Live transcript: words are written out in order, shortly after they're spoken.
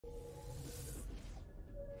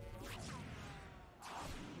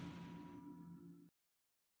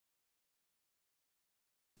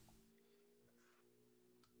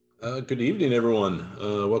Good evening, everyone.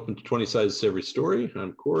 Welcome to 20 Sides to Every Story.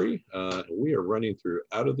 I'm Corey. We are running through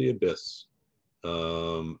Out of the Abyss.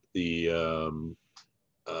 And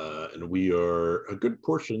we are a good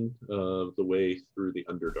portion of the way through the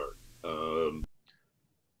Underdark.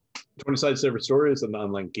 20 Sides to Every Story is an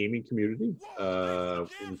online gaming community.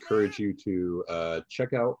 We encourage you to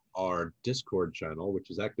check out our Discord channel,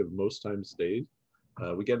 which is active most times days.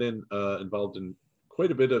 We get involved in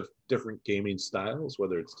quite a bit of different gaming styles,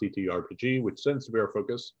 whether it's TTRPG, which tends to be our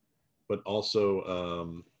focus, but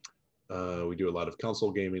also we do a lot of console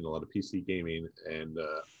gaming, a lot of PC gaming, and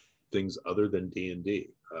things other than D&D.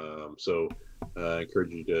 So I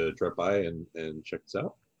encourage you to drop by and check us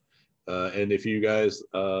out. And if you guys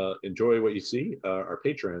enjoy what you see, our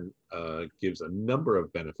Patreon gives a number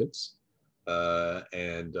of benefits,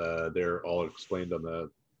 and they're all explained on the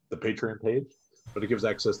Patreon page. But it gives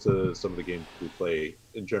access to some of the games we play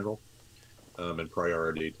in general, and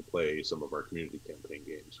priority to play some of our community campaign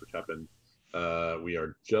games, which happen. We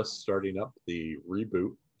are just starting up the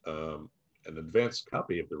reboot, an advanced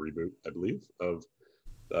copy of the reboot, I believe, of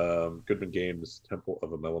Goodman Games' Temple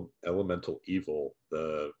of Elemental Evil,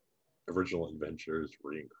 the original adventures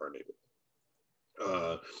reincarnated.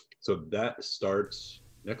 So that starts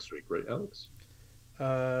next week, right, Alex?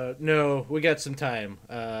 No, we got some time.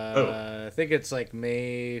 Oh, I think it's like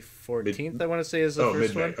May 14th, I want to say is the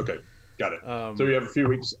first mid-May. one. Okay, got it. So Um, we have a few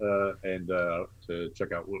weeks and to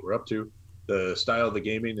check out what we're up to. The style of the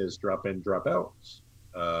gaming is drop in, drop out,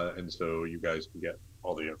 and so you guys can get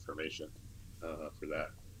all the information for that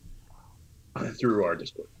through our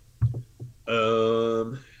Discord.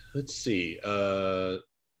 Um, let's see.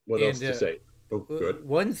 What else and to say? Oh, good.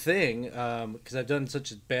 one thing, because I've done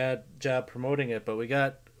such a bad job promoting it, but we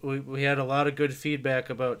had a lot of good feedback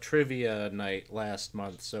about trivia night last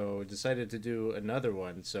month, so we decided to do another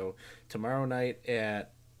one. So tomorrow night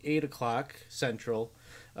at 8 o'clock Central,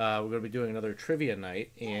 we're going to be doing another trivia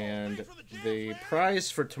night, and the prize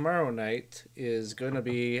for tomorrow night is going to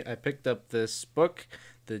be, I picked up this book,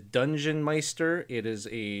 The Dungeon Meister. It is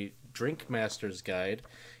a drink master's guide,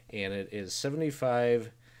 and it is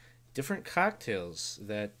 75 different cocktails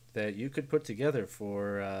that you could put together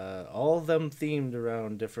for all of them themed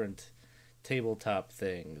around different tabletop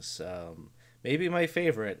things. Maybe my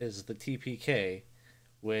favorite is the TPK,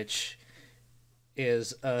 which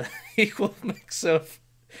is a equal mix of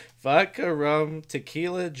vodka, rum,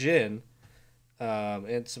 tequila, gin,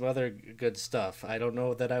 and some other good stuff. I don't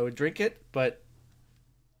know that I would drink it, but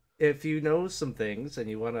if you know some things and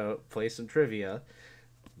you want to play some trivia,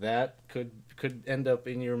 that could end up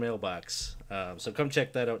in your mailbox. So come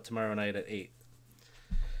check that out tomorrow night at 8.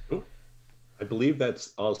 Oh, I believe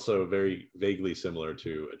that's also very vaguely similar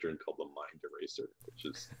to a drink called the Mind Eraser, which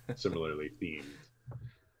is similarly themed.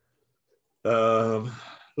 Um,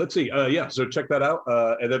 let's see. Yeah, so check that out.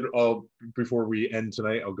 And then before we end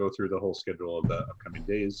tonight, I'll go through the whole schedule of the upcoming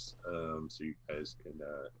days, so you guys can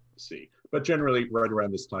see. But generally, right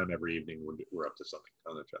around this time every evening, we're up to something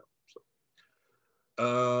on the channel. So.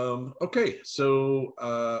 Okay, so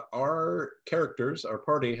our characters, our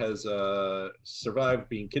party has survived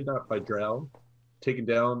being kidnapped by Drow, taken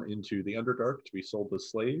down into the Underdark to be sold as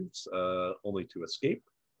slaves, only to escape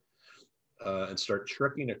and start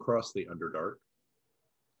trekking across the Underdark.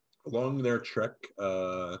 Along their trek,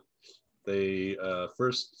 they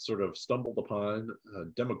first sort of stumbled upon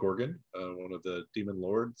Demogorgon, one of the demon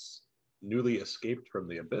lords, newly escaped from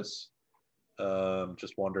the Abyss,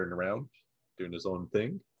 just wandering around, doing his own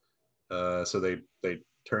thing. So they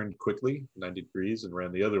turned quickly 90 degrees and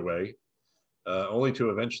ran the other way, only to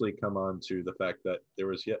eventually come on to the fact that there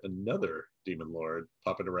was yet another demon lord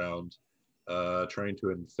popping around, trying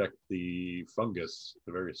to infect the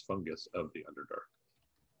various fungus of the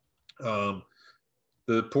Underdark.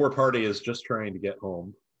 The poor party is just trying to get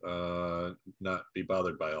home, not be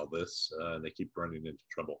bothered by all this, and they keep running into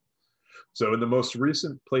trouble. So in the most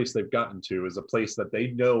recent place they've gotten to is a place that they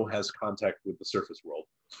know has contact with the surface world.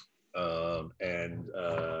 And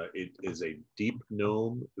it is a deep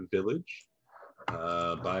gnome village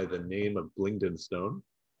by the name of Blingdenstone.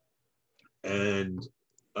 And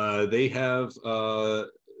they have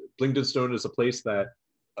Blingdenstone is a place that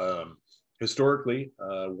historically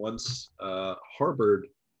once harbored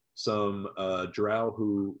some drow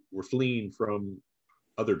who were fleeing from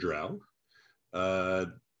other drow.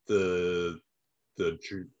 The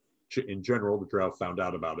in general, the drow found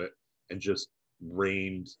out about it and just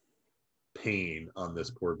rained pain on this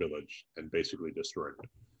poor village and basically destroyed it.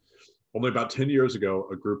 Only about 10 years ago,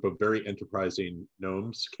 a group of very enterprising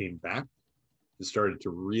gnomes came back and started to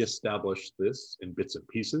reestablish this in bits and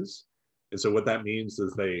pieces. And so what that means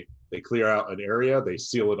is they clear out an area, they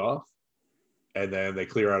seal it off, and then they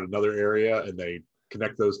clear out another area and they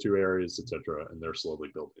connect those two areas, etc. And they're slowly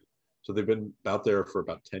building. So they've been out there for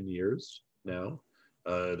about 10 years now.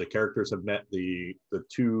 The characters have met the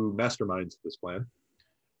two masterminds of this plan,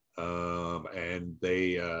 and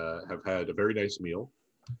they have had a very nice meal.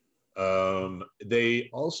 They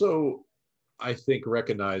also, I think,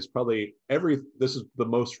 recognize probably this is the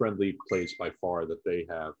most friendly place by far that they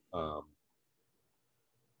have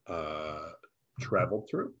traveled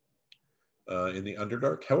through in the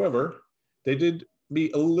Underdark. However, they did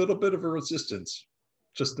meet a little bit of a resistance,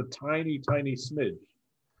 just a tiny, tiny smidge,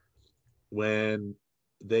 when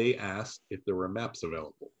they asked if there were maps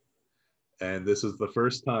available. And this is the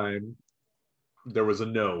first time there was a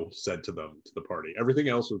no said to them, to the party. Everything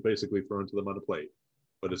else was basically thrown to them on a plate.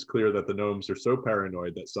 But it's clear that the gnomes are so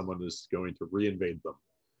paranoid that someone is going to reinvade them.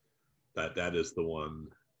 That is the one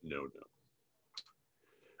no.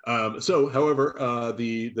 However,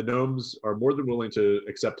 the gnomes are more than willing to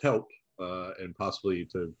accept help and possibly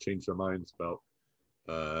to change their minds about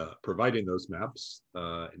providing those maps.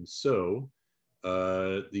 And so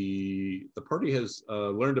the party has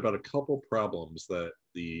learned about a couple problems that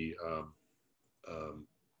the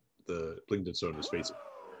Blingden Stone is facing.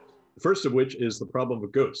 The first of which is the problem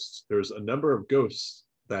of ghosts. There's a number of ghosts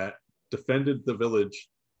that defended the village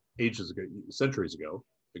ages ago, centuries ago,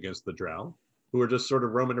 against the Drow, who are just sort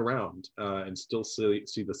of roaming around and still see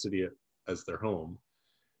the city as their home.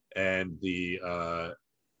 And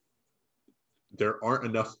there aren't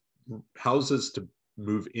enough houses to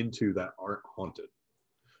move into that aren't haunted.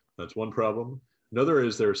 That's one problem. Another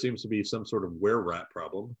is there seems to be some sort of were-rat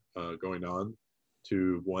problem going on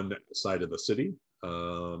to one side of the city.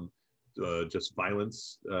 Just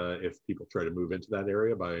violence if people try to move into that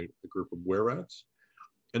area by a group of were-rats.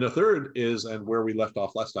 And a third is, and where we left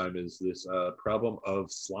off last time, is this problem of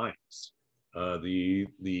slimes. The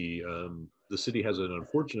city has an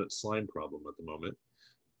unfortunate slime problem at the moment.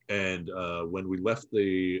 And when we left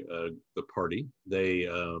the party, they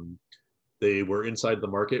were inside the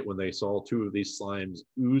market when they saw two of these slimes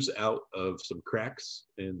ooze out of some cracks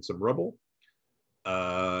and some rubble,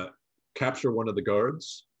 capture one of the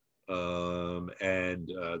guards, and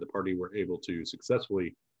the party were able to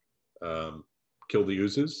successfully kill the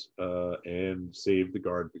oozes and save the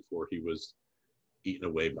guard before he was eaten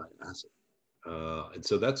away by an acid. And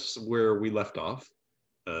so that's where we left off.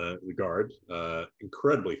 The guard,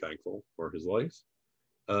 incredibly thankful for his life.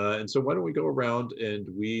 And so why don't we go around and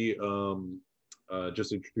we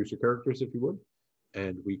just introduce your characters, if you would,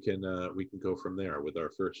 and we can go from there with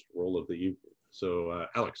our first roll of the evening. So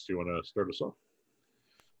Alex, do you want to start us off?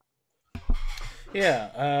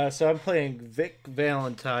 Yeah, so I'm playing Vic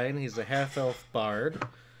Valentine. He's a half-elf bard.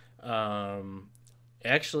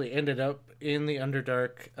 Actually ended up in the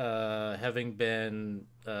Underdark, having been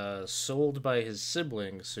sold by his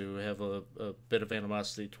siblings, who have a bit of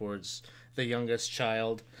animosity towards the youngest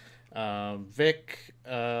child. Vic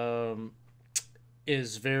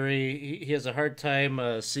is he has a hard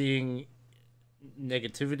time seeing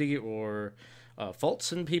negativity or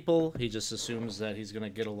faults in people. He just assumes that he's going to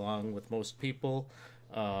get along with most people.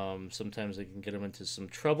 Sometimes they can get him into some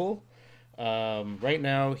trouble. Right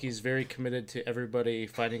now, he's very committed to everybody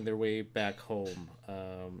finding their way back home.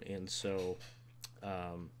 And so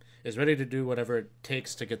is ready to do whatever it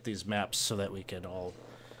takes to get these maps so that we can all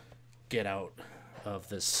get out of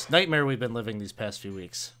this nightmare we've been living these past few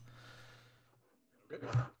weeks.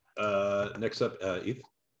 Next up, Ethan.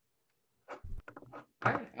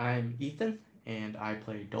 Hi, I'm Ethan, and I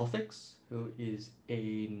play Dolphix, who is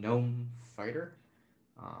a gnome fighter.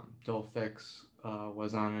 Dolphix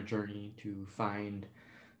was on a journey to find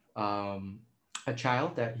a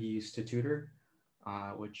child that he used to tutor,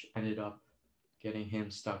 which ended up getting him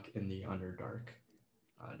stuck in the Underdark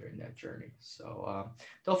during that journey. So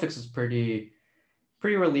Dolphix is pretty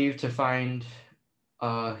relieved to find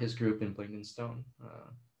his group in Blingden Stone,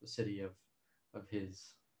 the city of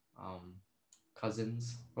his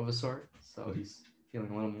cousins of a sort. So he's feeling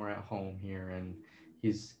a little more at home here, and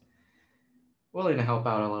he's willing to help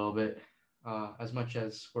out a little bit, as much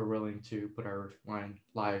as we're willing to put our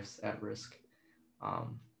lives at risk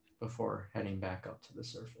before heading back up to the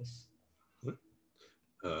surface.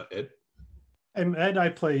 Ed? I'm Ed. I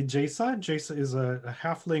play Jaisa. Jaisa is a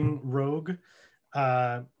halfling rogue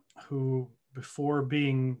who, before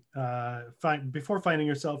finding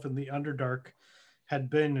herself in the Underdark, had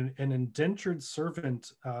been an indentured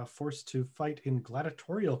servant forced to fight in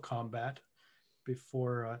gladiatorial combat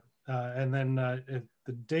before, and then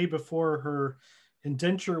the day before her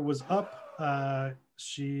indenture was up,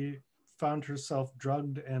 she found herself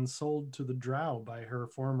drugged and sold to the Drow by her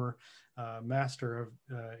former master of,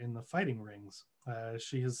 in the fighting rings.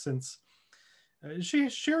 She has since she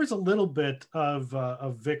shares a little bit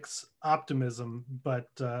of Vic's optimism, but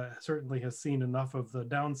certainly has seen enough of the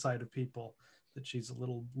downside of people that she's a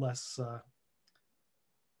little less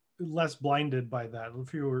less blinded by that.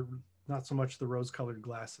 Fewer, not so much the rose-colored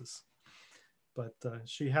glasses. But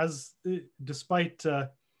she has, despite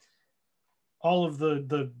all of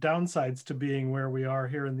the downsides to being where we are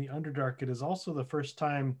here in the Underdark, it is also the first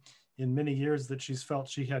time in many years that she's felt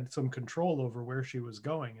she had some control over where she was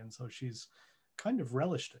going, and so she's kind of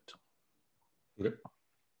relished it. Okay.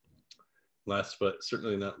 Last but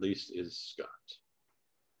certainly not least is Scott.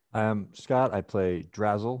 I'm Scott. I play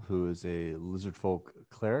Drazzle, who is a lizard folk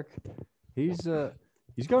cleric. He's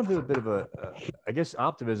going through a bit of I guess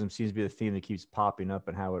optimism seems to be the theme that keeps popping up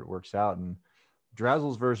and how it works out. And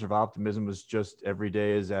Drazzle's version of optimism was just every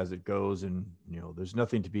day is as it goes, and there's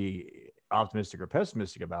nothing to be optimistic or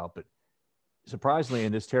pessimistic about. But surprisingly,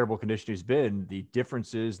 in this terrible condition he's been, the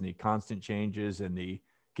differences and the constant changes and the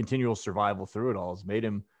continual survival through it all has made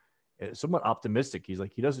him somewhat optimistic. He's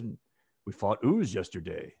like, we fought ooze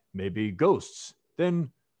yesterday, maybe ghosts,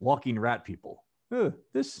 then walking rat people.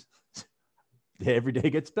 This every day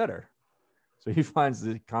gets better. So he finds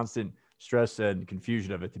the constant stress and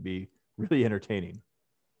confusion of it to be really entertaining.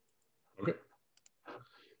 Okay.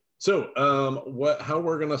 So how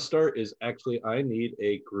we're going to start is actually I need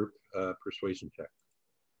a group persuasion check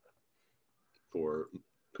for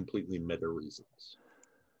completely meta reasons.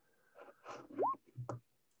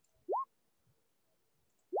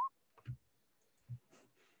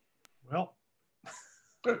 Well,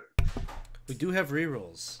 we do have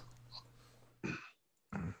rerolls.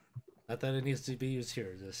 Not that it needs to be used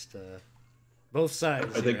here, just both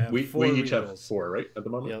sides. I think we each have 4, right, at the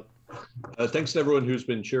moment? Yep. Thanks to everyone who's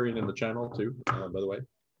been cheering in the channel too, by the way.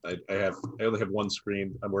 I only have one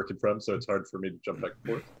screen I'm working from, so it's hard for me to jump back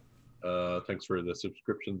and forth. Thanks for the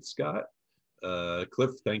subscription, Scott.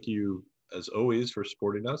 Cliff, thank you as always for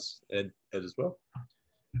supporting us, Ed as well.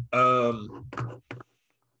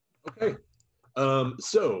 Okay.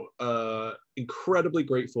 So incredibly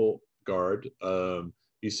grateful guard.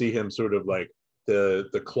 You see him sort of like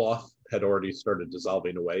the cloth had already started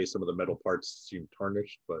dissolving away. Some of the metal parts seemed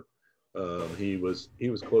tarnished, but he was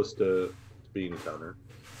close to being encountered.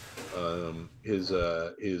 His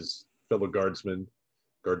fellow guards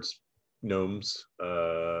gnomes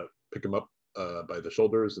pick him up by the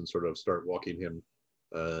shoulders and sort of start walking him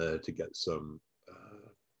to get some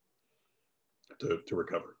to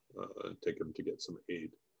recover and take him to get some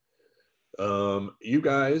aid. You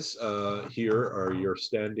guys here you're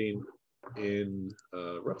standing in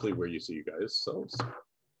roughly where you see you guys selves.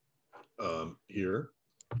 Here.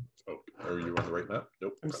 Oh, are you on the right map?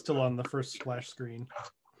 Nope. I'm still on the first splash screen.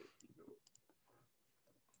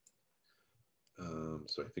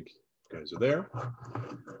 So I think you guys are there.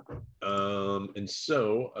 And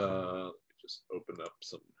so just open up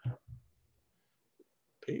some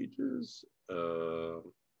pages.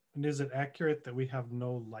 And is it accurate that we have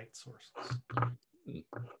no light sources?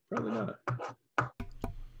 Probably not.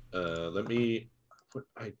 Let me. What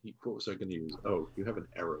was I going to use? Oh, you have an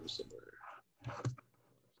arrow somewhere. 1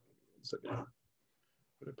 second. I'm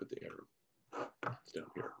going to put the arrow. It's down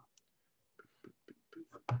here.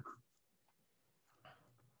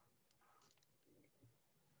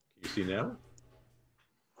 Can you see now?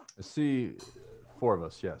 I see 4 of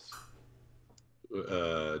us, yes.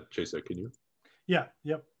 Chesa, can you? Yeah,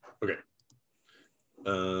 yep. Okay.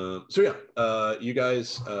 So yeah, you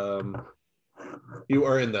guys, you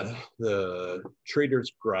are in the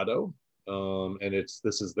Trader's Grotto, and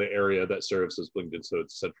this is the area that serves as Blingden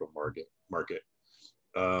Sode's central market.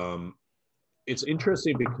 It's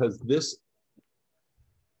interesting because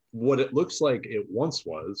what it looks like it once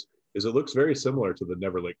was, is it looks very similar to the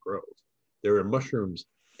Neverlake Grove. There are mushrooms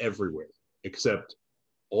everywhere, except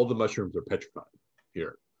all the mushrooms are petrified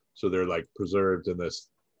here. So they're like preserved in this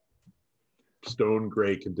stone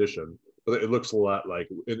gray condition. But it looks a lot like,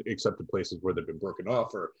 except in places where they've been broken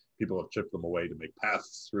off or people have chipped them away to make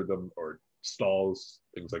paths through them or stalls,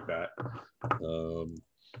 things like that.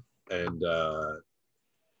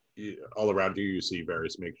 All around you see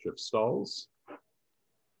various makeshift stalls.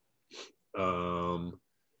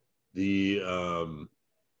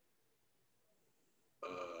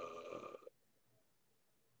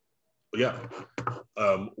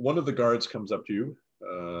 One of the guards comes up to you,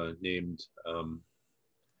 named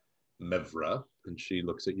Mevra, and she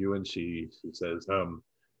looks at you and she says,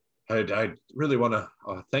 I really want to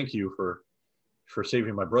thank you for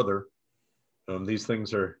saving my brother. These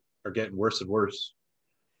things are getting worse and worse.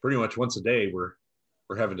 pretty much once a day we're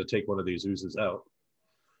having to take one of these oozes out.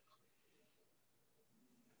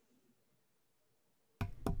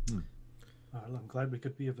 Well, I'm glad we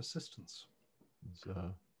could be of assistance.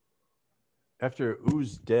 After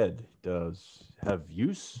ooze dead, does have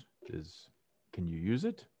use? Can you use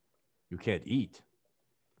it? You can't eat.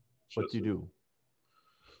 What do you do?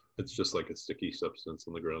 It's just like a sticky substance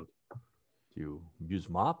on the ground. Do you use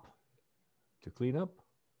mop to clean up?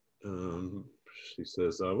 She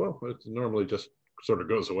says, well, it normally just sort of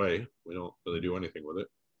goes away. We don't really do anything with it.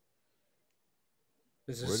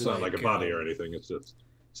 It's not like a body or anything. It's just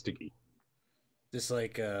sticky. Just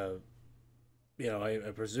like, you know,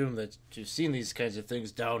 I presume that you've seen these kinds of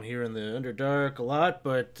things down here in the Underdark a lot,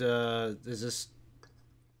 but is this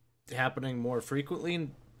happening more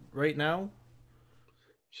frequently right now?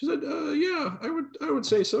 She said, yeah, I would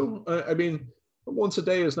say so. I mean, once a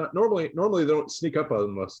day is not normally they don't sneak up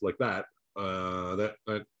on us like that.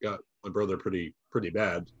 That got my brother pretty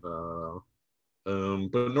bad. But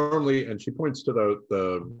normally, and she points to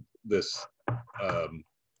this.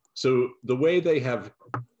 So the way they have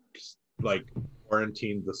like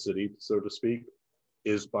quarantined the city, so to speak,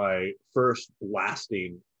 is by first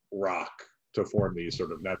blasting rock to form these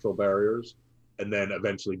sort of natural barriers, and then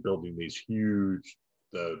eventually building these huge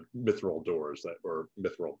the mithril doors or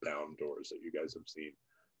mithril bound doors that you guys have seen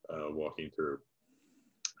walking through.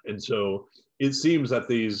 And so it seems that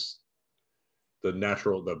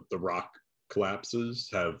the rock collapses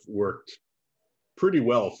have worked pretty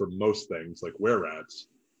well for most things like were-rats,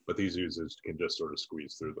 but these oozes can just sort of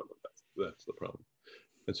squeeze through them. That's the problem.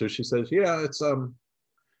 And so she says, yeah, it's I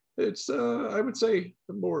would say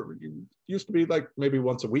more, it used to be like maybe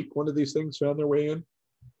once a week one of these things found their way in,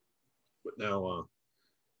 but now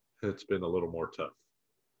it's been a little more tough.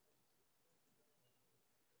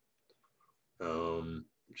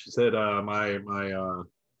 She said, my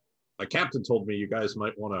captain told me you guys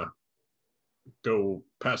might want to go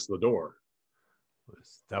past the door.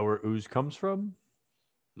 Is that where ooze comes from?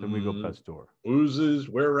 Then we go past door. Oozes,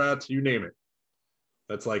 were-rats, you name it.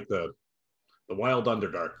 That's like the wild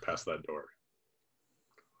Underdark past that door.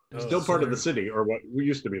 It's still part of the city, or what we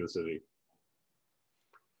used to be the city.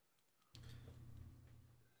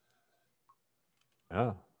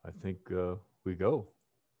 Yeah, I think we go.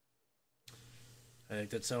 I think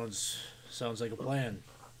that sounds like a plan.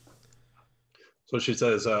 So she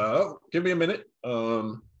says, "Oh, give me a minute.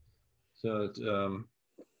 Who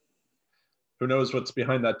knows what's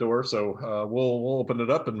behind that door? So we'll open it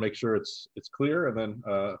up and make sure it's clear, and then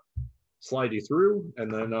slide you through, and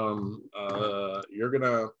then you're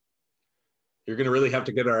gonna really have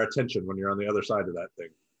to get our attention when you're on the other side of that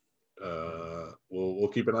thing. We'll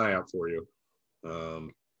keep an eye out for you,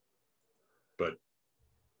 but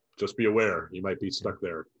just be aware you might be stuck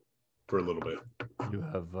there for a little bit." You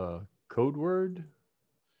have a code word?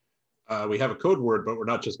 We have a code word, but we're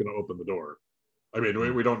not just going to open the door. I mean,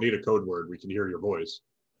 we don't need a code word. We can hear your voice.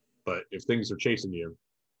 But if things are chasing you,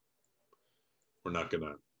 we're not going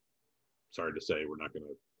to, sorry to say, we're not going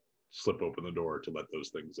to slip open the door to let those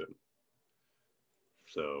things in.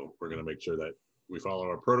 So we're going to make sure that we follow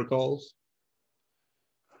our protocols.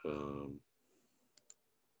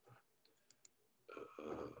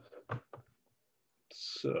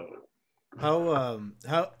 So how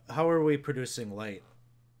are we producing light?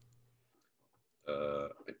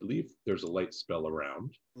 I believe there's a light spell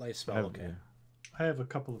around. Light spell, okay. I have a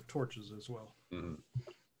couple of torches as well. Mm-hmm.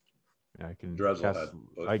 Yeah, I can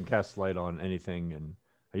cast light on anything, and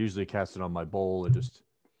I usually cast it on my bowl and just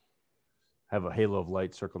have a halo of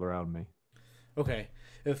light circled around me. Okay,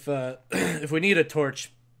 if if we need a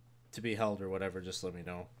torch to be held or whatever, just let me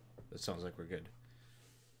know. It sounds like we're good.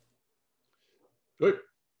 Good.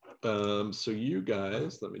 So you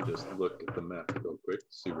guys, let me just look at the map real quick,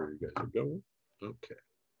 see where you guys are going. Okay.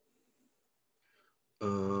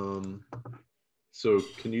 So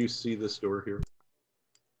can you see this door here?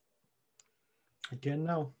 Again,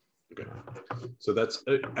 no. Okay. So that's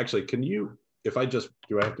actually, can you, if I just,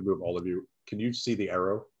 do I have to move all of you? Can you see the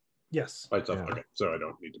arrow? Yes. Yeah. Okay. So I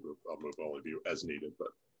don't need to move, I'll move all of you as needed,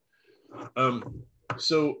 but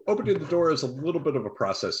so opening the door is a little bit of a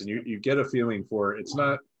process, and you get a feeling for it's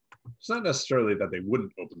not necessarily that they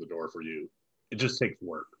wouldn't open the door for you. It just takes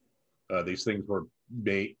work. These things were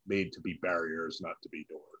made to be barriers, not to be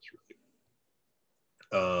doors,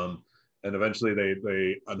 really. And eventually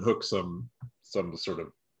they unhook some sort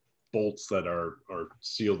of bolts that are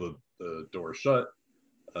seal the door shut.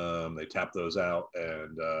 They tap those out,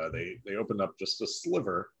 and they open up just a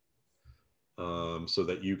sliver, so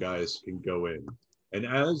that you guys can go in. And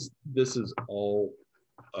as this is all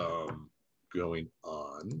going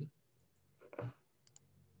on,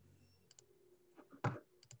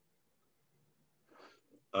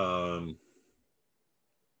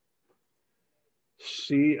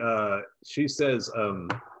 She says,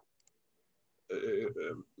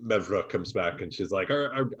 Mevra comes back and she's like,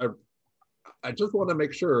 I just want to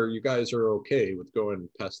make sure you guys are okay with going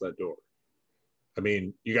past that door. I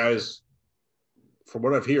mean, you guys, from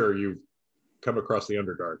what I've heard, you've come across the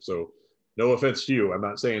Underdark, so no offense to you. I'm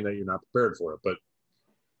not saying that you're not prepared for it, but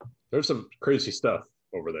there's some crazy stuff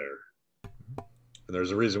over there. And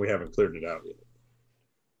there's a reason we haven't cleared it out yet.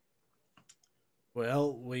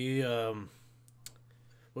 Well,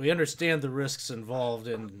 we understand the risks involved,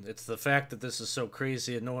 and it's the fact that this is so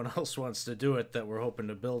crazy and no one else wants to do it that we're hoping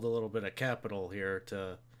to build a little bit of capital here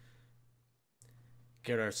to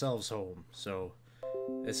get ourselves home. So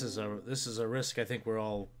this is a risk I think we're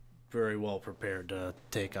all very well prepared to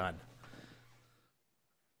take on.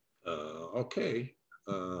 Okay.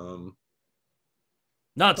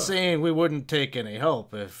 Not saying we wouldn't take any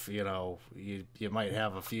help if, you might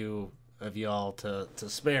have a few of y'all to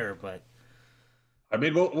spare, but I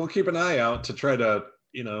mean, we'll keep an eye out to try to,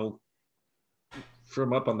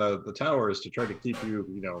 from up on the towers to try to keep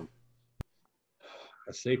you,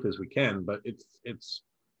 as safe as we can. But it's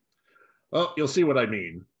well, you'll see what I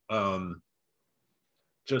mean.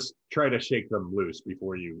 Just try to shake them loose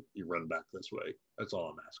before you run back this way. That's all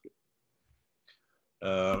I'm asking.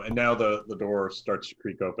 And now the door starts to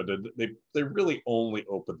creak open. They really only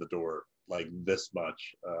open the door like this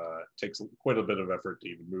much. It takes quite a bit of effort to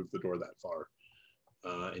even move the door that far.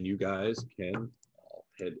 And you guys can all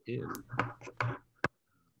head in. Let's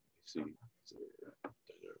see, is there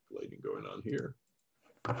dynamic lighting going on here?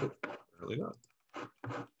 Oh, apparently not.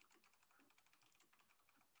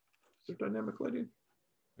 Is there dynamic lighting?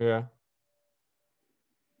 Yeah.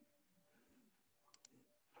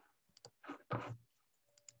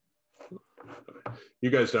 You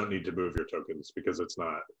guys don't need to move your tokens because it's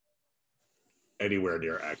not anywhere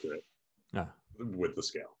near accurate with the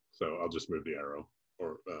scale. So I'll just move the arrow.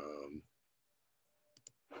 Or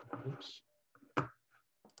oops.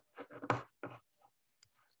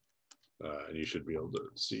 And you should be able to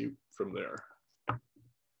see from there. All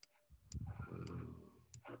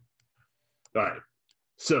right.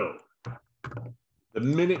 So the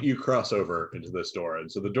minute you cross over into this door,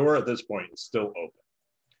 and so the door at this point is still open,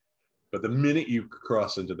 but the minute you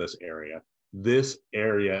cross into this area,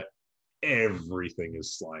 everything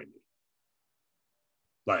is slimy.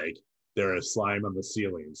 Like, there is slime on the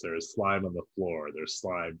ceilings, there is slime on the floor, there's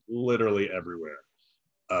slime literally everywhere.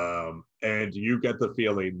 And you get the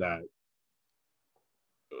feeling that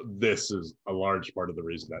this is a large part of the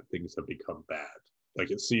reason that things have become bad.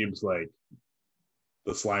 Like, it seems like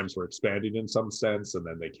the slimes were expanding in some sense, and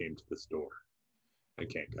then they came to this door and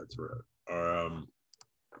can't get through it.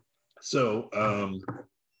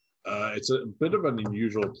 It's a bit of an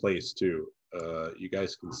unusual place too. You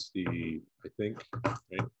guys can see, I think,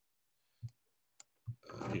 right?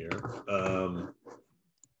 Here.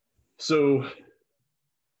 So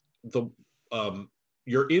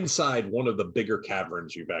you're inside one of the bigger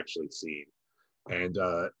caverns you've actually seen, and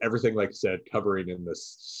everything, like I said, covering in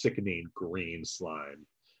this sickening green slime.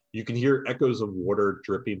 You can hear echoes of water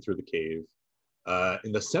dripping through the cave.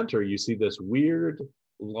 In the center, you see this weird,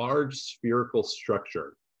 large spherical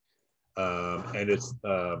structure, and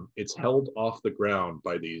it's held off the ground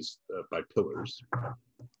by these by pillars.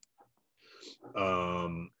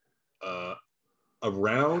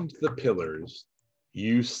 Around the pillars,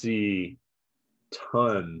 you see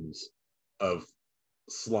tons of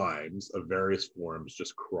slimes of various forms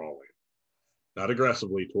just crawling, not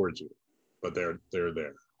aggressively towards you, but they're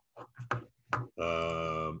there.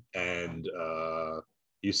 And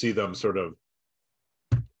you see them sort of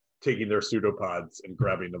taking their pseudopods and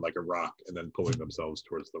grabbing them like a rock and then pulling themselves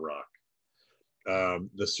towards the rock.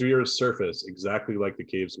 The sphere's surface, exactly like the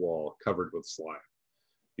cave's wall, covered with slime.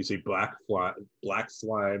 You see black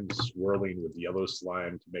slime swirling with yellow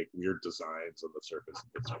slime to make weird designs on the surface of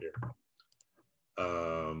the sphere.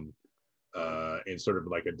 And sort of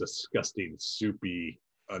like a disgusting, soupy,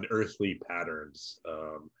 unearthly patterns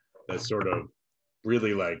that sort of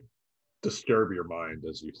really like disturb your mind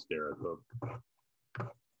as you stare at them.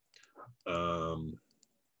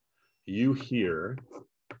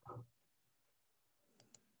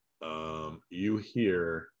 You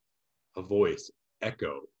hear a voice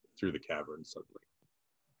echo through the cavern suddenly.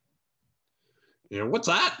 What's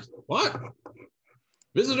that? What?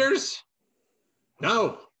 Visitors?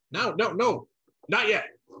 No, not yet.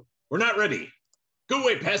 We're not ready. Go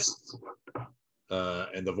away, pests.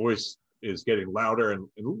 And the voice is getting louder and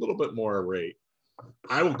a little bit more irate.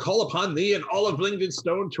 I will call upon thee and all of Blingden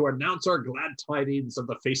Stone to announce our glad tidings of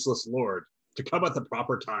the faceless Lord to come at the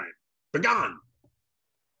proper time. Begone!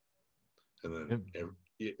 And then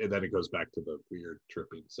and then it goes back to the weird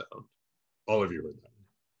tripping sound. All of you heard that.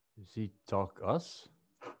 Does he talk us?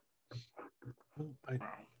 Well, I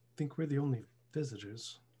think we're the only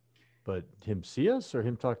visitors. But him see us or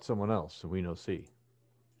him talk to someone else and we know see?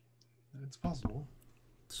 It's possible.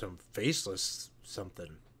 Some faceless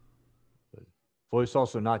something. Voice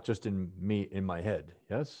also not just in my head,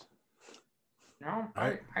 yes? No,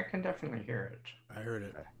 I can definitely hear it. I heard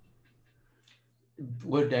it.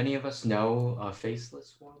 Would any of us know a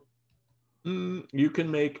faceless one? You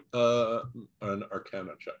can make an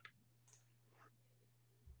Arcana check.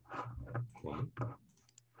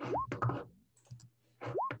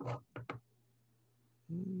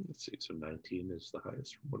 Let's see. So 19 is the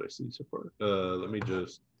highest from what I see so far. Let me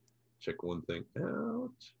just check one thing out.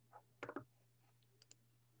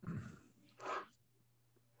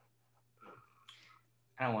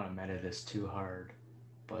 I don't want to meta this too hard,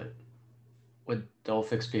 but would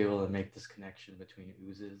Dolphix be able to make this connection between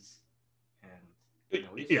oozes and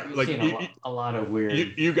we've like seen a lot of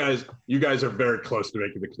weird. You guys are very close to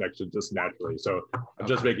making the connection just naturally. So I'm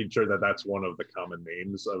just making sure that that's one of the common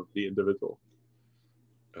names of the individual.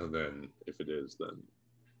 And then if it is, then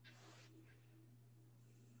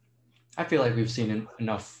I feel like we've seen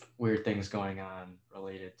enough weird things going on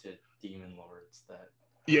related to demon lords that.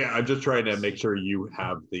 Yeah, I'm just trying to make sure you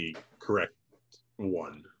have the correct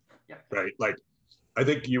one. Yeah. Right. Like, I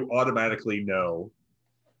think you automatically know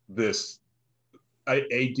this.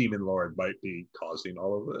 A demon lord might be causing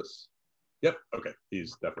all of this. Yep. Okay.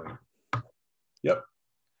 He's definitely. Yep.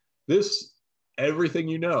 This, everything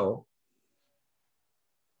you know,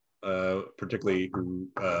 particularly who,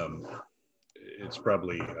 it's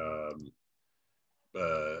probably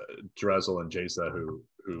Drezel and Jasa who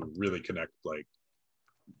really connect, like,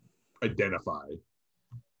 identify.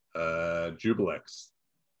 Jubilex,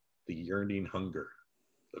 the yearning hunger,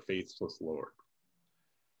 the faithless lord.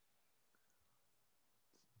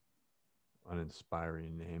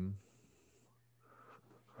 Uninspiring name.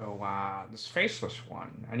 Oh, this faceless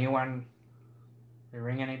one. Anyone? They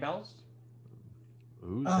ring any bells?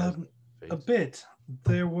 A bit.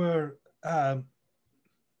 There were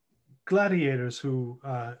gladiators who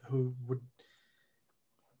would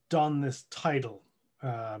don this title.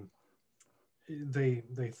 They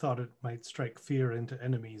thought it might strike fear into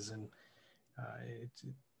enemies, and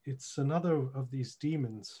it's another of these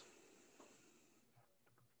demons.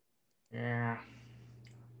 Yeah,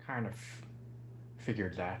 kind of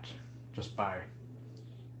figured that just by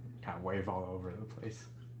kind of wave all over the place.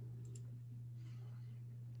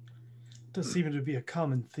 Does seem to be a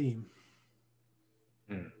common theme.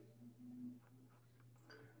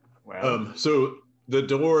 Well, so the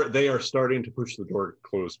door, they are starting to push the door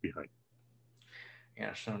closed behind.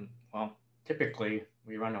 Yeah, so, well, typically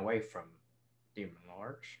we run away from demon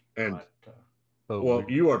lords. And, but, well,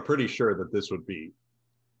 you are pretty sure that this would be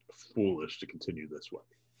foolish to continue this way.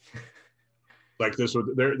 Like this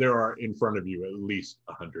would, there are in front of you at least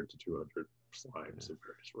 100 to 200 slimes of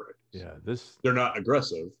various varieties. Yeah, they're not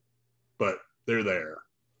aggressive, but they're there.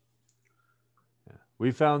 Yeah.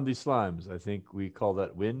 We found these slimes. I think we call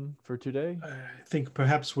that win for today. I think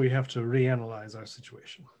perhaps we have to reanalyze our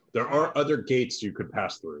situation. There are other gates you could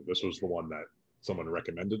pass through. This was the one that someone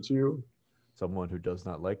recommended to you. Someone who does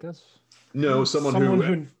not like us? No, someone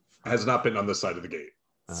who has not been on this side of the gate.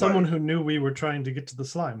 Someone who knew we were trying to get to the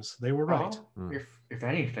slimes. They were right. Well, if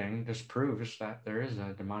anything, this proves that there is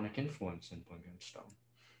a demonic influence in Blingenstone.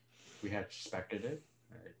 We had suspected it.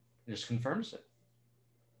 It just confirms it.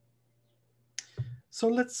 So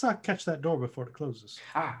let's catch that door before it closes.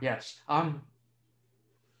 Yes. One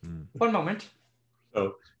moment.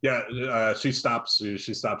 So yeah, she stops.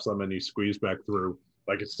 She stops them, and you squeeze back through.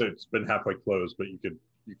 Like it's been halfway closed, but you can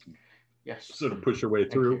sort of push your way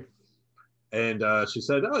through. And she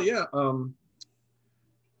said, "Oh yeah,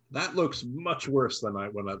 that looks much worse than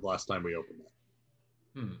the last time we opened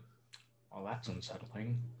that." Well, that's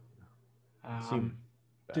unsettling.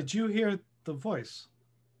 Did you hear the voice?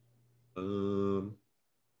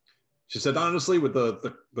 She said, honestly, with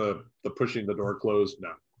the pushing the door closed,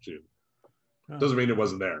 no. She doesn't mean it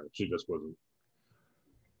wasn't there. She just wasn't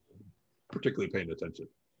particularly paying attention.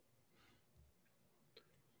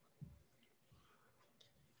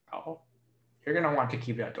 Oh, you're gonna want to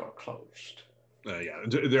keep that door closed. Yeah,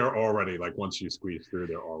 they're already like once you squeeze through,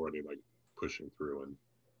 they're already like pushing through,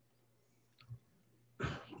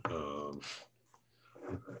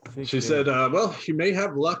 and she said, "Well, you may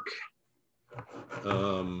have luck."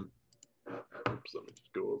 Oops, let me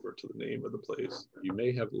just go over to the name of the place. You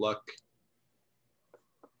may have luck.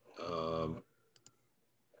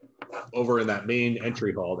 Over in that main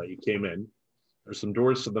entry hall that you came in, there's some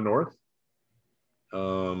doors to the north.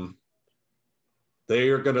 They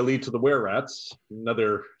are going to lead to the were-rats,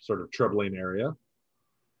 another sort of troubling area.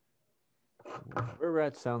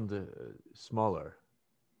 Were-rats sound smaller,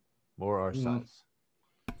 more our size.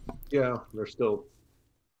 Yeah, they're still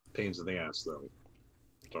pains in the ass, though.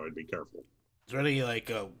 So I'd be careful. Is there any like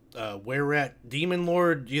a were-rat demon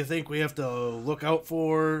lord do you think we have to look out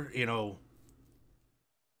for? You know.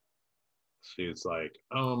 She's like,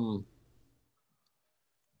 I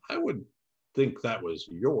would think that was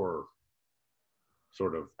your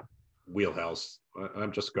sort of wheelhouse.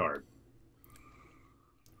 I'm just guard.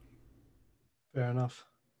 Fair enough.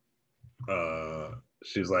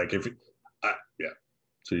 She's like, yeah.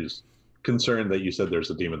 She's concerned that you said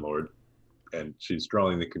there's a demon lord, and she's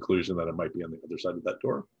drawing the conclusion that it might be on the other side of that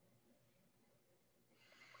door.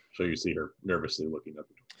 So you see her nervously looking at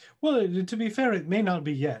the door. Well, to be fair, it may not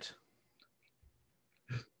be yet.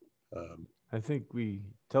 I think we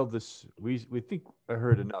tell this. We think I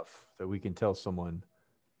heard enough that we can tell someone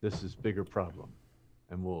this is bigger problem,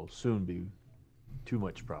 and will soon be too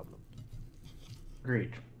much problem.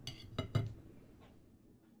 Agreed.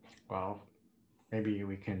 Well, maybe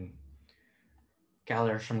we can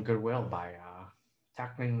gather some goodwill by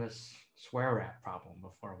tackling this swear rat problem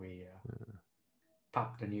before we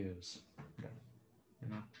pop the news. You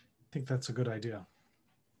know? I think that's a good idea.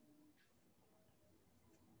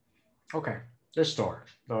 Okay, this door,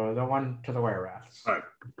 the one to the were rats. All right.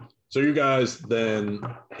 So you guys then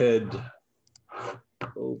head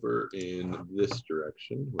over in this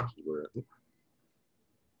direction, which is where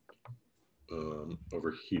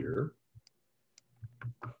over here.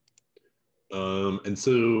 And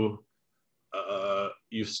so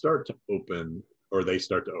you start to open, or they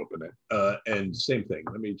start to open it. And same thing.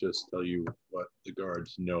 Let me just tell you what the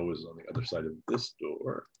guards know is on the other side of this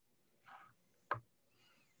door.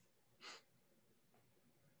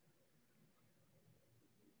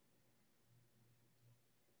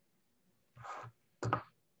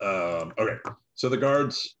 Okay, so the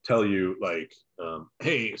guards tell you, like,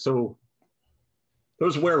 hey, so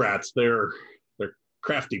those were-rats, they're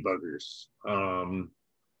crafty buggers.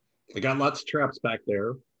 They got lots of traps back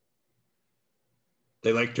there.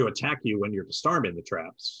 They like to attack you when you're storming the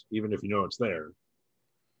traps, even if you know it's there.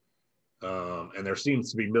 And there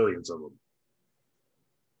seems to be millions of them.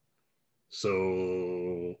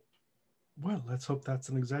 So, well, let's hope that's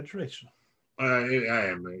an exaggeration.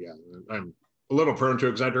 I'm a little prone to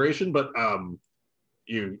exaggeration, but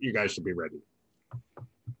you guys should be ready.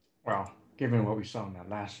 Well, given what we saw in that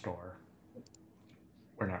last store,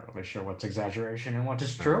 we're not really sure what's exaggeration and what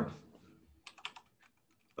is true.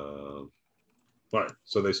 All right,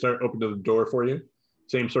 so they start opening the door for you.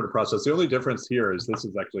 Same sort of process. The only difference here is this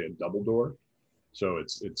is actually a double door, so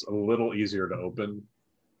it's a little easier to open,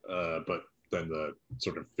 but then the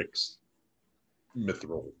sort of fixed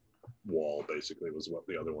mithril wall basically was what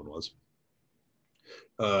the other one was.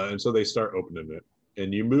 And so they start opening it,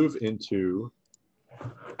 and you move into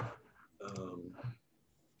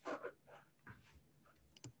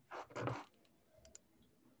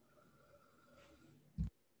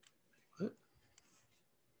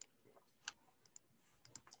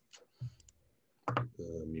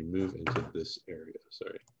you move into this area.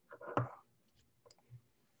 Sorry,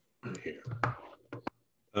 here.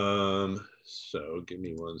 So give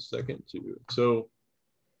me 1 second to so.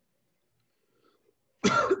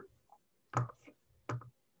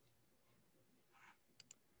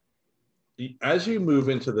 As you move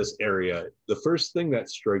into this area, the first thing that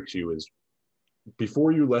strikes you is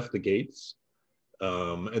before you left the gates,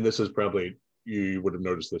 and this is probably, you would have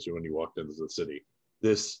noticed this when you walked into the city,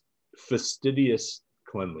 this fastidious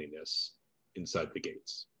cleanliness inside the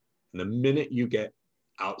gates. And the minute you get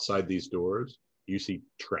outside these doors, you see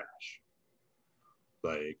trash.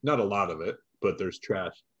 Like, not a lot of it, but there's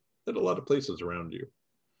trash at a lot of places around you.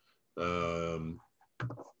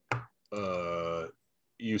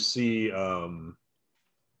 You see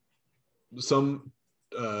some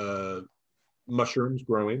mushrooms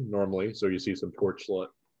growing normally. So you see some torch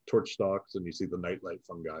stalks, and you see the nightlight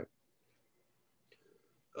fungi.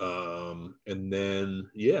 And then,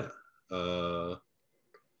 yeah.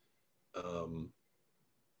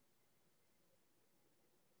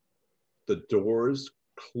 The doors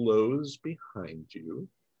close behind you.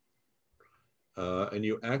 And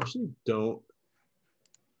you actually don't,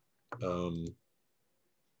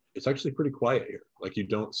 it's actually pretty quiet here. Like, you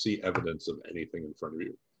don't see evidence of anything in front of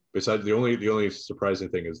you. Besides, the only surprising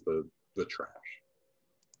thing is the trash.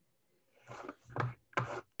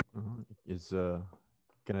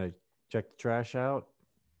 Can I check the trash out?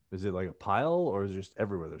 Is it like a pile, or is it just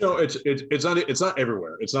everywhere? No, it's not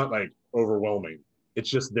everywhere. It's not like overwhelming. It's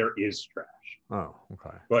just there is trash. Oh,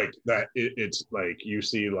 okay. Like that, it's like you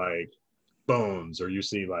see like bones, or you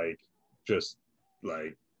see like just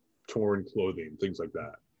like torn clothing, things like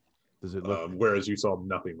that. Does it look Whereas you saw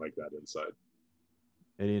nothing like that inside.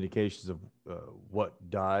 any indications of what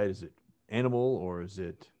died? Is it animal or is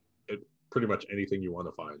it Pretty much anything you want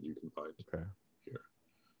to find, you can find okay? here.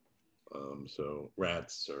 So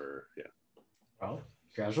rats, or Well,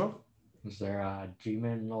 Drazel, is there a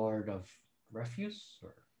demon lord of refuse?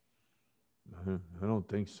 Or I don't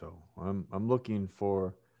think so. I'm looking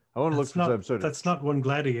for. I want to look for some sort of. That's not one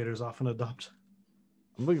gladiators often adopt.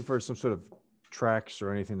 I'm looking for some sort of tracks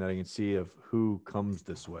or anything that I can see of who comes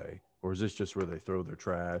this way, or is this just where they throw their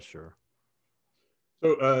trash? Or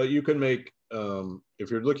so you can make if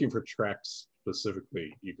you're looking for tracks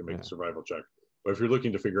specifically, you can make a survival check. But if you're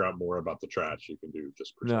looking to figure out more about the trash, you can do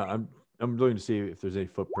just perception. no, I'm looking to see if there's any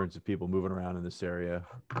footprints of people moving around in this area.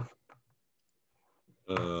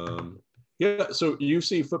 Yeah, so you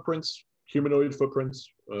see footprints, humanoid footprints,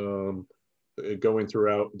 going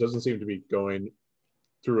throughout. It doesn't seem to be going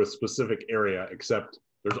through a specific area, except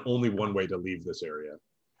there's only one way to leave this area,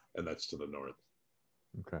 and that's to the north.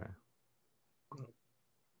 Okay.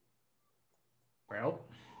 well,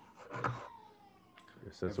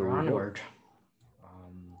 Guess that's ever where we go. onward.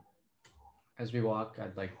 As we walk,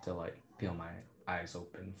 I'd like to like peel my eyes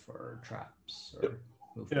open for traps or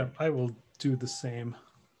movement. Yeah, I will do the same.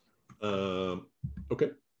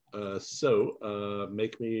 Okay. So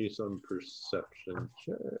make me some perception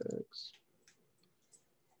checks.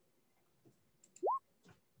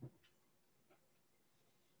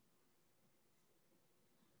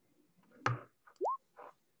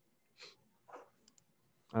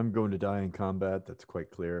 I'm going to die in combat. That's quite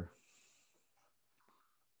clear.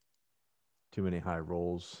 Too many high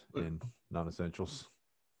rolls in non-essentials.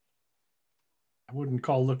 I wouldn't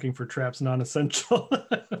call looking for traps non-essential.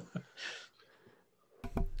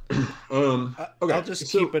 Okay. I'll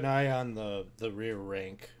just keep an eye on the rear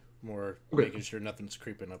rank more, Okay. making sure nothing's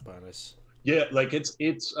creeping up on us. Yeah, like it's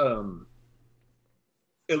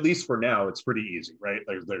at least for now, it's pretty easy, right?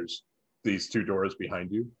 Like there's these two doors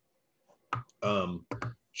behind you.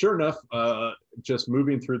 Sure enough, just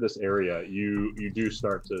moving through this area, you do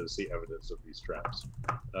start to see evidence of these traps.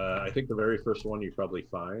 I think the very first one you probably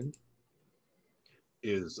find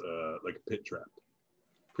is like a pit trap.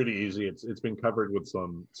 Pretty easy. It's been covered with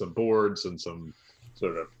some boards and some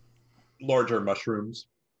sort of larger mushrooms.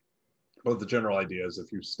 But the general idea is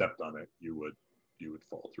if you stepped on it, you would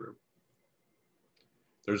fall through.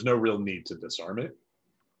 There's no real need to disarm it,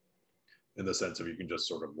 in the sense of you can just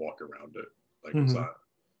sort of walk around it. Like it's not,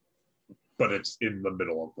 but it's in the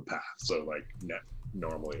middle of the path, so like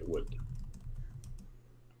normally it would.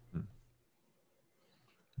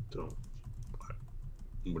 So,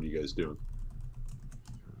 what are you guys doing?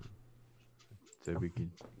 So we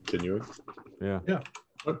can Continuing? Yeah. Yeah.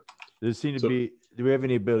 Does it seem to be, do we have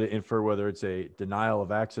any ability to infer whether it's a denial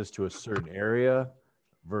of access to a certain area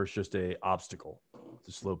versus just a obstacle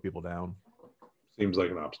to slow people down? Seems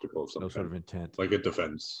like an obstacle of some No kind. sort of intent. Like a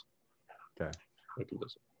defense. Okay. Like it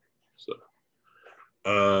does. So,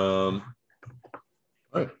 all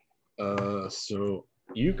right. So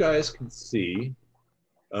you guys can see,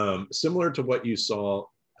 similar to what you saw.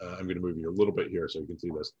 I'm going to move you a little bit here so you can see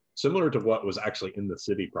this. Similar to what was actually in the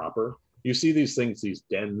city proper. You see these things, these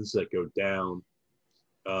dens that go down.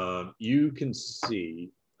 You can see.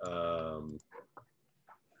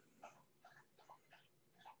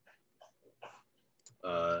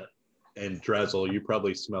 And Drazel, you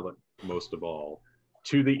probably smell it most of all.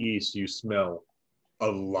 To the east, you smell a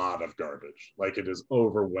lot of garbage. Like it is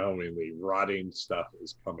overwhelmingly rotting stuff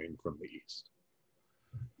is coming from the east.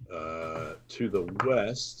 To the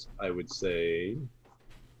west, I would say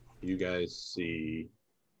you guys see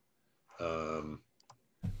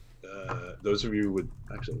those of you would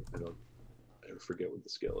actually I forget what the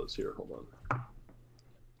scale is here. Hold on.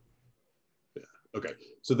 Yeah. Okay.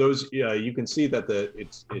 So those, yeah, you can see that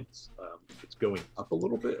it's going up a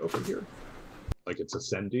little bit over here, like it's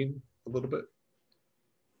ascending a little bit.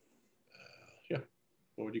 Yeah.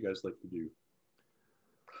 What would you guys like to do?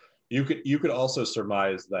 You could also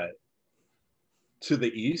surmise that to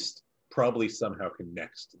the east probably somehow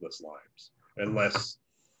connects to the slimes, unless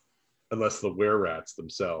the were-rats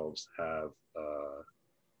themselves have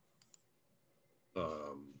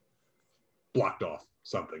blocked off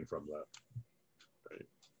something from that. Right.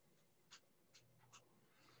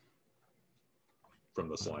 From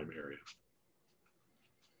the slime area.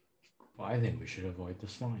 Well, I think we should avoid the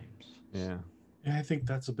slimes. Yeah. Yeah, I think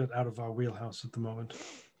that's a bit out of our wheelhouse at the moment.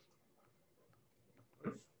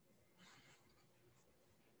 So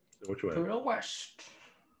which way? To the west.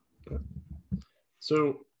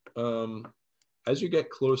 So as you get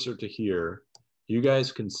closer to here, you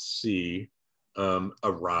guys can see a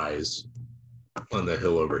rise on the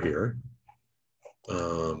hill over here.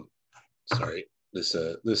 Sorry, this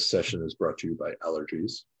session is brought to you by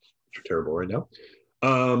allergies, which are terrible right now.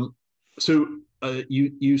 So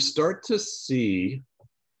you start to see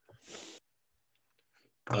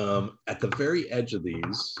at the very edge of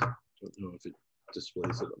these. I don't know if it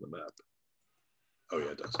displays it on the map. Oh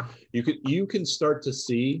yeah, it does. You can start to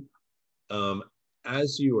see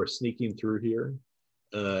as you are sneaking through here.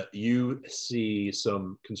 You see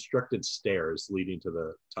some constructed stairs leading to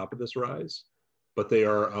the top of this rise, but they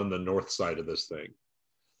are on the north side of this thing.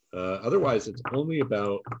 Otherwise, it's only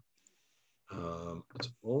about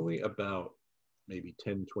maybe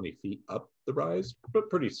 10, 20 feet up the rise, but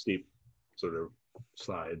pretty steep sort of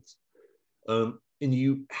slides. And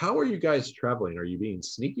how are you guys traveling? Are you being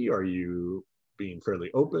sneaky? Are you being fairly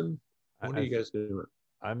open? What are you guys doing?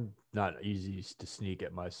 I'm not easy to sneak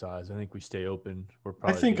at my size. I think we stay open. We're I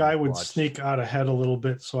probably think being I would watched. sneak out ahead a little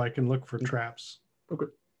bit so I can look for traps. Okay.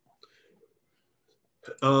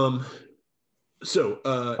 But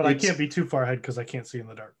I can't be too far ahead because I can't see in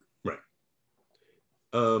the dark. Right.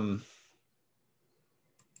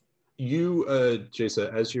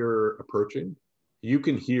 Jason, as you're approaching, you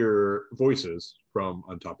can hear voices from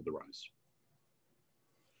on top of the rise.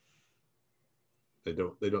 They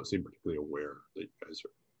don't seem particularly aware that you guys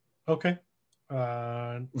are. Okay.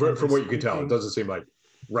 From what you can tell, it doesn't seem like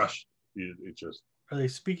rushed. It's just. Are they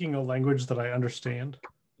speaking a language that I understand?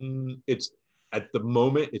 It's at the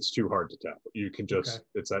moment it's too hard to tell. You can just Okay.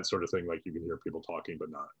 It's that sort of thing. Like you can hear people talking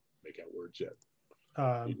but not make out words yet.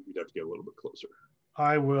 You'd have to get a little bit closer.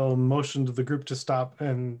 I will motion to the group to stop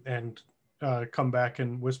and come back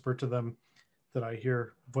and whisper to them that I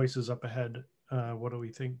hear voices up ahead. What do we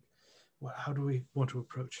think? How do we want to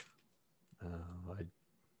approach?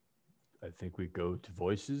 I think we go to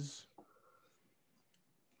voices.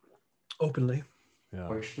 Openly. Yeah.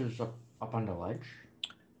 Voices up on the ledge.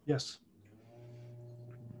 Yes.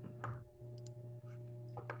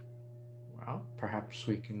 Well, perhaps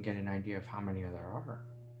we can get an idea of how many there are.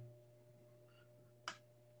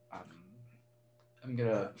 I'm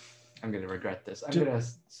gonna regret this. I'm gonna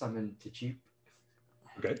summon T'Cheep.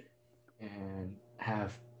 Okay. And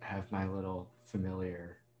have my little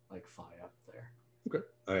familiar like fly up there. Okay.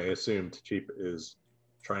 I assume T'Cheep is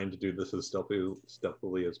trying to do this as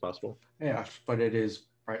stealthily as possible. Yeah, but it is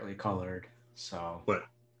brightly colored, so. But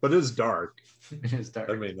it is dark. It is dark.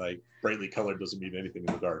 I mean, like brightly colored doesn't mean anything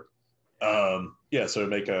in the dark. Yeah. So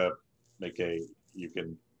you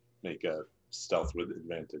can make a stealth with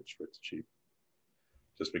advantage for T'Cheep,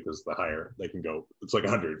 just because the higher they can go, it's like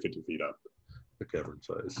 150 feet up, the cavern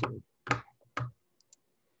size. So.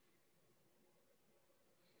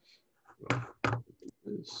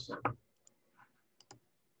 Did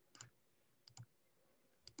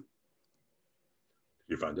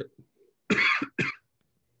you find it?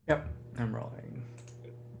 Yep, I'm rolling.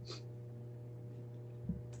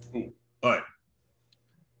 Ooh. All right.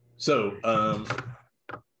 So,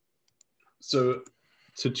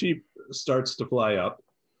 T'Cheep starts to fly up,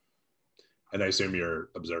 and I assume you're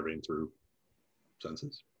observing through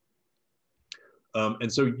senses.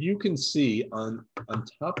 And so you can see on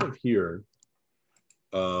top of here,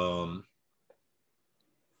 on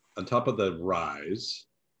top of the rise,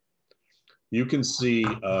 you can see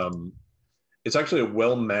it's actually a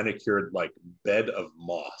well manicured like bed of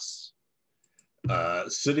moss,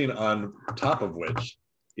 sitting on top of which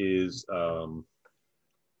is a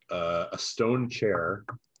stone chair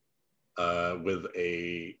with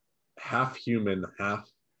a half human, half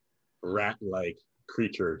rat-like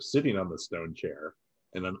creature sitting on the stone chair,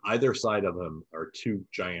 and on either side of him are two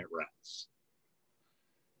giant rats.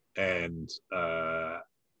 And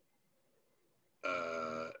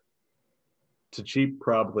T'Cheep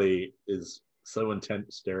probably is so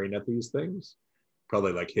intent staring at these things,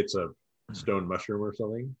 probably like hits a stone mushroom or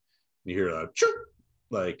something. You hear a chirp,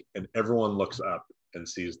 like, and everyone looks up and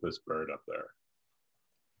sees this bird up there.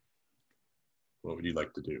 What would you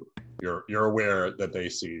like to do? You're aware that they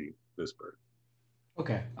see this bird.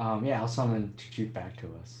 Okay. Yeah, I'll summon T'Cheep back to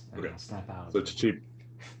us, and Okay. I'll snap out. So T'Cheep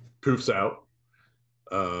poofs out.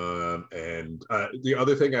 And the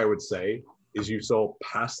other thing I would say is you saw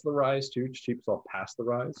past the rise too. T'Cheep saw past the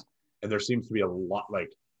rise, and there seems to be a lot,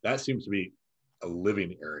 like that seems to be a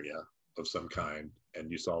living area of some kind,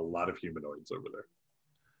 and you saw a lot of humanoids over there.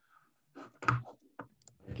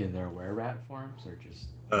 Like in their were-rat forms, or just?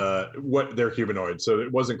 What they're humanoids, so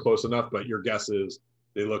it wasn't close enough, but your guess is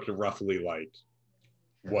they looked roughly like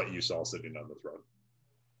what you saw sitting on the throne.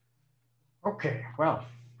 Okay, well,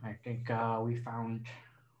 I think we found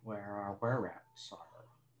where our were-rats are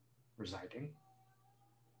residing.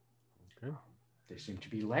 Okay. They seem to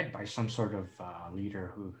be led by some sort of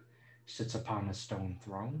leader who sits upon a stone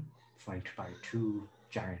throne, flanked by two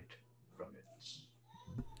giant rodents.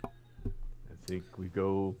 I think we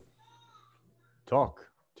go talk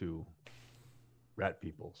to rat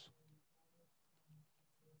peoples.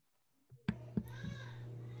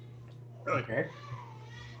 Okay.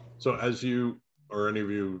 So as you or any of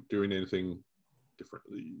you doing anything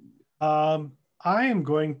differently? I am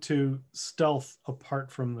going to stealth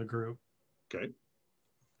apart from the group. Okay.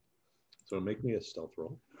 So make me a stealth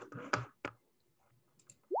roll.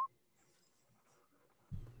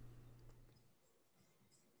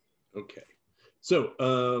 Okay. So,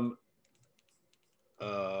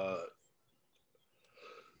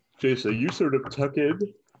 Jason, you sort of tuck in,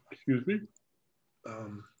 excuse me.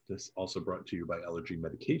 This also brought to you by allergy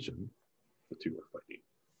medication. The two are fighting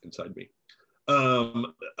inside me.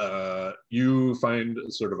 You find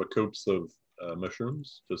sort of a copse of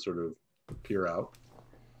mushrooms to sort of peer out.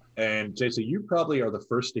 And Jason, you probably are the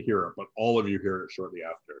first to hear it, but all of you hear it shortly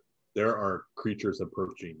after. There are creatures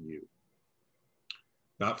approaching you.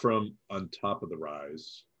 Not from on top of the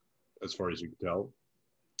rise, as far as you can tell.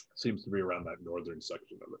 Seems to be around that northern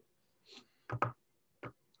section of it.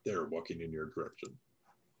 They're walking in your direction.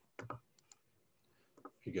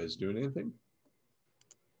 You guys doing anything?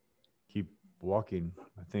 Keep walking.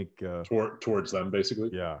 I think. Towards them,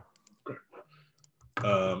 basically? Yeah. Okay.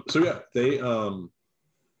 So yeah, they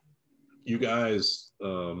you guys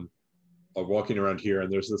are walking around here,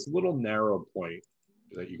 and there's this little narrow point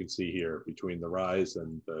that you can see here between the rise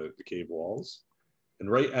and the cave walls.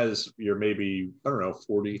 And right as you're maybe, I don't know,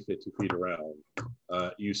 40, 50 feet around,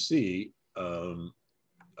 you see Dolphix,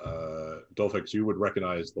 you would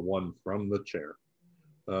recognize the one from the chair.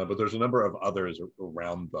 But there's a number of others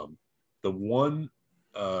around them. The one,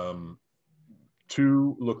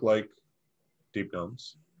 two look like deep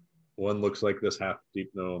gnomes. One looks like this half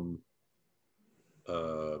deep gnome,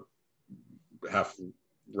 half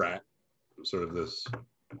rat, sort of this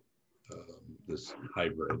this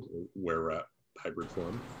hybrid, were-rat hybrid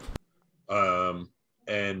form.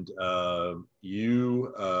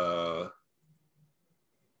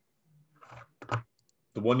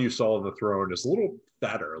 The one you saw on the throne is a little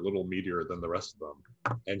fatter, a little meatier than the rest of them.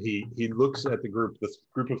 And he looks at the group, this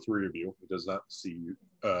group of three of you. He does not see you.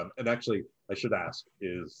 And actually, I should ask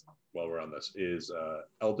is, while we're on this, is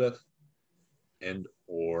Eldeth and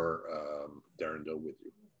or Darendil with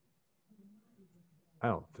you? I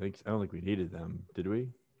don't think we needed them, did we?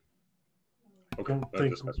 Okay.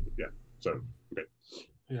 Yeah. So okay.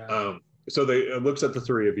 Yeah. So they looks at the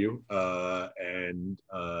three of you, and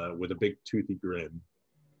with a big toothy grin,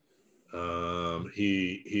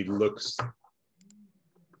 he looks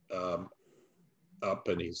up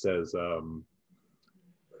and he says,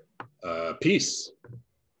 "Peace."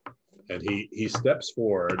 And he steps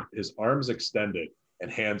forward, his arms extended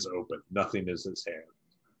and hands open. Nothing in his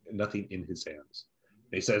hands.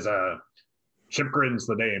 And he says, "Chipgrin's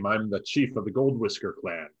the name. I'm the chief of the Gold Whisker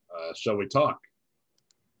clan. Shall we talk?"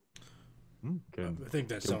 I think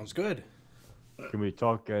that sounds good. Can we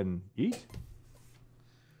talk and eat?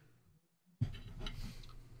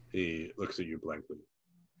 He looks at you blankly.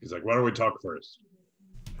 He's like, "Why don't we talk first?"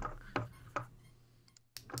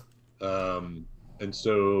 And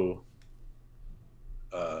so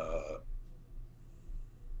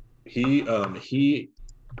he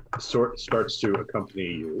starts to accompany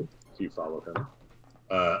you, if you follow him,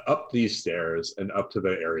 up these stairs and up to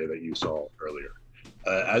the area that you saw earlier.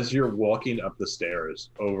 As you're walking up the stairs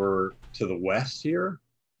over to the west here,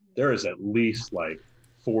 there is at least like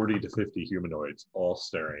 40 to 50 humanoids all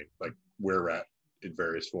staring, like were-rat in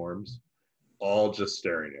various forms, all just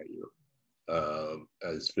staring at you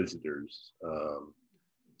as visitors.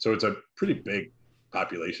 So it's a pretty big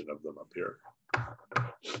population of them up here.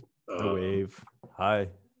 Wave. Hi,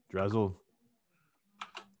 Drazzle.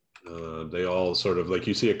 They all sort of, like,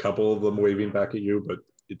 you see a couple of them waving back at you, but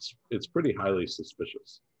it's pretty highly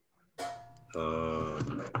suspicious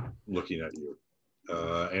looking at you.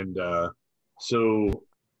 So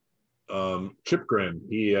Chipgrin,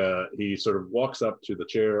 he sort of walks up to the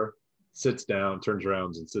chair, sits down, turns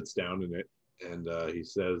around and sits down in it, and he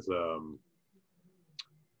says,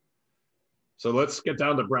 "So let's get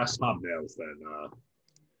down to brass hobnails then.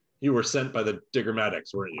 You were sent by the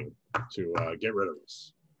Diggermatics, weren't you, to get rid of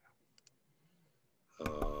us?"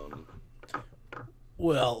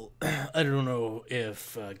 Well, I don't know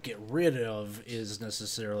if get rid of is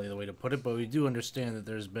necessarily the way to put it, but we do understand that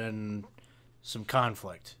there's been some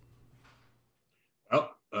conflict.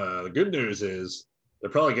 Well, the good news is they're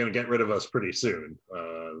probably going to get rid of us pretty soon.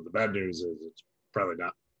 The bad news is it's probably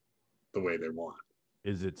not the way they want.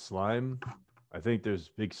 Is it slime? I think there's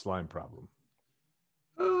big slime problem.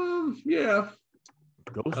 Yeah.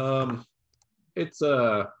 Ghost? It's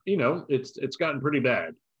it's gotten pretty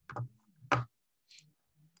bad.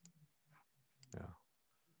 Yeah.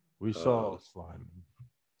 We saw slime.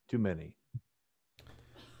 Too many.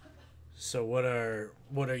 So what are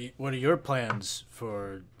your plans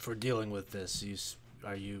for dealing with this?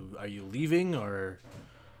 Are you leaving, or are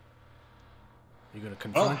you going to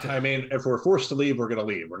confront it? I mean, if we're forced to leave, we're going to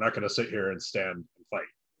leave. We're not going to sit here and stand and fight.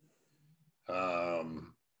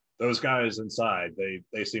 Those guys inside,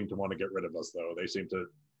 they seem to want to get rid of us, though. They seem to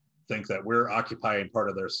think that we're occupying part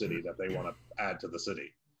of their city that they want to add to the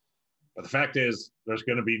city. But the fact is, there's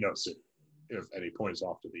going to be no city if any points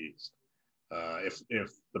off to the east.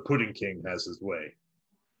 If the Pudding King has his way.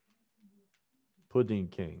 Pudding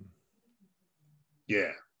King.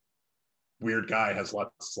 Yeah. Weird guy, has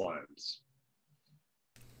lots of slimes.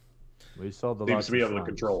 We saw the Seems to be able to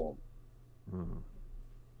control them.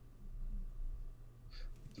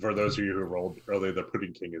 For those of you who rolled earlier, the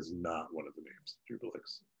Pudding King is not one of the names of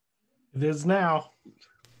Jubilix. It is now.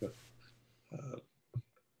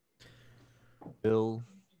 Bill.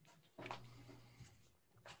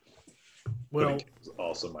 Well, Pudding King is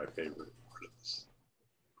also my favorite part of this.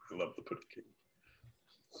 I love the Pudding King.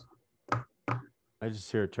 I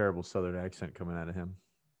just hear a terrible southern accent coming out of him.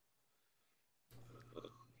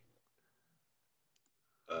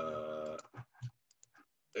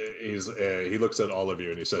 He looks at all of you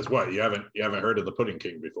and he says, "What, you haven't heard of the Pudding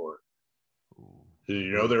King before? Did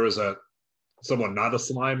you know there was someone not a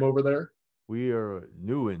slime over there?" We are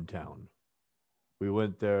new in town. We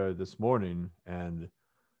went there this morning and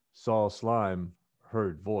saw slime,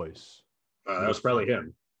 heard voice. That was probably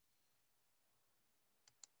him.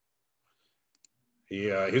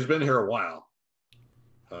 He's been here a while.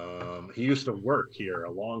 He used to work here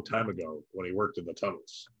a long time ago when he worked in the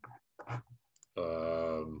tunnels.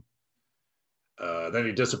 Then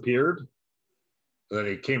he disappeared. And then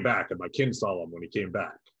he came back, and my kin saw him when he came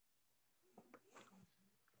back.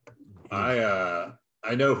 I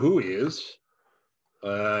know who he is.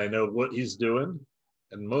 I know what he's doing,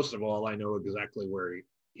 and most of all, I know exactly where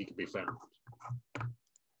he can be found.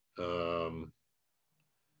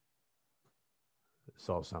 This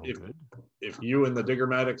all sounds good. If you and the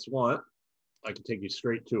Diggermatics want, I can take you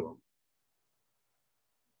straight to him.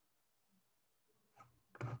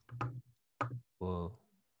 Well,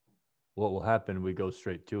 what will happen if we go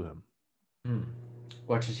straight to him?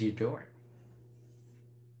 What is he doing?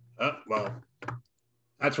 Well,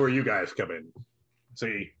 that's where you guys come in.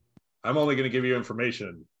 See, I'm only going to give you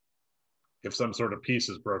information if some sort of peace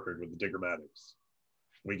is brokered with the Diggermatics.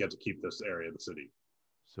 We get to keep this area of the city.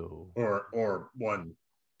 So, or one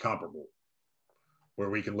comparable where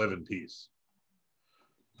we can live in peace.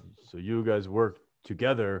 So you guys work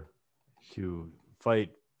together to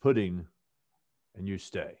fight Pudding, and you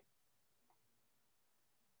stay.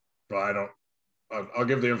 Well, I'll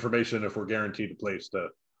give the information if we're guaranteed a place to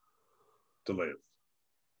live.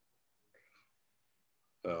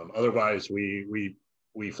 Otherwise, we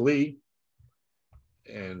flee,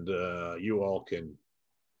 and you all can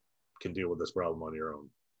deal with this problem on your own.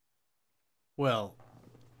 Well,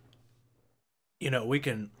 we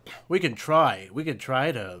can try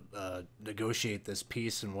to negotiate this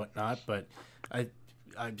peace and whatnot, but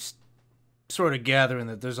I'm sort of gathering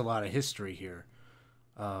that there's a lot of history here.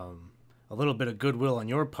 A little bit of goodwill on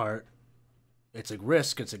your part. It's a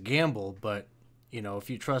risk, it's a gamble, but if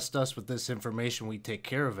you trust us with this information, we take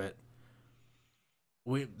care of it.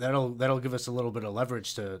 That'll give us a little bit of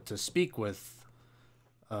leverage to speak with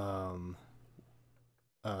the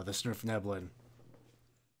Snurfneblin.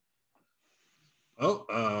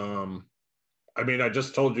 Oh, I mean, I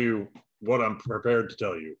just told you what I'm prepared to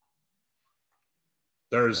tell you.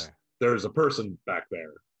 There's a person back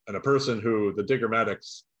there, and a person who the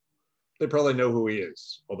Diggermatics, they probably know who he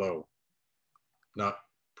is, although not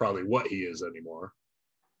probably what he is anymore.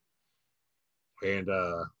 And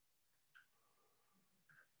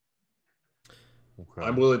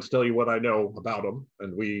I'm willing to tell you what I know about him,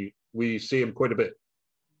 and we see him quite a bit.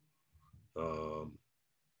 So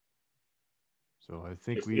I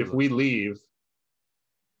think if we leave,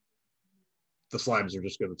 the slimes are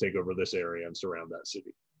just going to take over this area and surround that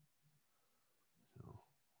city.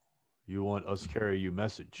 You want us to carry you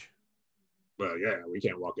message? Well, yeah, we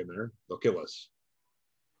can't walk in there. They'll kill us.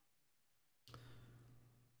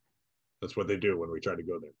 That's what they do when we try to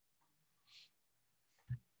go there.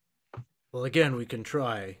 Well, again, we can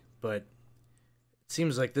try, but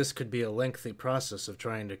seems like this could be a lengthy process of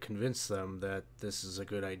trying to convince them that this is a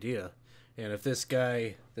good idea. And if this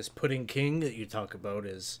guy, this Pudding King that you talk about,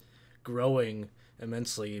 is growing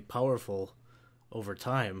immensely powerful over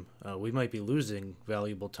time, we might be losing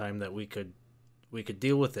valuable time that we could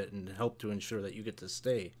deal with it and help to ensure that you get to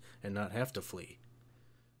stay and not have to flee.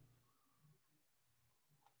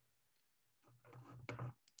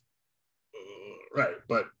 Right,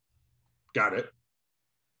 but got it.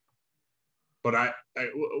 But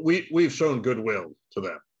we've shown goodwill to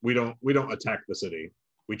them. We don't attack the city.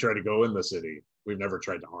 We try to go in the city. We've never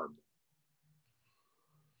tried to harm them.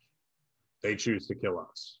 They choose to kill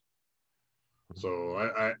us. So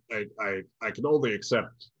I can only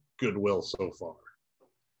accept goodwill so far.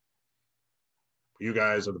 You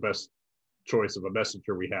guys are the best choice of a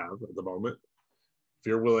messenger we have at the moment. If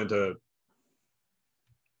you're willing to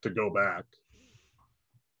go back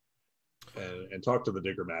and talk to the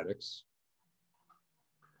Digrammatics.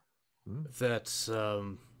 If that's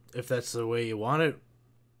the way you want it,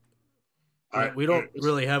 we don't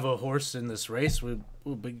really have a horse in this race.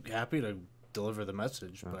 We'll be happy to deliver the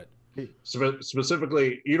message, but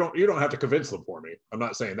specifically, you don't have to convince them for me. I'm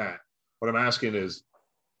not saying that. What I'm asking is,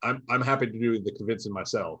 I'm happy to do the convincing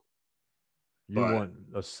myself. You want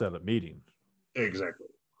a set up meeting? Exactly.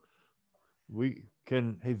 We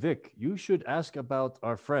can. Hey Vic, you should ask about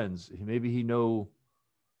our friends. Maybe he know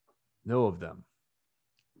of them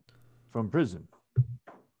from prison.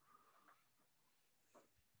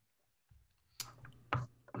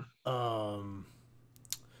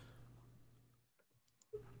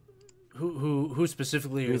 Who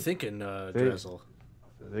specifically are you thinking, Drazel?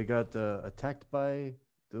 They got attacked by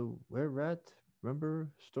the were-rat. Remember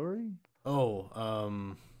story? Oh,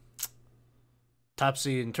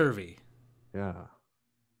 Topsy and Turvy. Yeah.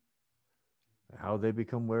 How they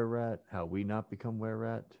become were-rat, how we not become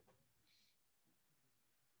were-rat.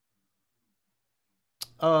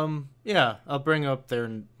 Yeah, I'll bring up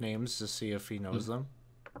their names to see if he knows them.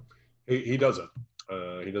 He doesn't.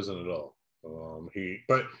 He doesn't at all.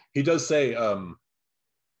 But he does say.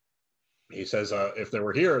 He says if they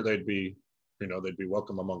were here, they'd be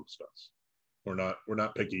welcome amongst us. We're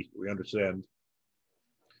not picky. We understand.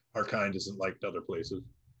 Our kind isn't like other places.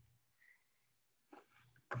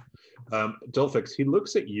 Dolphix, he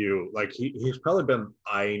looks at you like he's probably been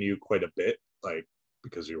eyeing you quite a bit, like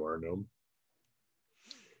because you are a gnome.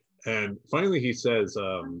 And finally, he says,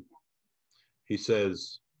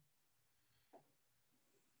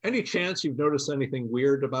 "Any chance you've noticed anything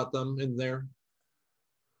weird about them in there?"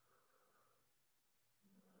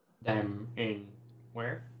 Them in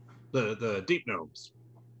where? The deep gnomes.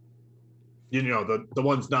 You know, the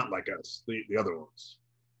ones not like us, the other ones.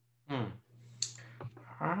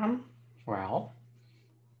 Well,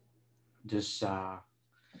 this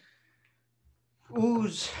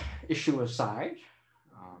ooze issue aside,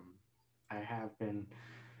 I have been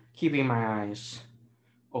keeping my eyes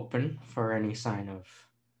open for any sign of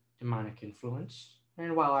demonic influence.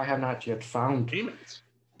 And while I have not yet found demons,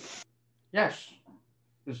 yes.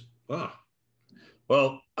 Oh.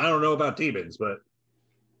 Well, I don't know about demons, but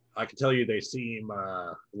I can tell you they seem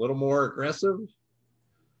a little more aggressive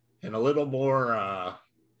and a little more, I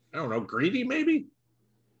don't know, greedy maybe?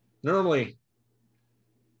 Normally,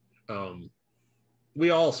 we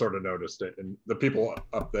all sort of noticed it, and the people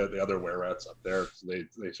up there, the other were-rats up there, so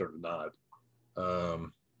they sort of nod.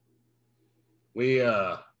 We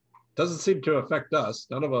doesn't seem to affect us,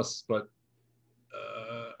 none of us, but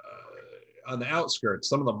on the outskirts,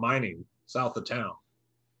 some of the mining south of town,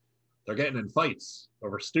 they're getting in fights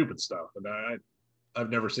over stupid stuff, and I've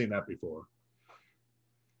never seen that before.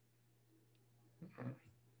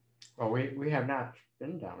 Well, we have not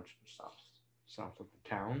been down to the south of the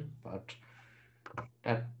town, but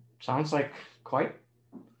that sounds like quite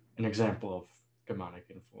an example of demonic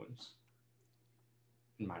influence,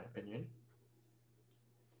 in my opinion.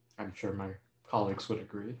 I'm sure my colleagues would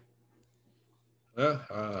agree.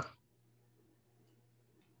 Yeah.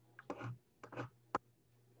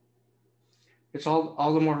 It's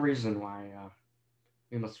all the more reason why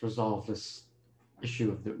we must resolve this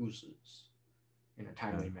issue of the oozes in a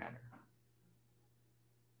timely manner.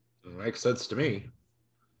 It makes sense to me.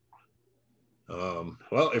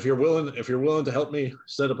 Well, if you're willing to help me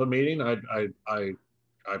set up a meeting, I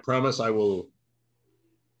promise I will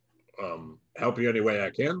help you any way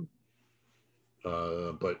I can.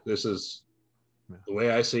 But this is the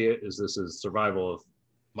way I see it. This is survival of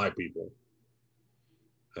my people.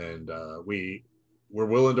 And we're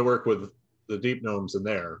willing to work with the deep gnomes in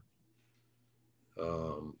there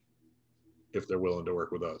if they're willing to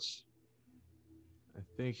work with us. I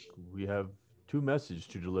think we have two messages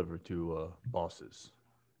to deliver to bosses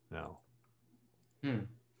now.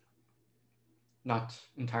 Not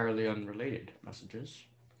entirely unrelated messages.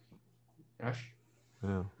 Yes.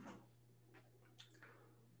 Yeah.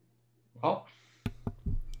 Well,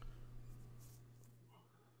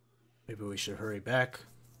 Maybe we should hurry back.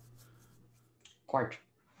 quite.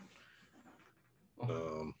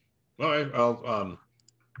 All right.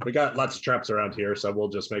 We got lots of traps around here, so we'll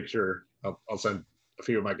just make sure. I'll send a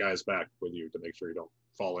few of my guys back with you to make sure you don't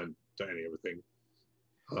fall into any of the thing.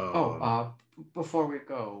 Before we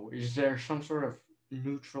go, is there some sort of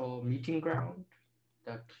neutral meeting ground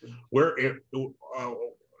that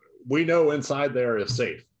we know inside there is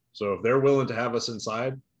safe. So if they're willing to have us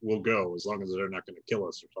inside, we'll go, as long as they're not going to kill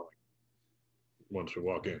us or something. Once we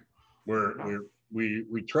walk in,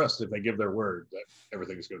 we trust if they give their word that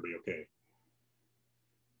everything's going to be okay.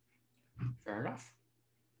 Fair enough.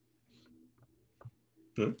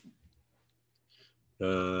 Good.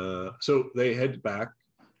 So they head back,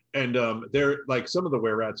 and they're like, some of the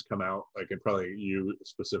were-rats come out, like, and probably you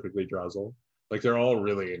specifically, Drazel, like they're all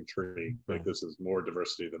really intrigued. Like, this is more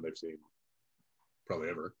diversity than they've seen probably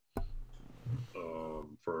ever,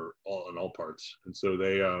 for all parts. And so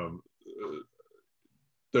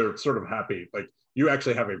they're sort of happy. Like, you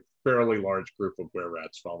actually have a fairly large group of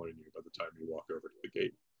were-rats following you by the time you walk over to the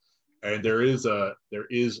gate. And there is a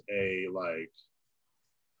like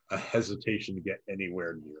a hesitation to get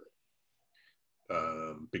anywhere near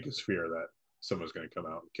it, because fear that someone's going to come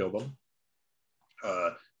out and kill them.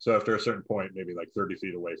 So after a certain point, maybe like 30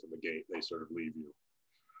 feet away from the gate, they sort of leave you,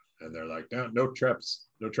 and they're like, no traps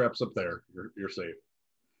up there. You're safe.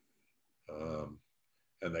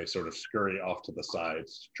 And they sort of scurry off to the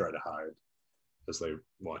sides to try to hide as they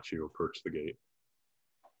watch you approach the gate.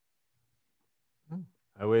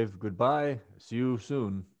 I wave goodbye. See you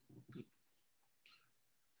soon.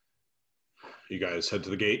 You guys head to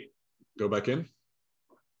the gate, go back in.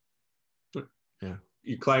 Yeah.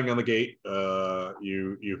 You clang on the gate.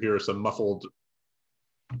 You hear some muffled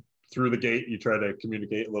through the gate. You try to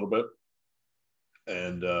communicate a little bit,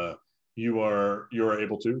 and you are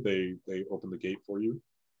able to. They open the gate for you,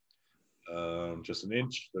 just an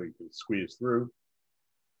inch, so you can squeeze through.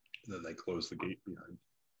 And then they close the gate behind you.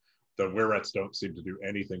 The were-rats don't seem to do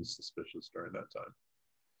anything suspicious during that time.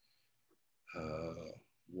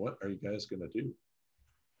 What are you guys gonna do?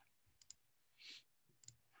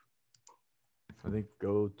 I think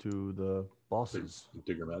go to the bosses.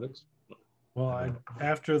 Digromatics? Well,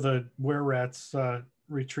 after the were-rats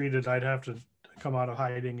retreated, I'd have to come out of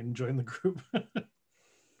hiding and join the group.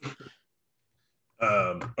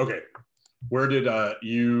 Okay. Where did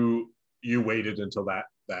you waited until that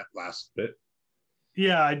last bit?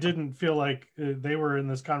 Yeah, I didn't feel like they were in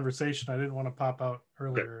this conversation. I didn't want to pop out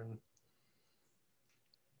earlier. Okay.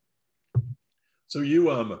 So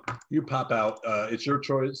you pop out. It's your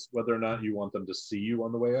choice whether or not you want them to see you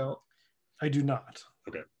on the way out. I do not.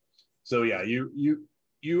 Okay. So yeah,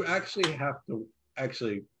 you actually have to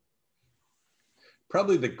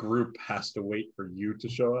probably the group has to wait for you to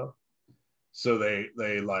show up. So they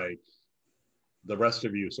like, the rest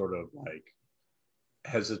of you sort of like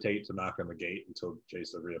hesitate to knock on the gate until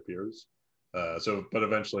Jason reappears. But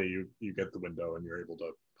eventually you get the window and you're able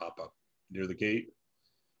to pop up near the gate.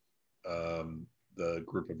 The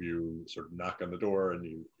group of you sort of knock on the door and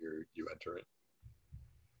you enter it.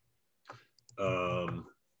 All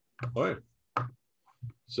right.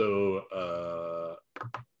 So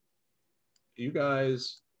you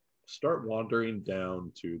guys start wandering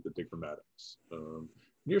down to the Digromatics.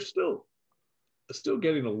 You're still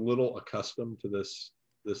getting a little accustomed to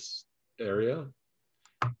this area.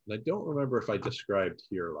 And I don't remember if I described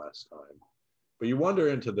here last time, but you wander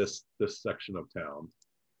into this section of town.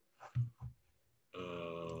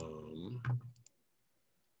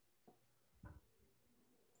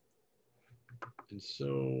 And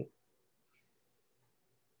so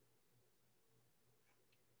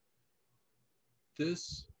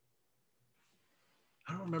this,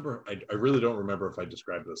 I don't remember. I really don't remember if I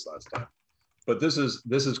described this last time, but this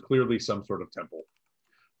is clearly some sort of temple.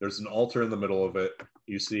 There's an altar in the middle of it.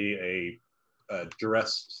 You see a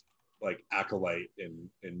dressed like acolyte in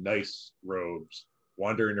nice robes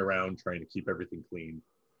wandering around trying to keep everything clean.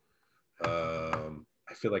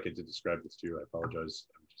 I feel like I did describe this to you. I apologize.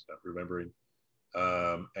 I'm just not remembering.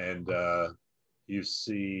 And you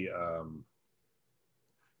see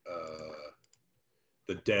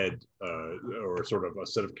the dead, or sort of a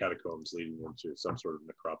set of catacombs leading into some sort of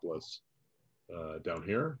necropolis down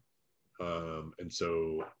here. And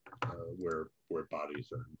so where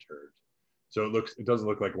bodies are interred. So it doesn't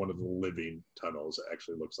look like one of the living tunnels. It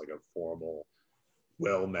actually looks like a formal,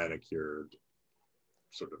 well manicured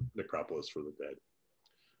sort of necropolis for the dead.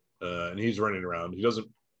 And he's running around. He doesn't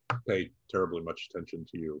pay terribly much attention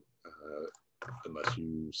to you unless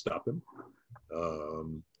you stop him.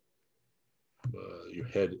 You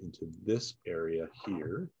head into this area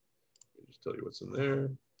here. Let me just tell you what's in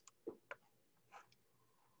there.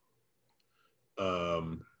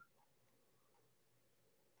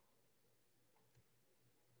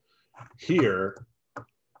 Here,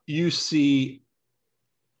 you see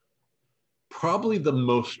probably the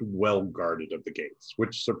most well-guarded of the gates,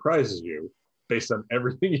 which surprises you based on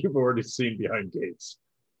everything you've already seen behind gates.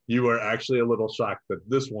 You are actually a little shocked that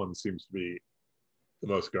this one seems to be the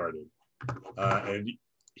most guarded. And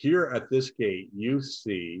here at this gate, you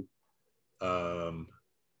see 8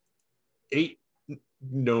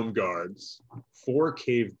 gnome guards, 4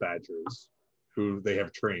 cave badgers who they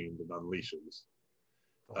have trained and on leashes.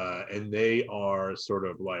 And they are sort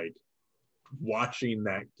of like watching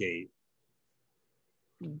that gate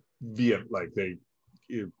via like a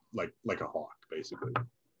hawk, basically.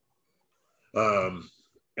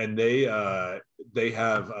 And they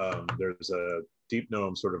have there's a deep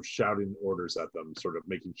gnome sort of shouting orders at them, sort of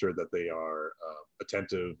making sure that they are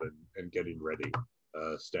attentive and getting ready,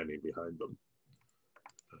 standing behind them.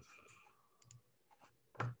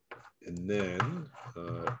 And then,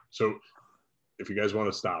 so if you guys want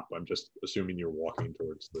to stop, I'm just assuming you're walking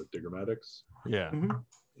towards the Diggermatics. Yeah. Mhm.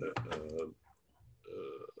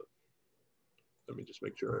 Let me just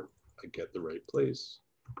make sure I get the right place.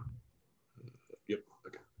 Yep,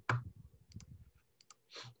 okay.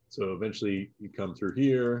 So eventually you come through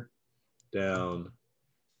here, down,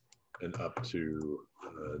 and up to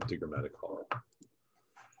Diggermatic Hall.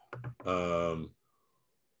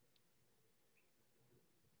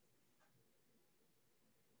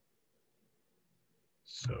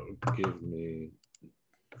 So give me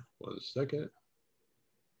 1 second.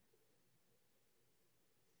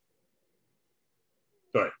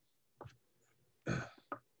 All right.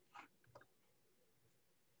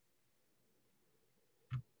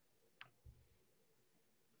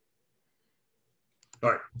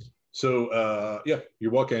 All right. So yeah,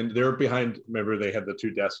 you walk in. They're behind. Remember, they have the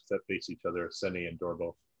 2 desks that face each other, Senny and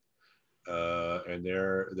Dorbo. And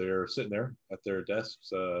they're sitting there at their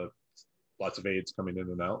desks. Lots of aides coming in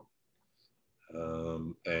and out.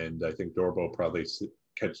 And I think Dorbo probably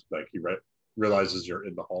realizes you're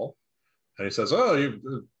in the hall, and he says, "Oh,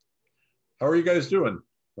 how are you guys doing?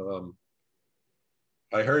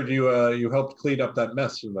 I heard you helped clean up that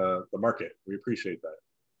mess in the market. We appreciate that."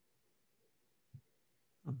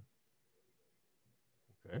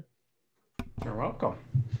 Okay. You're welcome.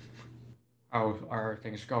 How are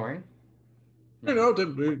things going? You know,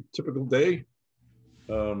 typical day.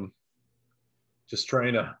 Just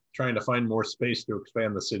trying to find more space to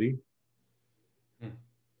expand the city.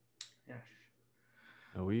 Yes.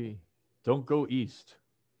 No, we don't go east.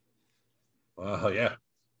 Yeah.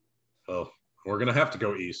 Well, we're gonna have to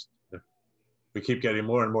go east. We keep getting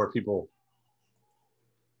more and more people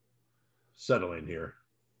settling here.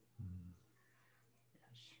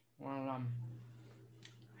 Yes. Well, I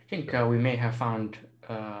think we may have found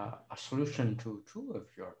a solution to 2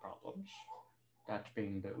 of your problems. That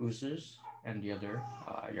being the oozes, and the other,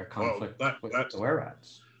 your conflict with the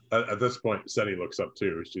were-rats. At this point, Senny looks up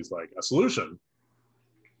too. She's like, "A solution?"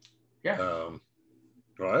 Yeah.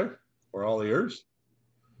 Right? We're all ears.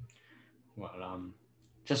 Well,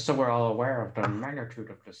 just so we're all aware of the magnitude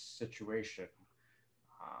of the situation,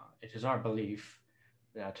 it is our belief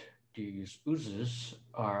that these oozes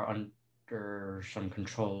are under some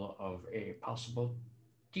control of a possible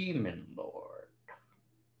demon lord.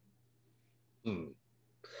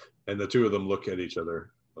 And the 2 of them look at each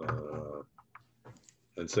other.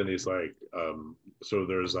 And Senny's like, so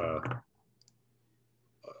there's a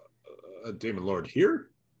demon lord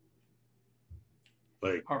here?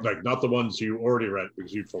 Like not the ones you already read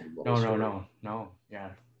because you told them the whole story. No.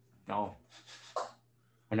 Yeah. No.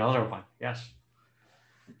 Another one. Yes.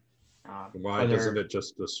 Why doesn't it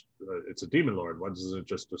just it's a demon lord? Why doesn't it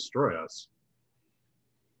just destroy us?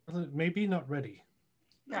 Maybe not ready.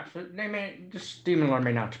 Yeah, so this demon lord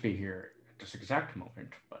may not be here at this exact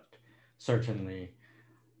moment, but certainly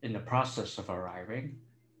in the process of arriving,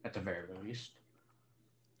 at the very least.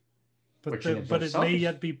 But it may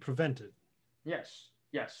yet be prevented. Yes,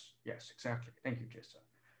 exactly. Thank you, Jason.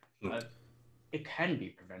 It can be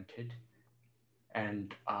prevented,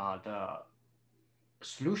 and the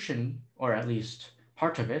solution, or at least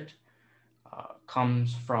part of it,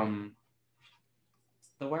 comes from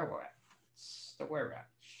the were-rats. The were-rats.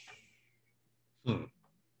 And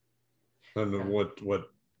what like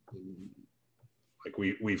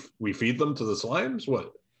we feed them to the slimes?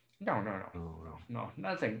 What? No, no, no, Oh, no,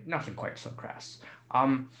 nothing quite so crass.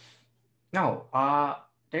 No,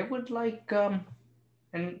 they would like an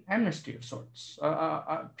amnesty of sorts,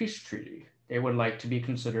 a peace treaty. They would like to be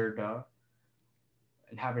considered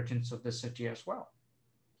inhabitants of the city as well.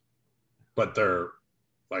 But they're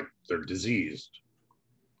diseased.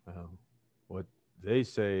 what they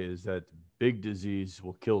say is that big disease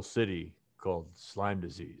will kill city called slime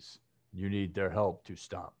disease. You need their help to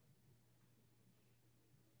stop.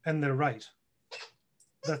 And they're right.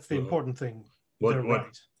 That's the important thing. They're What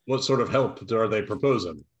right. what sort of help are they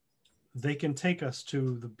proposing? They can take us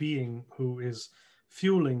to the being who is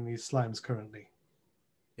fueling these slimes currently.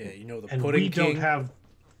 Yeah, you know, the And Pudding we King.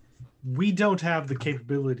 don't have the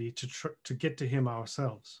capability to get to him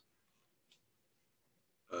ourselves.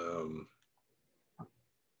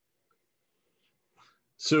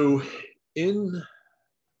 So in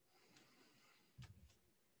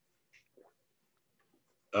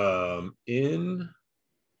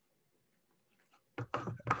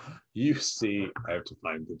you see, I have to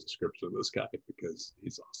find the description of this guy because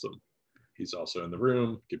he's awesome. He's also in the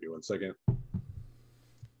room. Give me 1 second.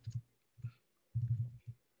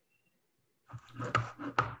 Let's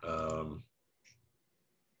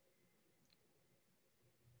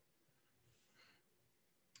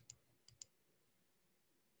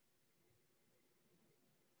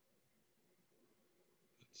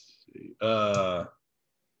see.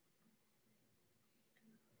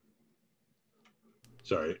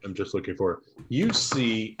 Sorry, I'm just looking for. You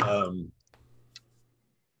see,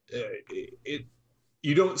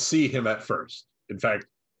 you don't see him at first. In fact,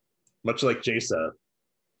 much like Jasa,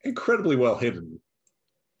 incredibly well hidden.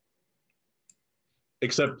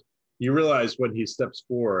 Except you realize when he steps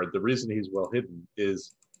forward, the reason he's well hidden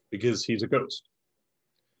is because he's a ghost.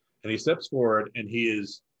 And he steps forward and he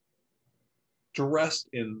is dressed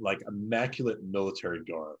in like immaculate military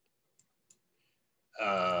garb.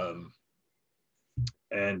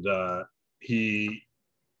 And he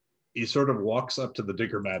sort of walks up to the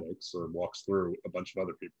Diggermatics, or walks through a bunch of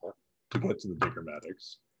other people to get to the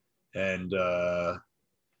Diggermatics. And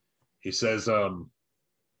he says,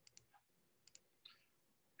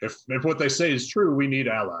 if what they say is true, we need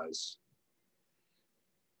allies.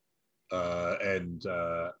 And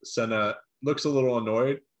Senna looks a little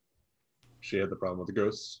annoyed. She had the problem with the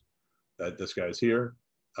ghosts, that this guy's here.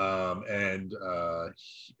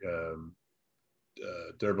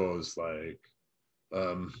 Durbo is like,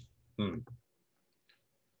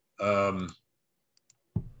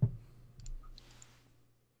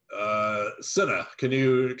 Senna, can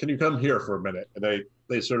you come here for a minute? And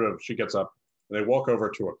they sort of, she gets up and they walk over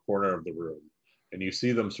to a corner of the room, and you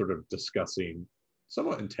see them sort of discussing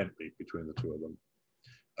somewhat intently between the two of them.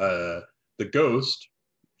 The ghost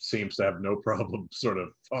seems to have no problem sort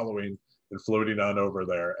of following and floating on over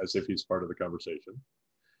there as if he's part of the conversation.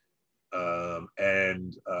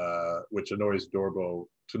 Which annoys Dorbo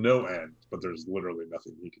to no end, but there's literally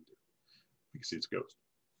nothing he can do because he's a ghost.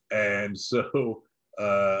 And so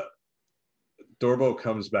Dorbo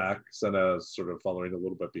comes back, Senna sort of following a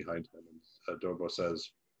little bit behind him, and Dorbo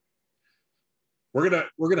says, we're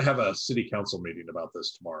gonna have a city council meeting about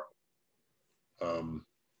this tomorrow.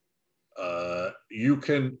 You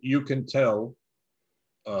can tell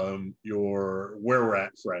your where we're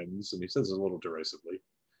at friends, and he says it a little derisively,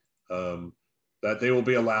 that they will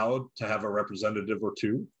be allowed to have a representative or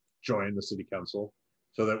two join the city council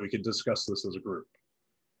so that we can discuss this as a group.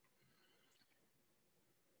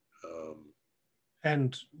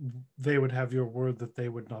 And they would have your word that they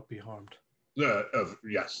would not be harmed.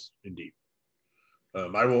 Yes, indeed.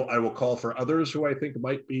 I will call for others who I think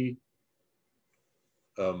might be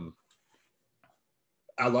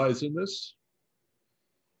allies in this,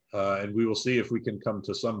 and we will see if we can come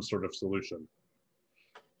to some sort of solution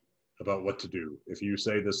about what to do if you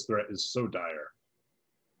say this threat is so dire.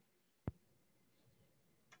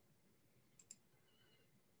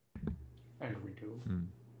 And we do.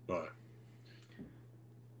 But,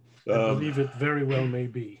 I believe it very well may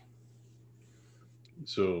be.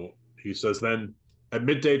 so he says, then at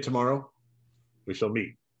midday tomorrow, we shall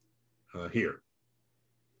meet here.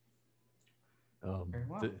 Very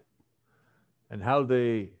well. And how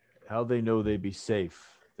they know they'd be safe?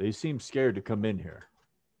 They seem scared to come in here.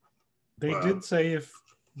 They did say if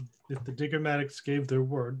the Diggermatics gave their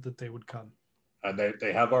word that they would come. And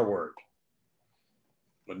they have our word.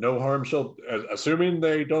 But no harm shall, assuming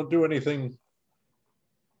they don't do anything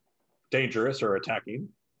dangerous or attacking,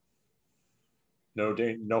 no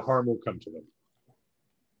harm will come to them.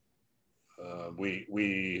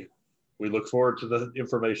 We look forward to the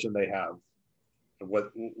information they have and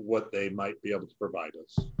what they might be able to provide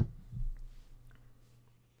us.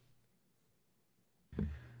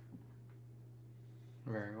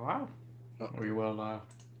 Very well. We will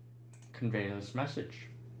convey this message.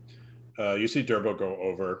 You see Durbo go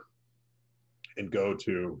over and go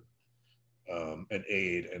to an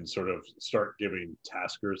aide and sort of start giving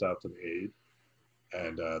taskers out to the aide.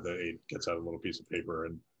 And the aide gets out a little piece of paper,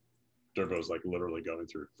 and Durbo's like literally going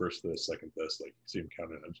through first this, second this, like see him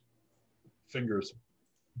counting on his fingers.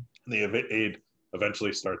 And the aide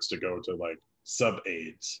eventually starts to go to like sub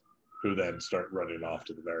aides, who then start running off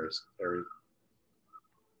to the various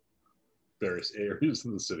areas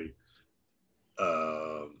in the city.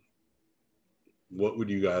 What would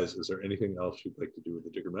you guys? Is there anything else you'd like to do with the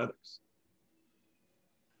Digrammatics?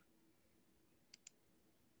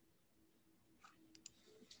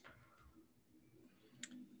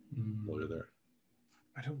 While you're there,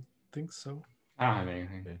 I don't think so. I don't have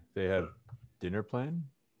anything. Okay. They have dinner plan.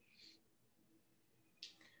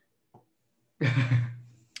 We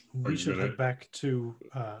you should gonna- head back to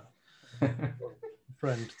a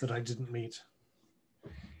friend that I didn't meet.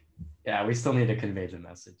 Yeah, we still need to convey the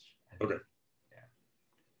message. Okay.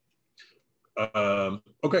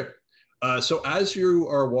 Okay. So as you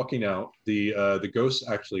are walking out, the ghost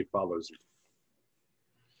actually follows you,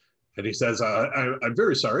 and he says, "I'm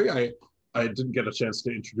very sorry. I didn't get a chance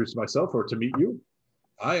to introduce myself or to meet you.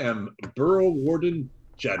 I am Borough Warden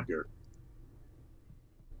Jadger."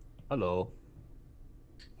 Hello.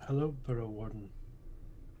 Hello, Borough Warden.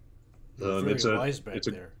 You were very it's a- wise back it's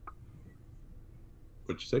a- there.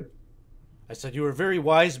 What'd you say? I said you were very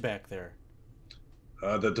wise back there.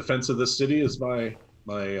 The defense of this city is my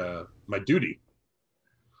duty.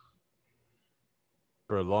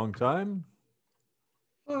 For a long time.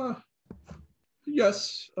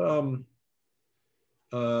 Yes.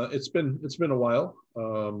 It's been a while.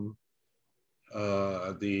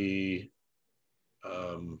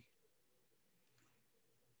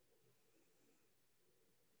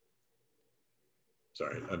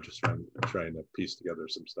 Sorry, I'm just trying to piece together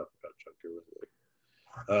some stuff about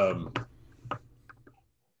Chunker.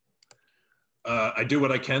 I do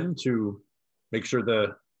what I can to make sure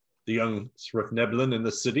the young Srifneblin in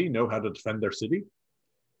the city know how to defend their city.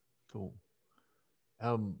 Cool.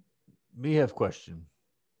 Me have question.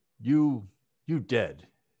 You dead?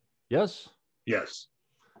 Yes. Yes,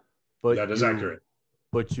 But that is accurate.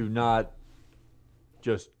 But you not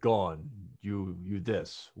just gone. You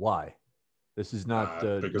this. Why? This is not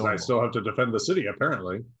Because normal. I still have to defend the city,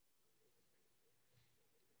 apparently.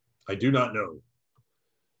 I do not know.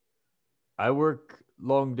 I work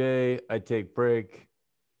long day. I take break.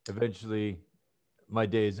 Eventually, my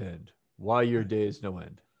days end. Why your days no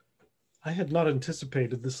end? I had not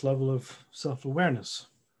anticipated this level of self-awareness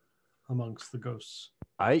amongst the ghosts.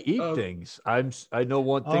 I eat things. I know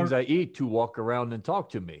what things Are- I eat to walk around and talk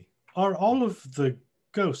to me. Are all of the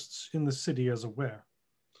ghosts in the city as aware?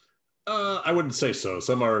 I wouldn't say so.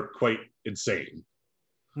 Some are quite insane,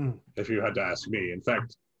 Hmm. if you had to ask me. In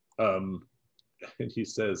fact, and he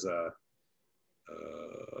says, where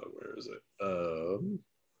is it?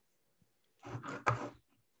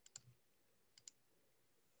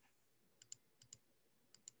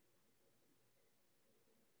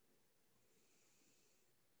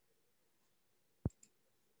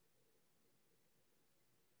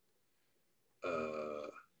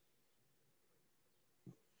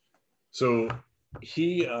 So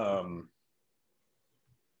he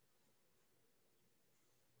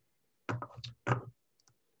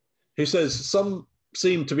says some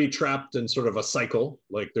seem to be trapped in sort of a cycle,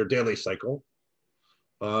 like their daily cycle.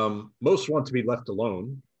 Most want to be left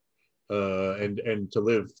alone and to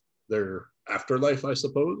live their afterlife, I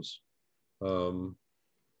suppose.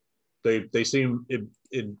 They seem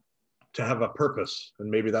to have a purpose, and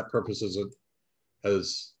maybe that purpose isn't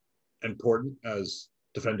as important as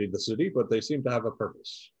defending the city, but they seem to have a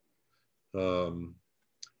purpose.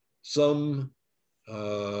 Some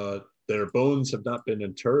their bones have not been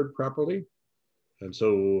interred properly, and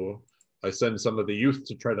so I send some of the youth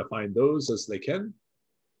to try to find those as they can.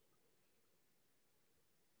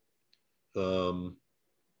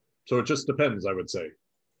 So it just depends, I would say.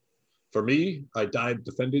 For me, I died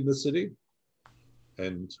defending the city,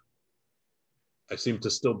 and I seem to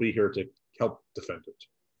still be here to help defend it.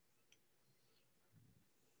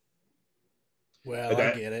 Well, I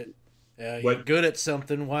get it. You're What- good at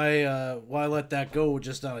something. Why let that go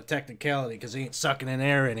just on a technicality? Because he ain't sucking in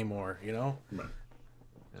air anymore, you know?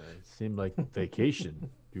 It seemed like vacation.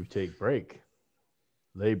 You take break.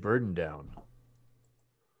 Lay burden down.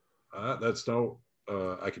 That's no.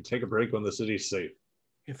 I can take a break when the city's safe.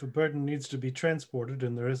 If a burden needs to be transported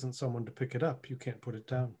and there isn't someone to pick it up, you can't put it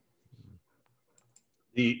down.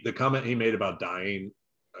 The comment he made about dying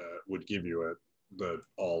would give you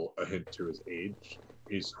all a hint to his age.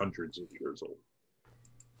 He's hundreds of years old.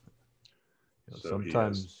 You know, So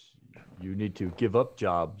sometimes you need to give up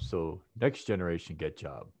jobs so next generation get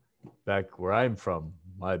job. Back where I'm from,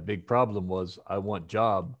 my big problem was I want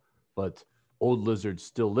job, but old lizards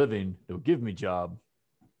still living, they'll give me job,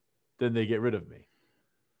 then they get rid of me.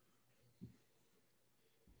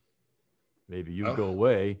 Maybe you Oh. go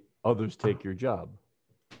away, others take your job.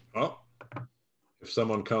 Well, if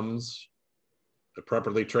someone comes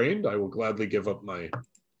properly trained, I will gladly give up my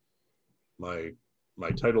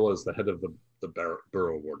title as the head of the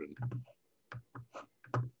Burrow Warden.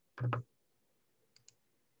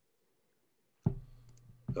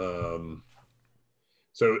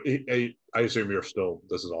 So I assume you're still,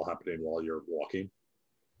 this is all happening while you're walking,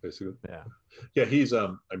 basically. Yeah. Yeah, he's I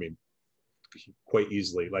mean, quite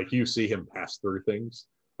easily, like you see him pass through things,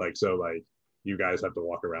 like, so like you guys have to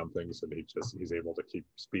walk around things, and he's able to keep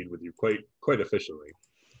speed with you quite efficiently.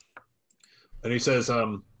 And he says,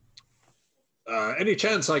 any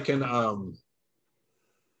chance I can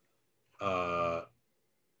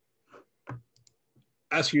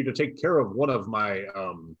ask you to take care of one of my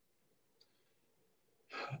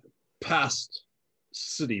past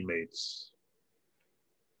city mates?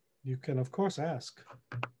 You can, of course, ask.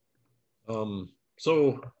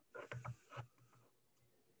 So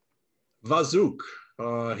Vazuk,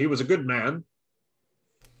 he was a good man,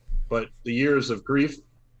 but the years of grief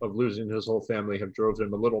of losing his whole family have drove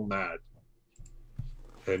him a little mad.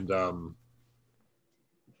 And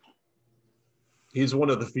he's one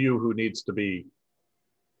of the few who needs to be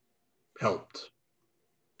helped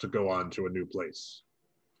to go on to a new place.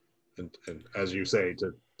 And as you say,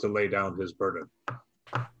 to lay down his burden.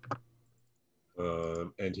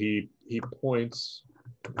 And he points,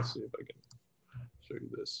 let's see if I can show you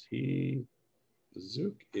this.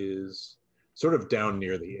 Zook is sort of down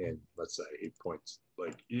near the inn, let's say. He points,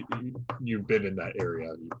 like, you've been in that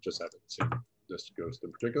area, you just haven't seen this ghost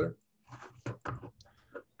in particular.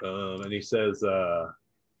 And he says,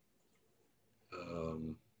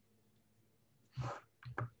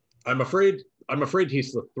 I'm afraid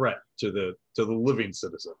he's the threat to the living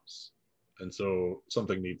citizens, and so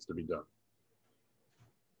something needs to be done.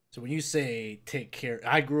 So when you say take care,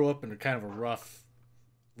 I grew up in a kind of a rough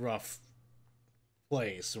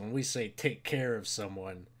place. When we say take care of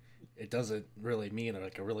someone, it doesn't really mean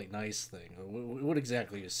like a really nice thing. What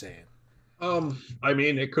exactly are you saying? I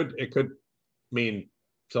mean, it could mean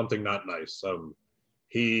something not nice.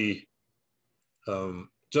 He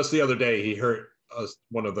just the other day he hurt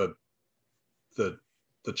one of the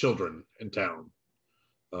children in town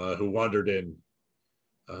who wandered in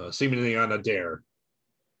seemingly on a dare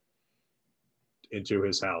into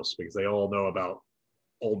his house because they all know about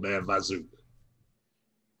old man Vazuk.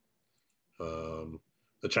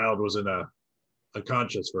 The child was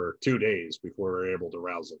unconscious for 2 days before we were able to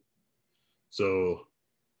rouse him. So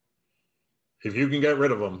if you can get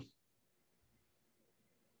rid of him,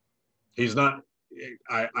 he's not.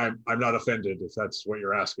 I'm not offended if that's what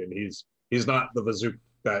you're asking. He's not the Vazuk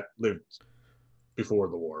that lived before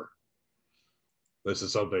the war. This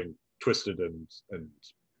is something twisted and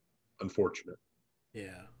unfortunate.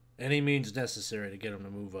 Yeah, any means necessary to get him to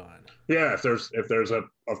move on. Yeah, if there's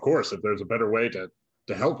a better way to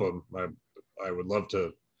help him, I would love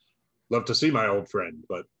to see my old friend,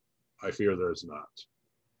 but I fear there's not.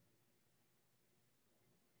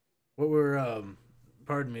 What were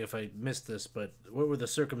pardon me if I missed this, but what were the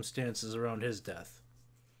circumstances around his death?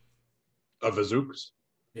 Of Vazuk's?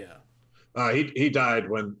 Yeah. He died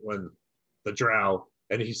when the drow,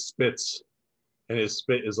 and he spits, and his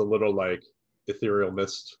spit is a little like ethereal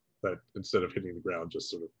mist that instead of hitting the ground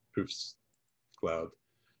just sort of poofs cloud.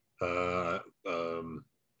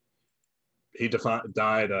 He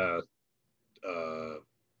died,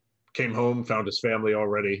 came home, found his family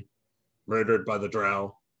already murdered by the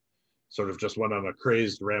drow, sort of just went on a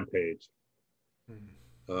crazed rampage.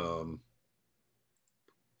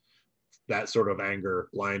 That sort of anger,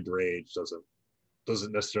 blind rage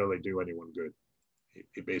doesn't necessarily do anyone good.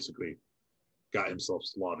 He basically got himself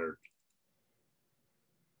slaughtered.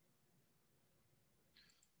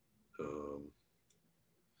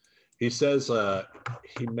 He says,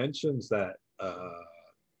 he mentions that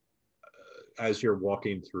as you're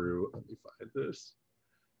walking through, let me find this.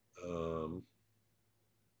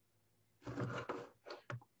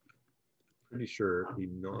 Pretty sure he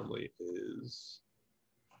normally is.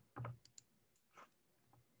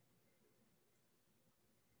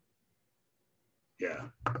 Yeah.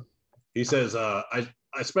 He says, I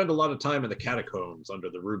spend a lot of time in the catacombs under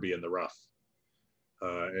the Ruby and the Rough.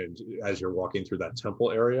 And as you're walking through that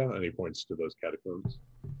temple area, and he points to those catacombs,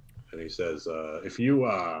 and he says, if you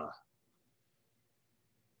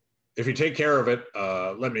take care of it,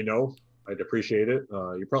 let me know. I'd appreciate it.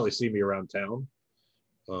 You probably see me around town.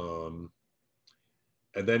 And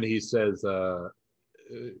then he says,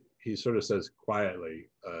 he sort of says quietly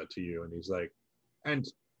to you, and he's like, and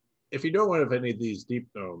if you know one of any of these deep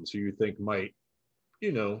gnomes who you think might,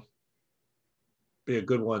 you know, be a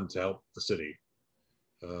good one to help the city,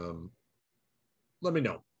 let me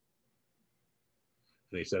know.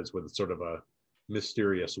 And he says with sort of a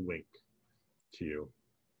mysterious wink to you.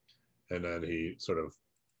 And then he sort of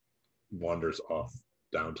wanders off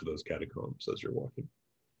down to those catacombs as you're walking.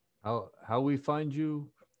 How we find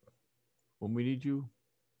you when we need you?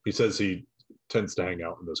 He says he tends to hang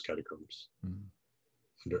out in those catacombs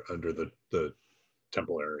under the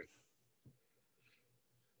temple area.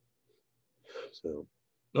 So,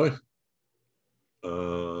 okay.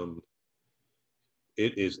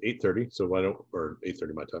 It is 8:30, so or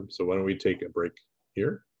 8:30 my time. So why don't we take a break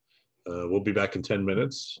here? We'll be back in 10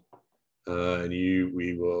 minutes, and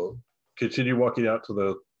we will continue walking out to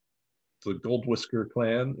the Gold Whisker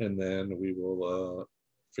clan, and then we will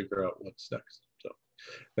figure out what's next. So,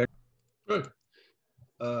 good.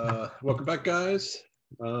 Welcome back, guys.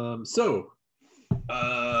 You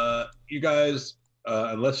guys,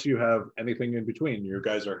 unless you have anything in between, you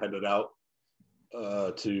guys are headed out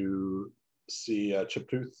to see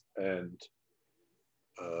Chiptooth and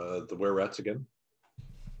the were-rats again.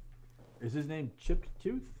 Is his name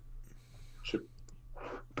Chiptooth? Chip.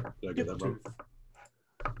 Did I get that wrong?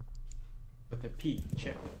 With a P,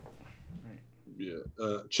 Chip. Right. Yeah.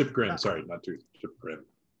 Chip Grin. Sorry, not Tooth. Chip Grin.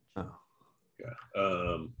 Oh. Yeah.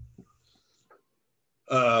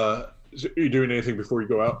 Are you doing anything before you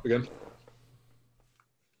go out again?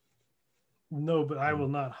 No, but I will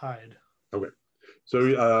not hide. Okay. So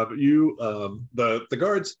the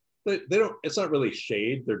guards, they don't, it's not really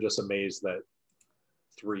shade. They're just amazed that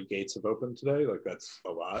 3 gates have opened today. Like, that's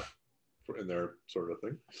a lot in their sort of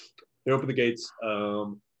thing. They open the gates,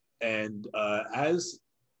 and as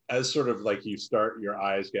sort of like you start, your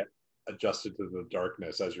eyes get adjusted to the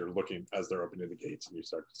darkness as you're looking, as they're opening the gates, and you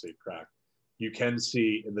start to see crack. You can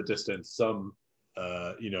see in the distance some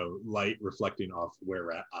light reflecting off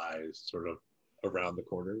were-rat eyes sort of around the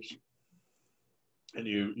corners. And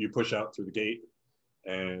you push out through the gate,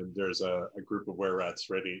 and there's a group of were-rats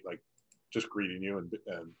ready, like just greeting you and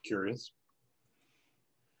curious.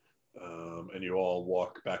 And you all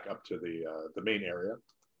walk back up to the main area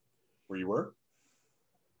where you were.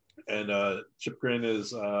 And Chipgrin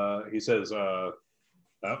is, he says,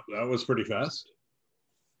 that was pretty fast.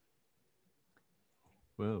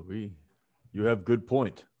 Well, you have good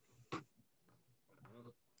point.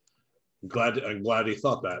 I'm glad he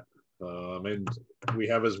thought that. And we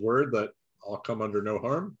have his word that I'll come under no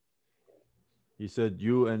harm. He said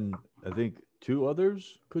you and I think 2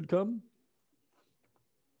 others could come.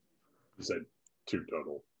 He said 2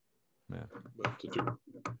 total. Yeah. But to 2.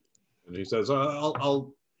 And he says,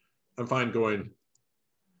 I'm fine going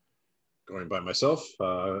by myself.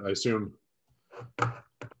 I assume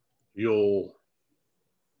you'll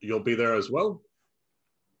be there as well.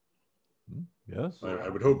 Yes. I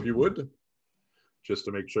would hope you would, just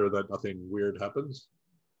to make sure that nothing weird happens.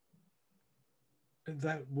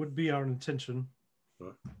 That would be our intention.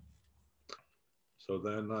 So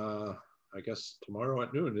then, I guess tomorrow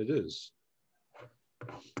at noon it is.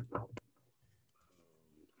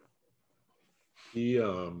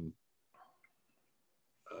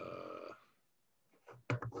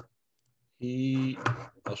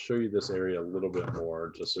 I'll show you this area a little bit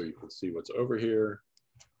more just so you can see what's over here.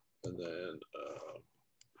 And then,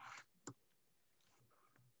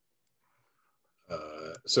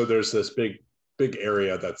 so there's this big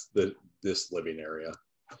area that's this living area.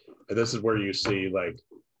 And this is where you see, like,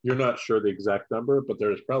 you're not sure the exact number, but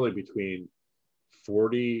there's probably between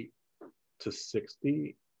 40 to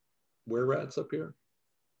 60 were-rats up here.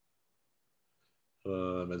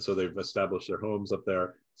 And so they've established their homes up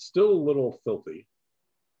there. Still a little filthy,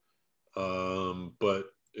 but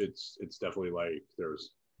it's definitely like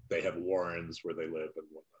they have warrens where they live and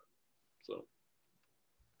whatnot. So,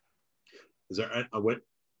 is there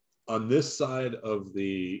on this side of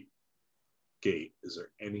the gate? Is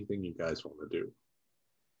there anything you guys want to do?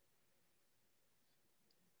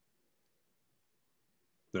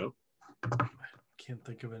 No. Can't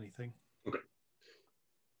think of anything. Okay.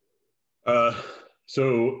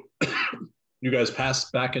 So you guys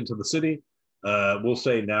pass back into the city. We'll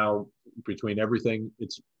say now between everything,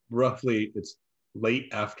 it's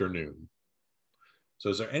late afternoon. So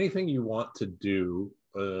is there anything you want to do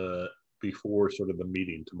before sort of the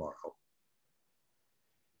meeting tomorrow?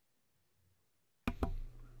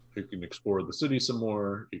 You can explore the city some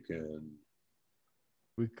more. You can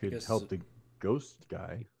We could Guess- help the ghost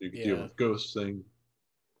guy. deal Yeah. with ghost thing.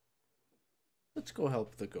 Let's go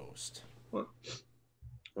help the ghost. What?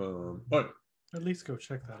 What? At least go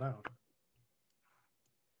check that out.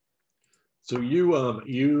 So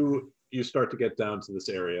you start to get down to this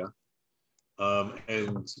area,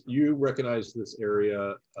 and you recognize this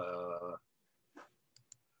area.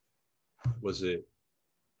 Was it?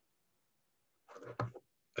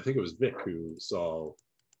 I think it was Vic who saw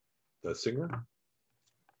the singer,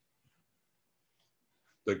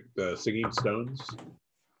 the singing stones.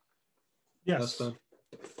 Yes. Last time?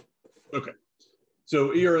 Okay.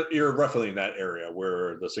 So you're roughly in that area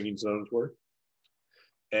where the singing stones were,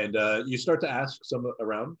 and you start to ask some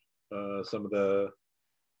around, some of the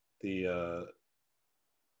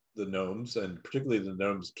gnomes, and particularly the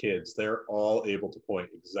gnomes' kids. They're all able to point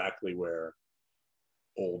exactly where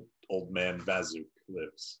old man Vazuk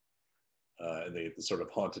lives, in the sort of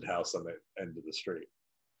haunted house on the end of the street.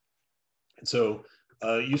 And so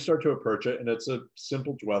you start to approach it, and it's a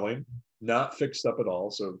simple dwelling, not fixed up at all,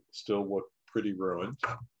 so still look pretty ruined.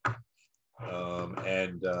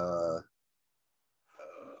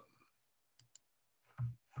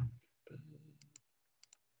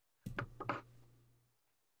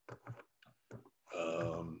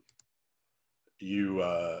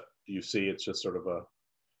 You see it's just sort of a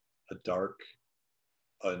dark,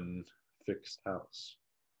 unfixed house.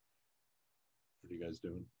 What are you guys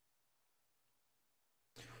doing?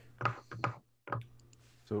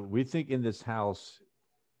 So we think in this house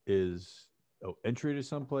is entry to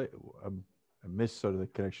some place. I missed sort of the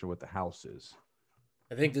connection of what the house is.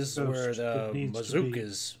 I think this is Ghost where that the needs to Mazook be-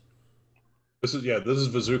 is. This is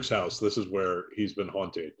Vazuk's house. This is where he's been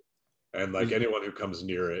haunted, and like Is- anyone who comes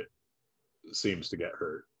near it seems to get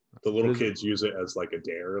hurt. The little Is it- kids use it as like a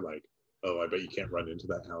dare, like, oh, I bet you can't run into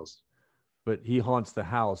that house. But he haunts the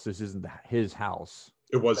house. This isn't his house.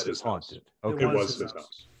 It was That his is house. haunted. It Okay. It was his his house.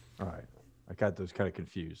 house. All right. I got those kind of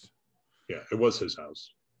confused. Yeah, it was his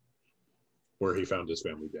house where he found his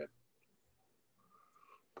family dead.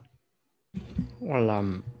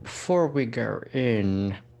 Well, before we go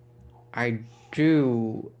in, I've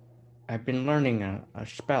been learning a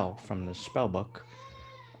spell from the spell book.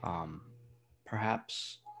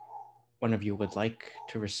 Perhaps one of you would like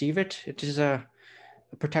to receive it. It is a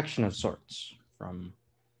protection of sorts from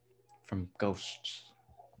ghosts.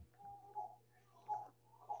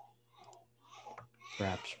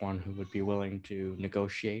 Perhaps one who would be willing to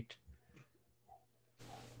negotiate.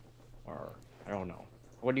 Or, I don't know.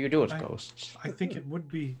 What do you do with ghosts? I think it would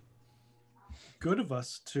be good of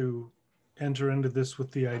us to enter into this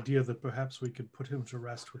with the idea that perhaps we could put him to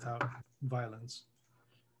rest without violence,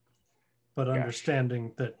 but Yes.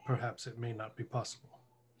 understanding that perhaps it may not be possible.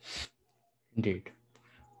 Indeed.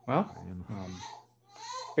 Well, I am-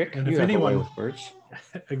 Vic, And you if have a way anyone- with words.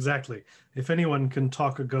 Exactly. If anyone can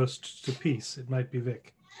talk a ghost to peace, it might be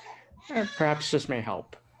Vic. Perhaps this may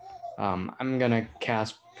help. I'm gonna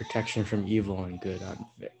cast protection from evil and good on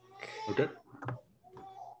Vic. Okay.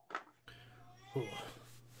 Ooh.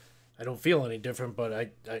 I don't feel any different, but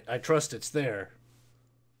I trust it's there.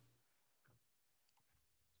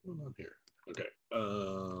 What's going on here? Okay.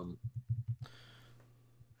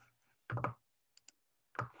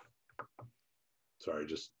 Sorry,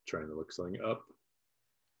 just trying to look something up.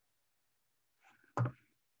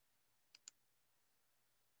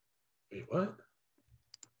 Wait, what?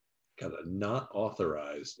 Got a not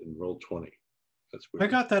authorized in Roll20. That's weird. I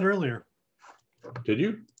got that earlier. Did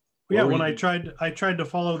you? Yeah, What were when you- I tried to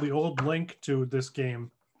follow the old link to this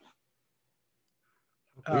game,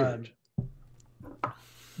 Weird.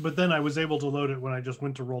 but then I was able to load it when I just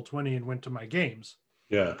went to Roll20 and went to my games.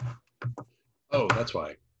 Yeah. Oh, that's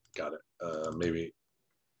why. Got it. Maybe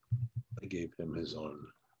I gave him his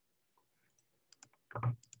own.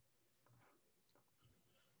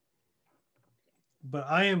 But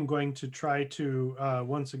I am going to try to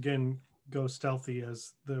once again go stealthy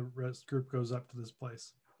as the rest group goes up to this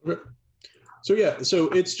place. Okay. So yeah, so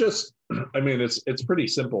it's just, I mean, it's pretty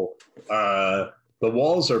simple. The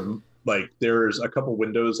walls are like, there's a couple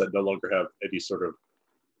windows that no longer have any sort of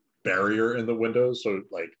barrier in the windows. So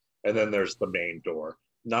like, and then there's the main door.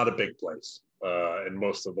 Not a big place, and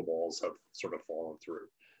most of the walls have sort of fallen through.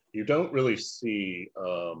 You don't really see.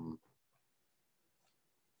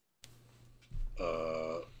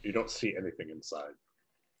 You don't see anything inside.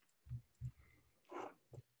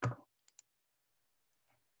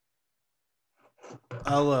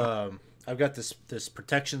 I've got this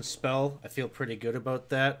protection spell. I feel pretty good about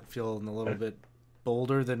that. Feeling a little bit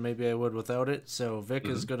bolder than maybe I would without it. So Vic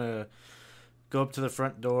is gonna go up to the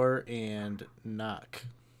front door and knock.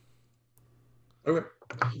 Okay.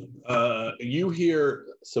 You hear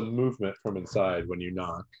some movement from inside when you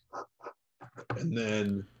knock, and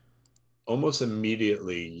then almost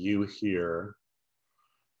immediately you hear,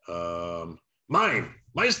 "Mine,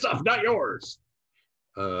 my stuff, not yours."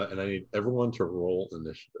 And I need everyone to roll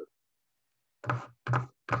initiative,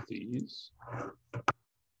 please.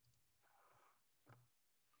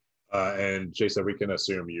 And Jason, we can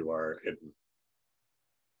assume you are hidden.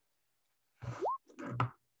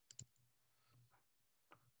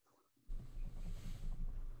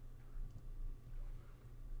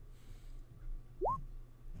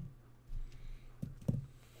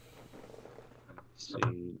 Let's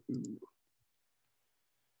see.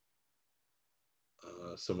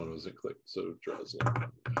 Someone wasn't clicked, so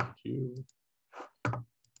Drazel, you.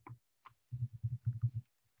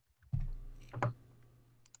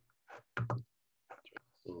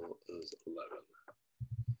 Drazel is 11.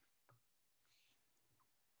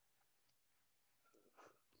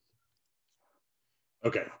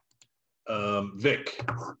 Okay. Vic,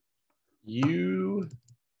 you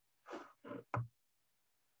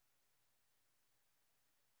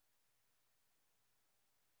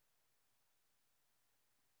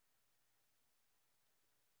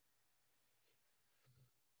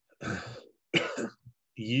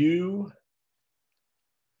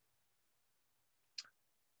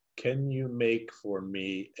can you make for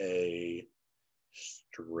me a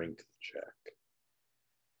strength check?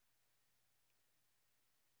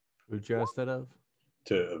 Who'd you ask that of?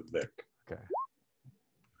 To Vic. Okay.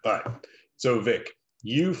 All right. So Vic,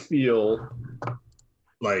 you feel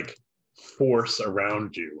like force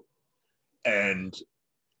around you, and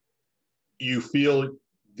you feel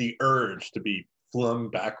the urge to be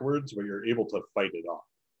flung backwards, where you're able to fight it off.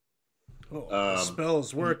 Oh, the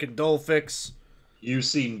spell's working, Dolphix. You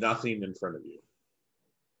see nothing in front of you.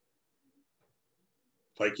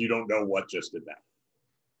 Like you don't know what just did that.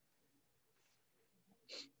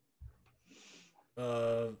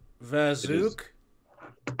 Vazook?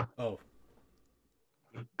 Oh.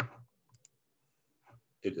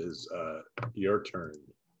 It is your turn.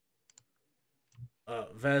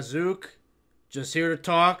 Vazook, just here to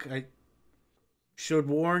talk. I should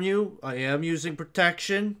warn you, I am using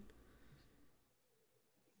protection.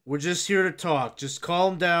 We're just here to talk. Just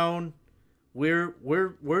calm down. We're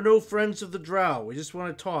no friends of the Drow. We just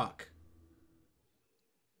want to talk.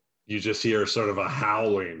 You just hear sort of a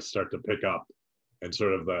howling start to pick up, and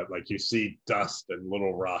sort of that, like you see dust and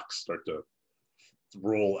little rocks start to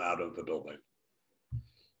roll out of the building.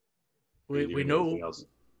 We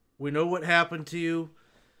know what happened to you.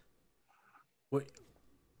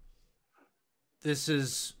 This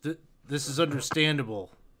is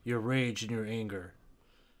understandable, your rage and your anger,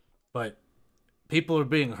 but people are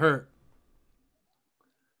being hurt.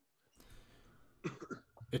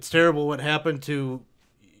 It's terrible what happened to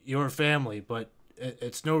your family, but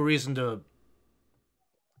it's no reason to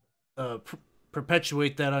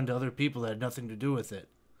perpetuate that onto other people that had nothing to do with it.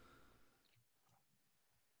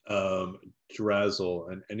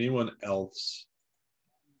 Drazel and anyone else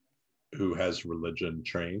who has religion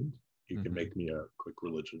trained, you can make me a quick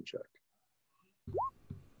religion check.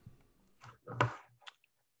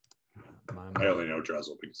 I only know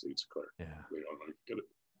Drazel because he's clear. Yeah. We don't know get it.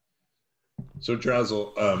 So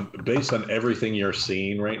Drazel, based on everything you're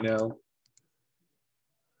seeing right now,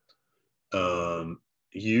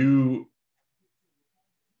 you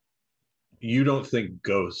don't think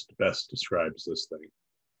ghost best describes this thing.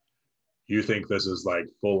 You think this is like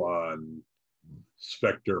full on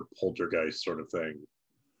specter poltergeist sort of thing,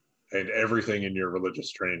 and everything in your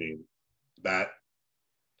religious training, that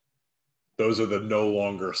those are the no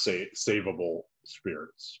longer savable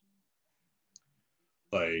spirits.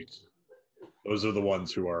 Like those are the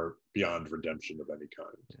ones who are beyond redemption of any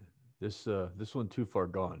kind. Yeah. This one too far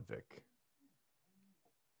gone, Vic.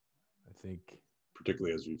 I think,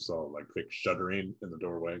 particularly as you saw, like Vic shuddering in the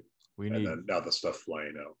doorway, and then now the stuff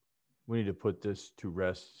flying out. We need to put this to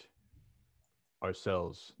rest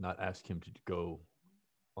ourselves, not ask him to go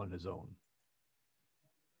on his own.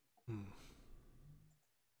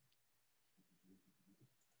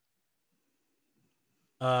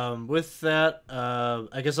 With that,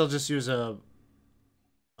 I guess I'll just use a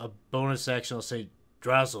bonus action. I'll say,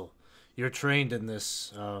 Drazel, you're trained in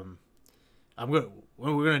this. We're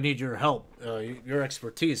gonna need your help, your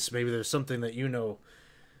expertise. Maybe there's something that you know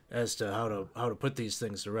as to how to put these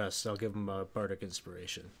things to rest. I'll give him a bardic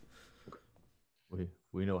inspiration.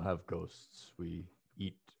 We don't have ghosts. We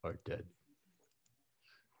eat our dead.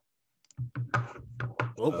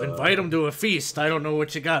 Well, invite him to a feast. I don't know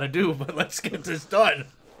what you got to do, but let's get this done.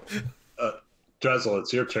 Drazel,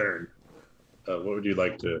 it's your turn. What would you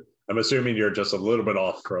like to? I'm assuming you're just a little bit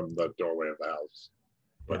off from the doorway of the house,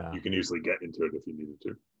 but Yeah. you can easily get into it if you needed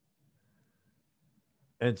to.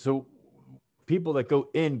 And so people that go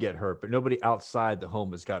in get hurt, but nobody outside the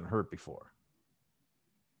home has gotten hurt before.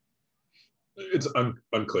 It's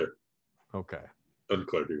unclear. Okay.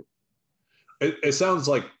 Unclear to you. It sounds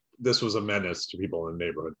like this was a menace to people in the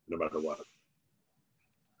neighborhood, no matter what.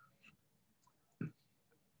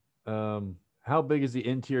 How big is the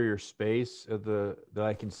interior space of the that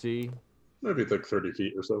I can see? Maybe like 30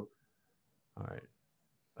 feet or so. All right.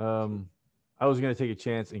 I was going to take a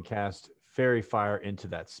chance and cast Fairy Fire into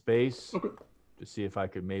that space Okay. to see if I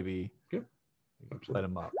could maybe let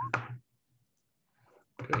him up.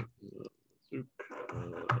 Okay. Zook,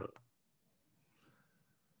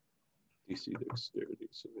 DC dexterity.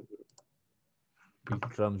 You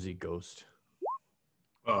clumsy ghost.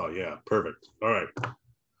 Oh yeah, perfect. All right.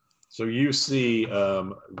 So you see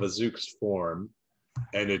Vazook's form,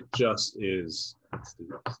 and it just is. Did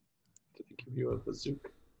they give you a Vazook?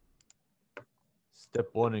 Step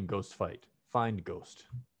 1 in ghost fight. Find ghost.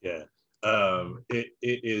 Yeah. It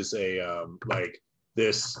is a like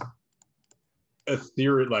this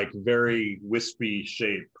ethereal, like very wispy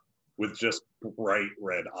shape with just bright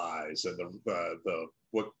red eyes, and the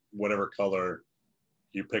whatever color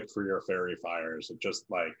you picked for your fairy fires, and just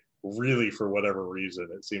like really for whatever reason,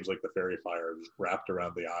 it seems like the fairy fire is wrapped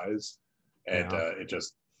around the eyes, and it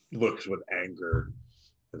just looks with anger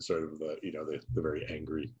and sort of the very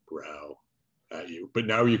angry brow at you. But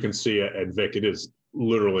now you can see it, and Vic, it is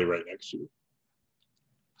literally right next to you.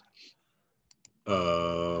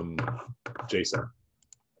 Jason.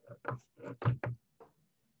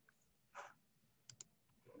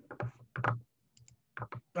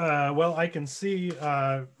 Well, I can see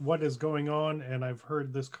what is going on, and I've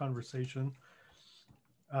heard this conversation.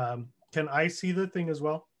 Can I see the thing as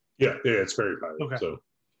well? Yeah, it's very fire. Okay. So,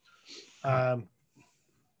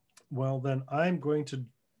 well, then I'm going to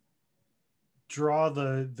draw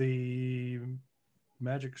the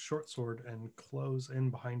magic short sword and close in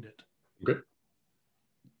behind it. Okay.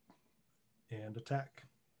 And attack.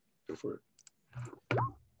 Go for it.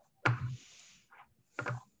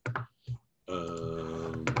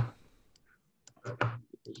 All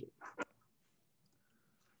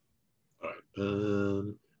right.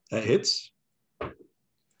 That hits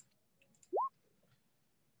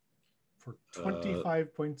for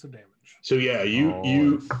 25 points of damage. So yeah,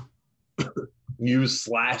 you you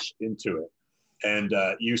slash into it, and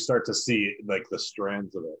you start to see like the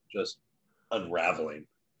strands of it just unraveling,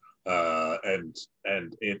 and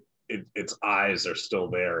its eyes are still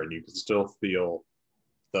there, and you can still feel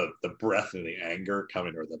the breath and the anger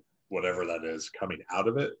coming, or the whatever that is coming out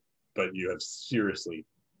of it, but you have seriously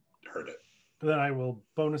hurt it. Then I will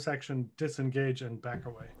bonus action disengage and back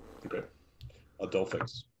away. Okay.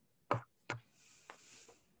 Adolphix.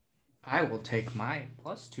 I will take my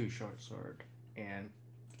 +2 short sword and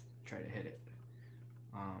try to hit it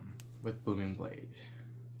with booming blade.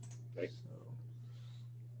 Okay. So,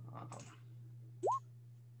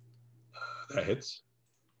 that hits.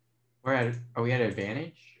 are we at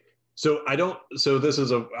advantage? So I don't. So this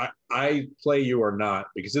is I play you or not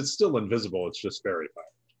because it's still invisible. It's just fairy fire.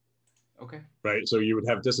 Okay. Right. So you would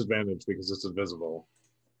have disadvantage because it's invisible,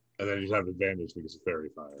 and then you'd have advantage because of fairy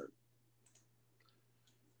fire.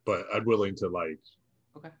 But I'm willing to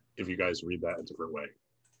Okay. if you guys read that a different way.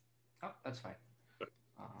 Oh, that's fine.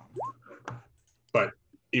 But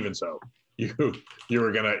even so, you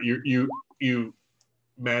were gonna you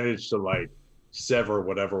managed to sever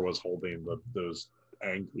whatever was holding those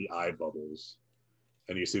angry eye bubbles,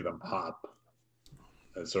 and you see them pop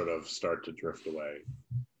and sort of start to drift away,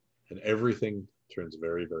 and everything turns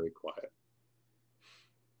very, very quiet.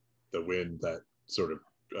 The wind that sort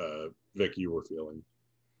of Vic, you were feeling,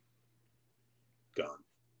 gone.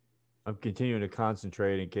 I'm continuing to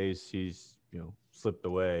concentrate in case he's slipped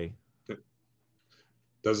away.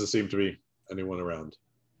 Doesn't seem to be anyone around.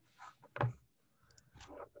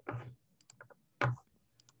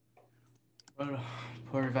 Well,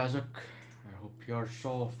 poor Vazook, I hope your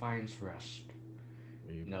soul finds rest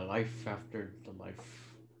in the life after the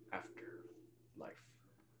life after life.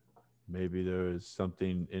 Maybe there is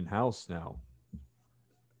something in house now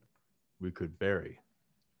we could bury.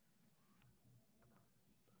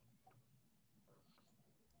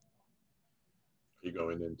 Are you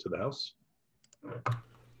going into the house?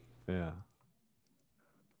 Yeah.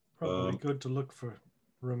 Probably good to look for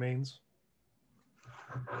remains.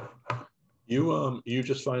 You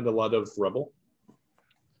just find a lot of rubble.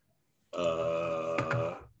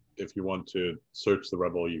 If you want to search the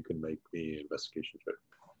rubble, you can make the investigation check.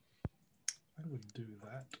 I would do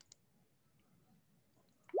that.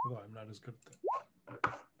 Oh, I'm not as good at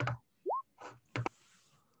that.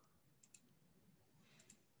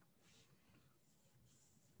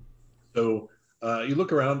 So you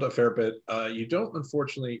look around a fair bit. You don't,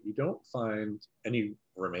 unfortunately, you don't find any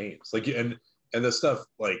remains. Like, and the stuff,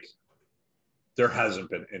 like, there hasn't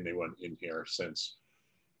been anyone in here since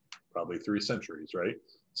probably 3 centuries, right?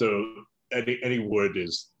 So any wood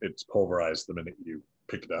it's pulverized the minute you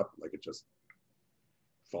pick it up, like it just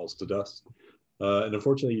falls to dust. And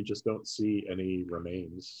unfortunately, you just don't see any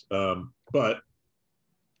remains. But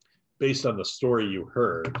based on the story you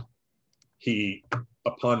heard,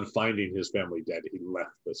 upon finding his family dead, he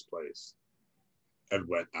left this place and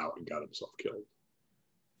went out and got himself killed.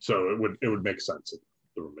 So it would make sense if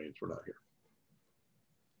the remains were not here.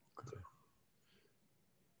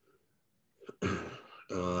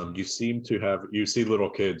 You see little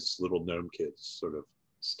kids, little gnome kids, sort of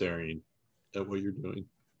staring at what you're doing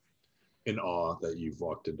in awe that you've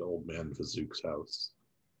walked into Old Man Vazook's house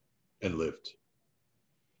and lived.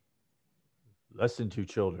 Lesson to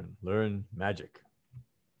children: learn magic.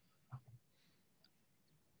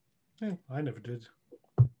 Yeah, I never did.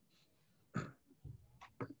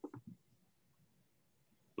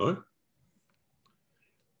 All right.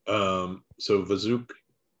 So Vazook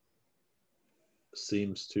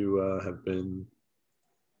seems to have been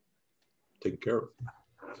taken care of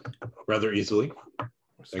rather easily,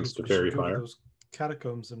 thanks to fairy fire. Those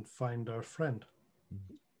catacombs and find our friend.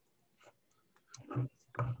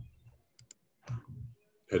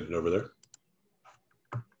 Heading over there.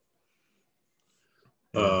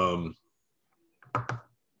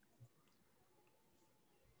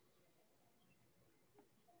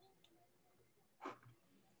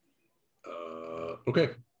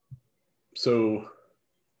 Okay. So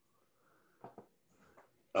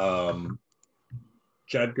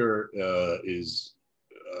Jadger is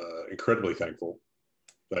incredibly thankful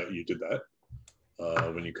that you did that.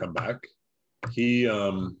 When you come back,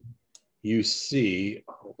 you see,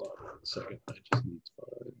 hold on 1 second, I just need to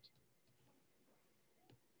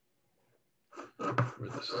find where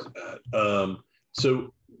this is at.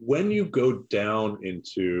 So when you go down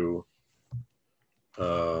into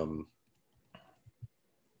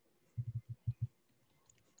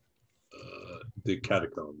the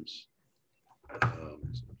catacombs, so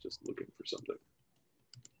I'm just looking for something.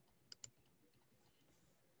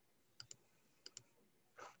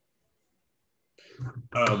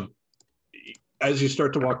 As you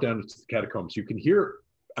start to walk down into the catacombs, you can hear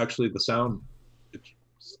actually the sound.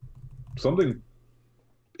 Something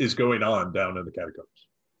is going on down in the catacombs.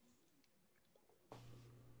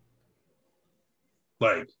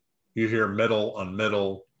 Like, you hear metal on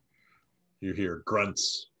metal, you hear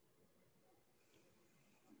grunts.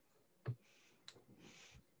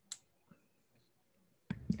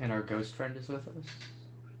 And our ghost friend is with us?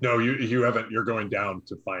 No, you haven't. You're going down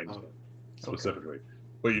to find him specifically. Okay.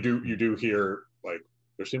 But you do hear, like,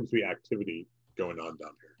 there seems to be activity going on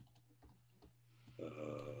down here.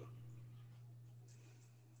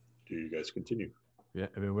 Do you guys continue? Yeah,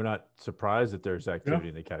 I mean, we're not surprised that there's activity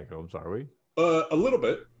in the catacombs, are we? A little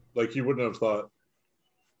bit. Like, you wouldn't have thought.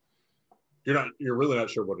 You're really not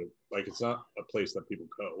sure what it, like, it's not a place that people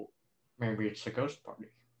go. Maybe it's a ghost party.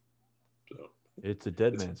 So It's a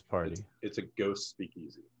dead man's party. it's a ghost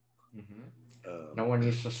speakeasy. Mm-hmm. No one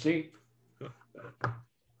needs to sleep.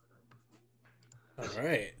 All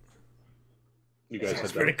right. You guys That's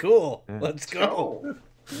had pretty that. cool. Yeah. Let's go.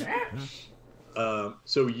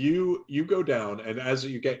 So you go down, and as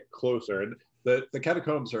you get closer, and the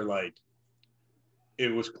catacombs are like,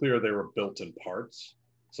 it was clear they were built in parts.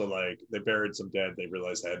 So, like, they buried some dead, they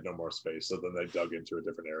realized they had no more space, so then they dug into a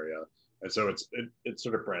different area, and so it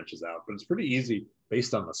sort of branches out. But it's pretty easy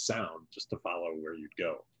based on the sound just to follow where you'd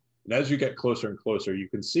go. And as you get closer and closer, you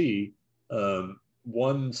can see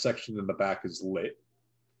one section in the back is lit,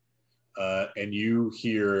 and you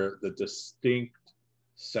hear the distinct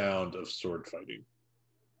sound of sword fighting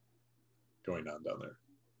going on down there.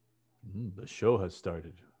 The show has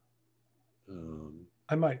started.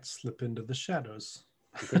 I might slip into the shadows.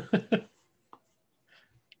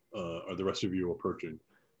 Are the rest of you approaching?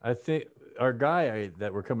 I think our guy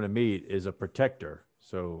that we're coming to meet is a protector.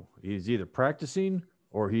 So he's either practicing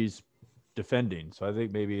or he's defending. So I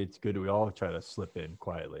think maybe it's good we all try to slip in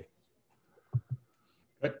quietly.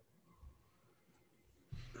 Okay.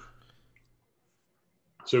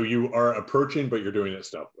 So you are approaching, but you're doing it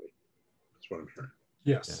stealthily. That's what I'm hearing.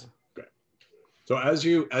 Yes. Okay. So as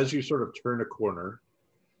you sort of turn a corner,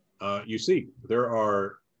 you see there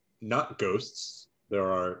are not ghosts.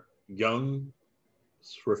 There are young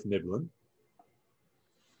Swiftniblin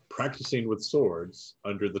practicing with swords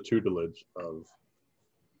under the tutelage of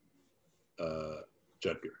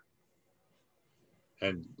Jedgar.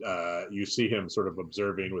 And you see him sort of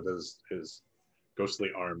observing with his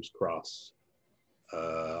ghostly arms crossed.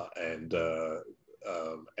 And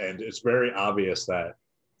it's very obvious that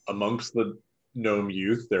amongst the gnome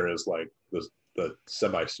youth, there is like the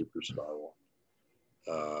semi-superstar one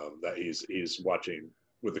that he's watching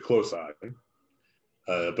with a close eye.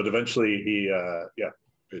 But eventually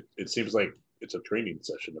it seems like it's a training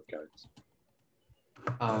session of kinds.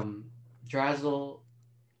 Drazzle,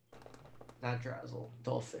 not Drazzle,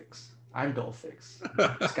 Dolphix. I'm Dolphix.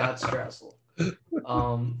 Scott's Drazzle.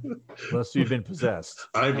 Unless you've been possessed.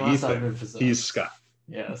 I'm Unless I've Ethan. been possessed. He's Scott.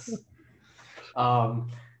 Yes. Pogo,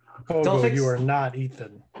 Dolphix- you are not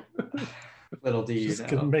Ethan. Little D, you Just know.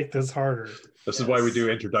 gonna make this harder. This is why we do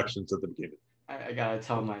introductions at the beginning. I gotta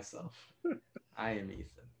tell myself, I am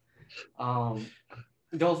Ethan.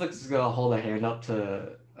 Dolphix is gonna hold a hand up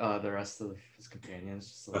to the rest of his companions,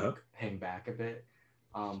 just to like hang back a bit.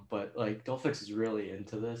 But like Dolphix is really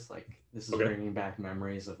into this. Like this is bringing back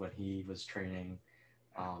memories of when he was training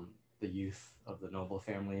the youth of the noble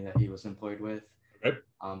family that he was employed with. Okay.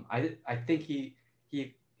 I think he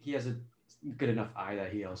has a good enough eye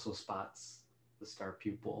that he also spots the star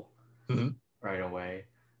pupil right away.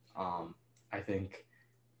 I think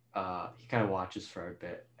he kind of watches for a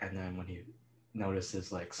bit, and then when he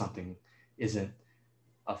notices like something isn't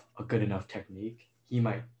a good enough technique, he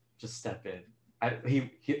might just step in.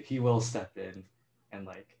 He will step in and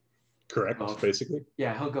like basically.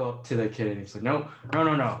 Yeah, he'll go up to the kid and he's like, no.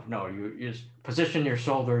 You just position your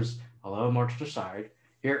shoulders a little more to the side.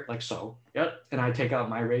 Here, like so. Yep. And I take out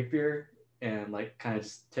my rapier and like kind of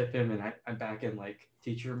just tip him, and I'm back in like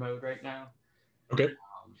teacher mode right now. Okay.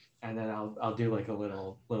 And then I'll do like a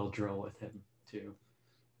little drill with him too.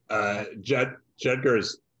 Jedgar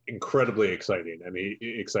is incredibly excited, and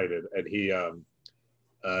he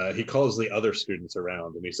calls the other students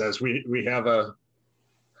around and he says, we have a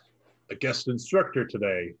guest instructor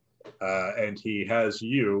today, and he has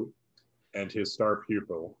you and his star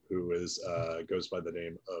pupil, who is goes by the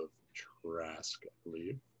name of Trask, I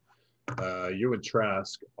believe. You and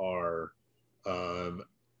Trask are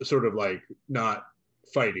sort of like not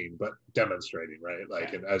fighting but demonstrating, right?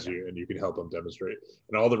 Like, and you can help them demonstrate,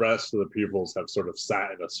 and all the rest of the pupils have sort of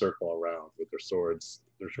sat in a circle around with their short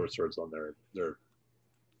swords on their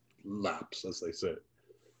laps as they sit,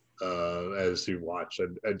 as you watch.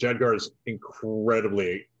 And Jedgar is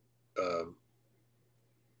incredibly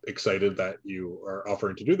excited that you are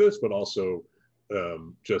offering to do this, but also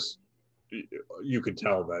just you can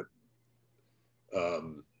tell that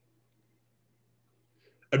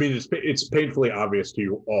I mean, it's painfully obvious to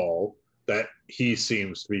you all that he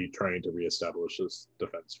seems to be trying to reestablish his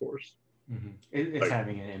defense force. It's like,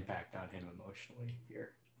 having an impact on him emotionally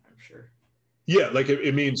here, I'm sure. Yeah, like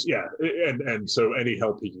it means, yeah, and so any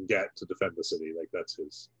help he can get to defend the city, like that's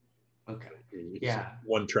his. Okay. Yeah.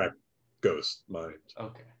 One track ghost mind.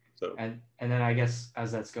 Okay. So and then I guess as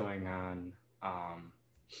that's going on,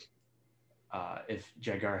 if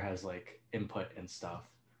Jedgar has like input and stuff,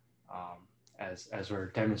 as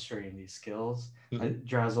we're demonstrating these skills,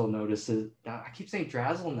 Drazzle notices. I keep saying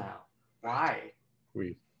Drazzle now. Why?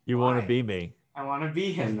 You want to be me? I want to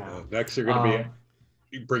be him now. Next, you're going to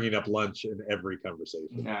be bringing up lunch in every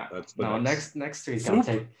conversation. Yeah. That's the next week I'll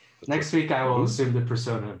take. Next week I will assume the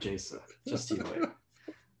persona of Jason. Just you wait.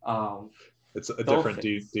 It's a different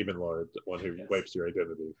demon lord, one who wipes your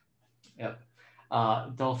identity. Yep.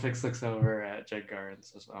 Dolphix looks over at Jedgar and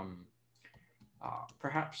says,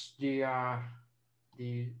 perhaps the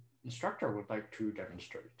instructor would like to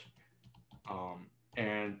demonstrate.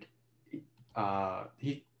 And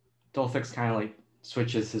Dolphix kind of like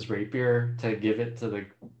switches his rapier to give it to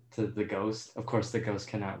the ghost. Of course, the ghost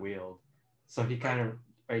cannot wield, so he kind of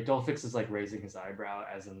Dolphix is like raising his eyebrow,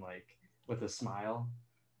 as in like with a smile.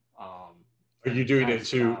 Are you doing it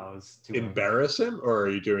to embarrass him, or are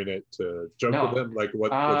you doing it to joke with him? Like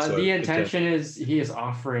what's the intention is he is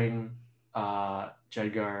offering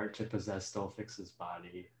Jedgar to possess Dolphix's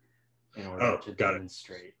body in order to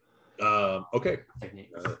demonstrate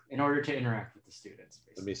techniques, in order to interact with the students.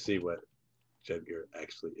 Basically. Let me see what Jedgar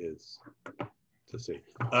actually is to see.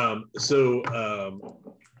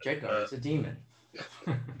 Jedgar is a demon.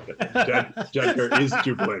 Jedgar is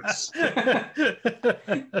Duplex.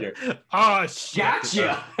 Oh,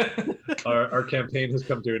 gotcha. Our campaign has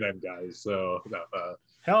come to an end, guys. So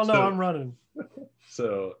hell no, I'm running.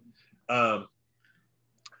 So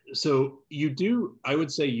you do. I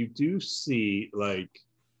would say you do see like.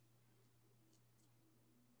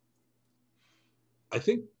 I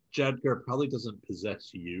think Jedgar probably doesn't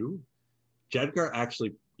possess you. Jedgar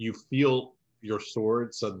actually, you feel your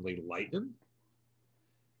sword suddenly lighten,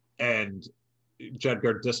 and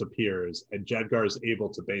Jedgar disappears, and Jedgar is able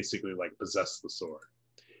to basically like possess the sword,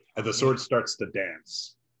 and the sword starts to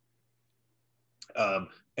dance.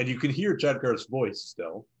 And you can hear Jedgar's voice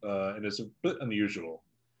still, and it's a bit unusual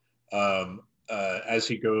as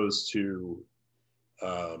he goes to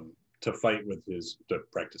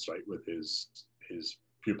practice fight with his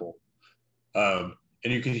pupil. And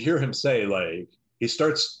you can hear him say, like, he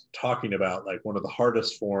starts talking about like one of the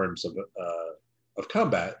hardest forms of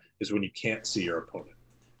combat is when you can't see your opponent,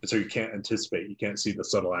 and so you can't anticipate, you can't see the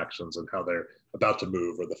subtle actions and how they're about to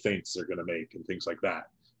move or the feints they're going to make and things like that.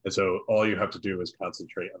 And so all you have to do is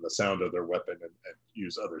concentrate on the sound of their weapon and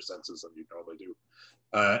use other senses than you normally do.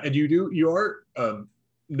 And you are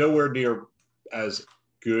nowhere near as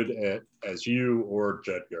good as you or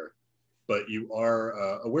Jedgar, but you are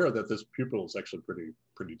aware that this pupil is actually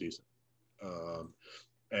pretty decent.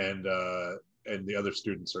 And the other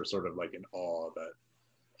students are sort of like in awe that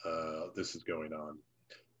this is going on.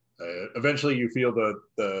 Eventually you feel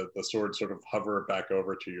the sword sort of hover back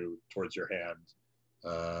over to you towards your hand.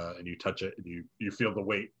 And you touch it, and you feel the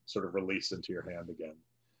weight sort of release into your hand again.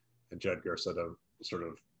 And Jedgar sort of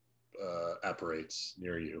apparates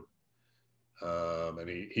near you, and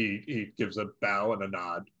he gives a bow and a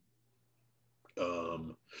nod,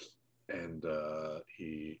 and the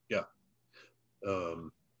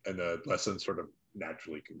lesson sort of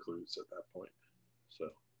naturally concludes at that point. So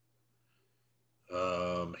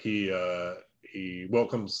he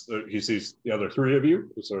welcomes. He sees the other three of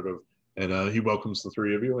you, sort of. And he welcomes the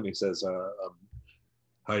three of you, and he says,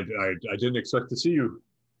 I didn't expect to see you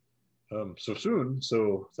so soon,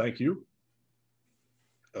 so thank you.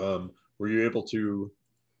 Were you able to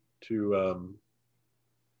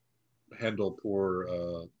handle poor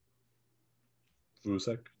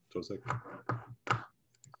Tosek? I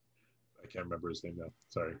can't remember his name now.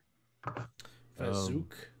 Sorry.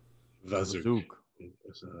 Vazuk. Vazuk.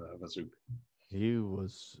 He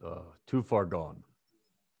was too far gone.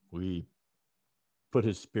 We put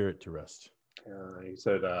his spirit to rest. He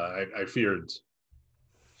said, I feared it's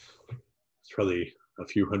probably a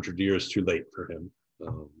few hundred years too late for him.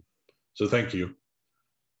 So thank you.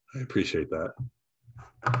 I appreciate that.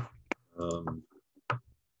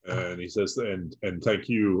 And he says, and thank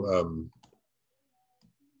you,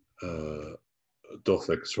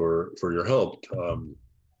 Dulfix, for your help.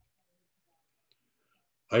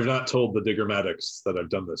 I've not told the Diggermatics that I've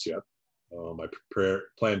done this yet. I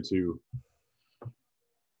plan to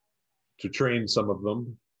train some of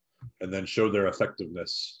them and then show their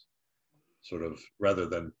effectiveness, sort of, rather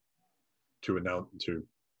than to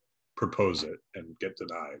propose it and get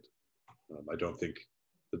denied. I don't think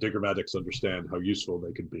the Diggermatics understand how useful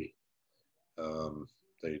they could be.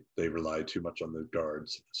 They rely too much on the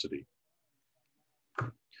guards of the city.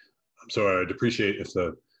 So I'd appreciate if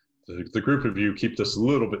the group of you keep this a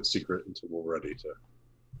little bit secret until we're ready to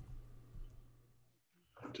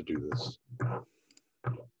do this.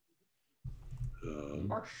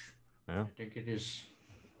 Marsh. Yeah. I think it is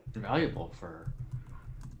valuable for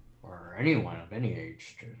anyone of any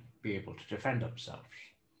age to be able to defend themselves.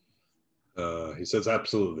 He says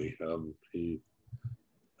absolutely.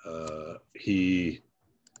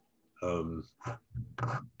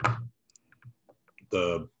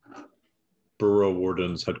 The Burrow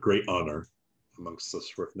Wardens had great honor amongst the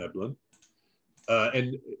Swiftneblin.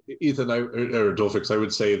 And Ethan, or Dulfix, I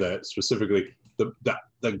would say that specifically the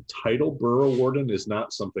title Burrow Warden is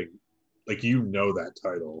not something like, that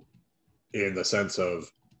title in the sense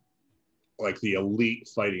of like the elite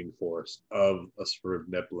fighting force of a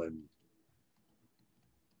Swiftneblin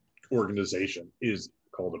organization is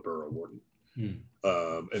called a Burrow Warden.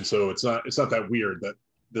 And so it's not that weird that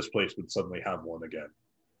this place would suddenly have one again.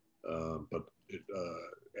 And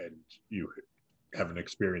you have an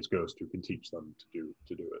experienced ghost who can teach them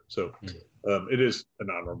to do it. So it is an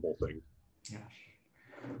honorable thing. Yes.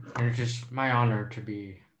 And it's just my honor to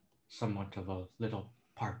be somewhat of a little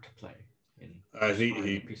part to play in a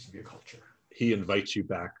piece of your culture. He invites you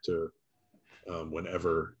back to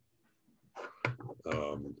whenever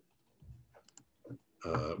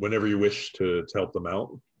you wish to help them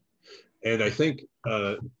out. And I think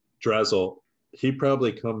Drazel, he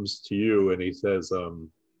probably comes to you and he says,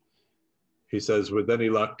 with any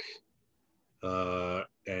luck,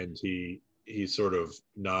 and he sort of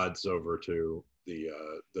nods over to the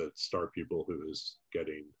star pupil who is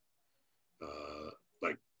getting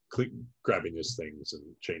grabbing his things and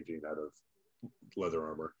changing out of leather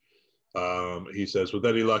armor. He says, with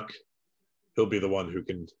any luck, he'll be the one who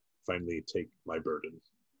can finally take my burden.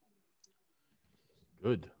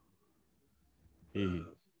 Good.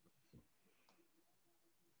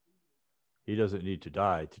 He doesn't need to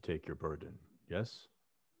die to take your burden. Yes?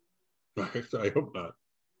 I hope not.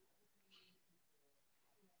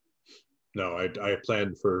 No, I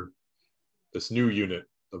planned for this new unit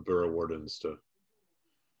of Borough Wardens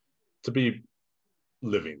to be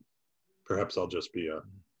living. Perhaps I'll just be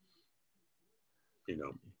an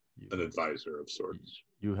advisor of sorts.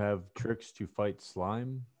 You have tricks to fight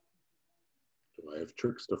slime? Do I have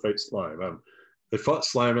tricks to fight slime? I fought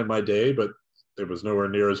slime in my day, but it was nowhere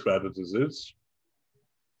near as bad as it is.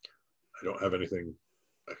 I don't have anything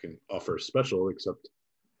I can offer special, except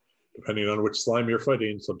depending on which slime you're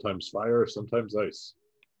fighting, sometimes fire, sometimes ice.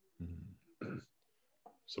 Mm-hmm.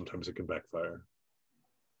 Sometimes it can backfire.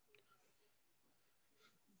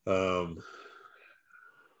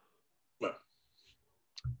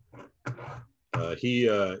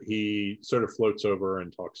 He sort of floats over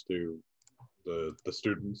and talks to the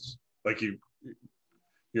students. Like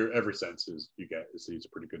your every sense is he's a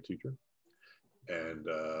pretty good teacher, and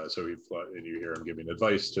so and you hear him giving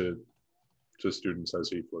advice to students as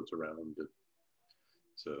he floats around.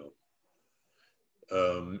 So,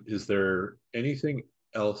 is there anything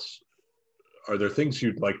else? Are there things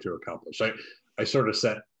you'd like to accomplish? I sort of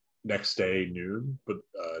set next day noon, but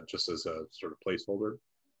just as a sort of placeholder.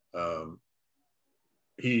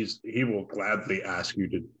 He will gladly ask you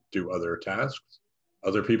to do other tasks.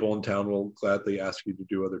 Other people in town will gladly ask you to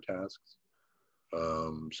do other tasks.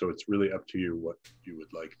 So it's really up to you what you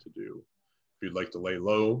would like to do. If you'd like to lay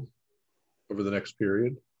low over the next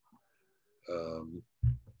period.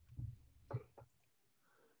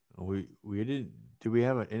 We didn't. Do we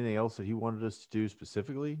have anything else that he wanted us to do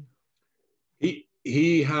specifically?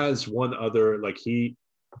 He has one other, like he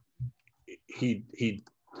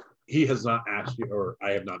has not asked you, or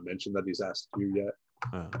I have not mentioned that he's asked you yet.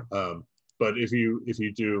 But if you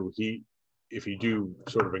do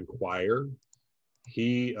sort of inquire,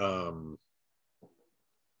 he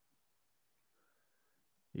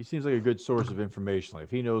seems like a good source of information. Like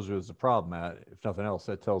if he knows there's a problem at, if nothing else,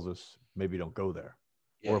 that tells us maybe don't go there.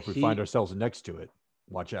 Yeah, or if we find ourselves next to it,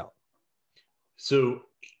 watch out. So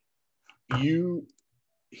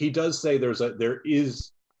he does say there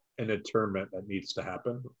is an interment that needs to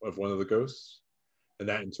happen of one of the ghosts, and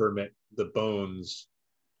that interment, the bones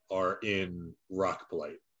are in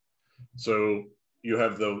Rockblight. So you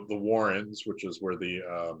have the Warrens, which is where the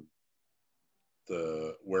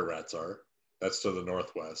were-rats are. That's to the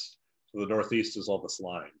northwest. So the northeast is all the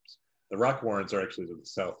slimes. The Rock Warrens are actually to the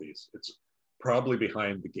southeast. It's probably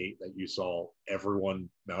behind the gate that you saw everyone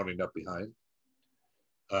mounting up behind.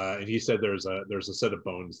 And he said there's a set of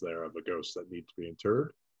bones there of a ghost that need to be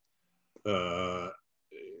interred.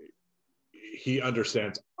 He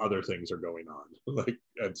understands other things are going on,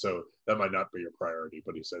 and so that might not be your priority.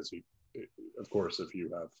 But he says of course, if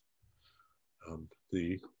you have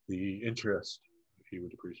the interest, he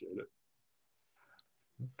would appreciate it.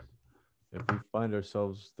 If we find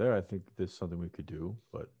ourselves there, I think there's something we could do,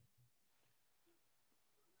 but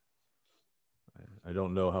I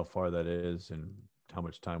don't know how far that is and how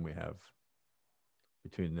much time we have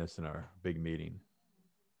between this and our big meeting.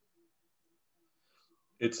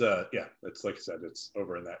 It's it's like I said, it's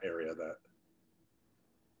over in that area that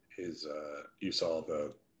is you saw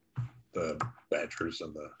the Badgers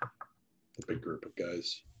and the big group of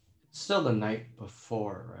guys. It's still the night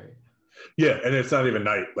before, right? Yeah, and it's not even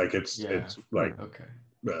night. Like it's like okay.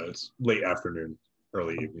 It's late afternoon,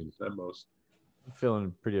 early evening at most. I'm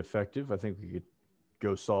feeling pretty effective. I think we could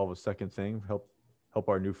go solve a second thing, help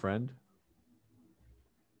our new friend.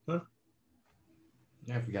 Huh?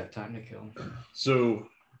 Yeah, if we got time to kill. So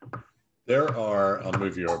I'll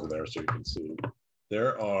move you over there so you can see.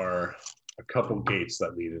 There are a couple gates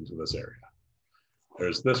that lead into this area.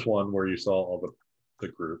 There's this one where you saw all the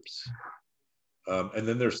groups. And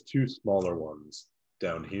then there's two smaller ones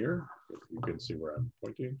down here. If you can see where I'm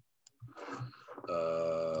pointing.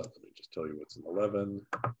 Let me just tell you what's in 11.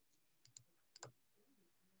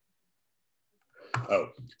 Oh,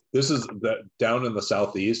 this is down in the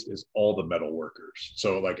southeast is all the metal workers.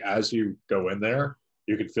 So like as you go in there,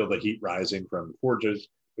 you can feel the heat rising from the forges,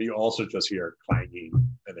 but you also just hear clanging,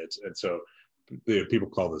 and so people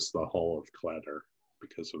call this the Hall of Clatter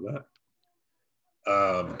because of that.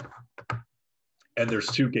 And there's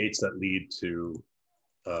two gates that lead to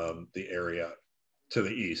the area to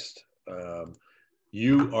the east.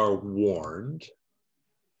 You are warned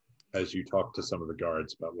as you talk to some of the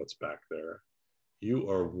guards about what's back there. You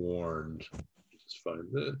are warned. Just find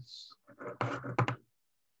this.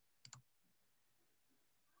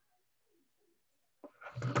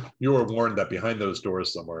 You are warned that behind those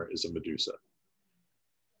doors somewhere is a Medusa.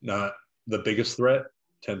 Not the biggest threat,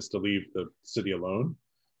 tends to leave the city alone,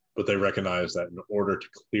 but they recognize that in order to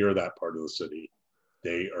clear that part of the city,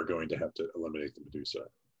 they are going to have to eliminate the Medusa.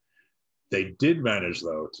 They did manage,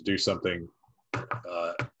 though, to do something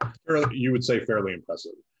you would say fairly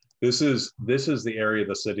impressive. This is the area of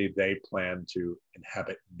the city they plan to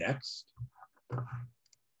inhabit next,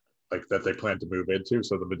 like that they plan to move into.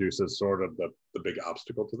 So the Medusa is sort of the big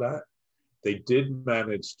obstacle to that. They did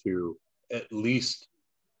manage to at least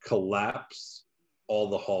collapse all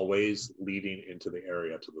the hallways leading into the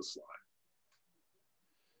area to the slime.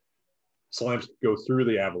 Slimes go through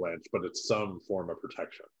the avalanche, but it's some form of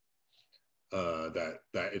protection. That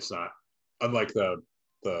it's not, unlike the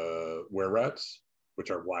were rats, which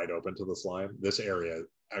are wide open to the slime. This area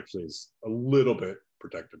actually is a little bit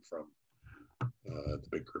protected from the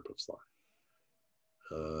big group of slime,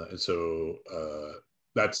 and so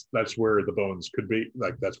that's where the bones could be.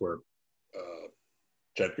 Like that's where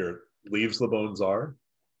Jedgar leaves the bones are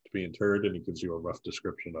to be interred, and he gives you a rough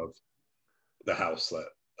description of the house that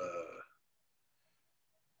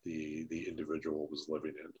the individual was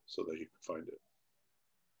living in, so that you can find it.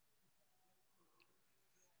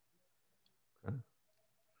 Okay.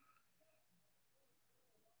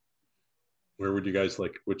 Where would you guys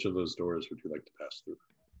like? Which of those doors would you like to pass through?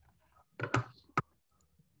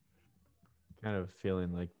 Kind of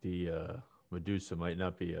feeling like the Medusa might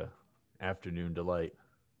not be a afternoon delight.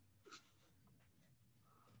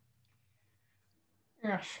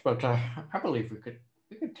 Yes, but I believe we could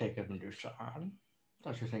take a Medusa on.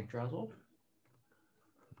 Don't you think, Drazzle?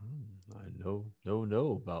 I know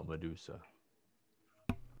about Medusa.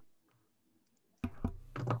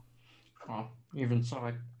 Well, even so,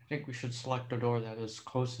 I think we should select a door that is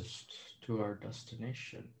closest to our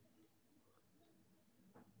destination.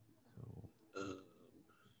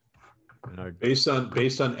 Based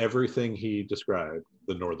on everything he described,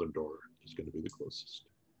 the northern door is going to be the closest.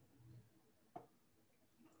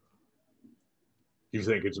 You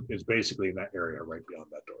think it's basically in that area right beyond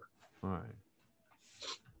that door. All right.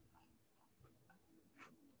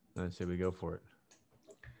 I say we go for it.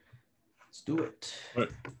 Let's do it. All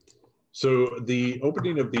right. So the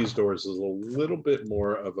opening of these doors is a little bit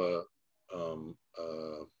more of a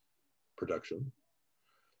production,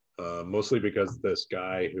 mostly because this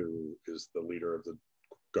guy who is the leader of the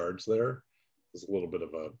guards there is a little bit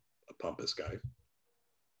of a pompous guy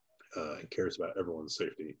and cares about everyone's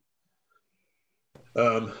safety.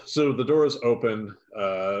 So the doors open,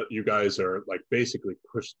 you guys are like basically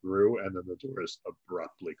pushed through, and then the doors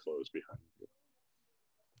abruptly close behind you.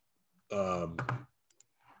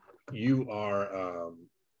 You are,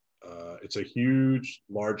 it's a huge,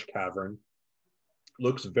 large cavern.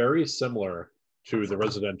 Looks very similar to the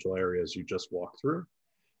residential areas you just walked through,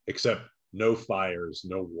 except no fires,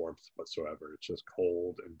 no warmth whatsoever. It's just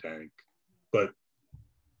cold and dank, but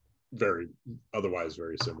otherwise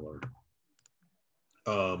very similar.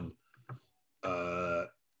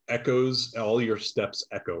 Echoes, all your steps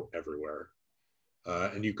echo everywhere.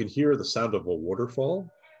 And you can hear the sound of a waterfall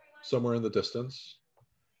somewhere in the distance.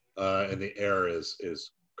 And the air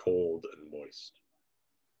is cold and moist.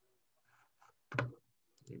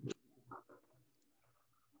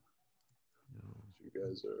 You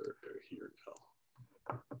guys are here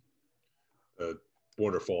now. The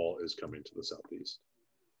waterfall is coming to the southeast.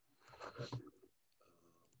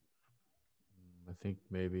 I think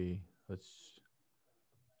maybe let's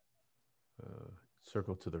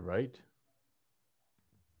circle to the right.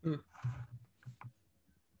 Sure.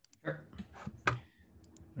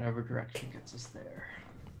 Whatever direction gets us there.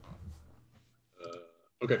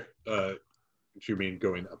 Okay. Do you mean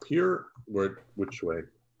going up here? Which way?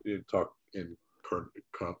 You talk in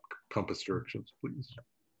compass directions, please.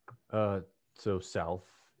 So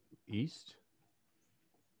southeast.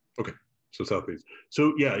 Okay. So southeast.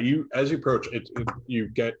 So yeah, as you approach it, you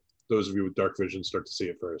get, those of you with dark vision start to see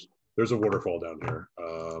it first. There's a waterfall down here,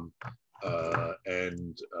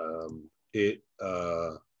 and it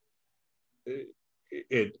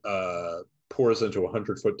pours into a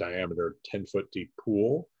 100-foot diameter, 10-foot deep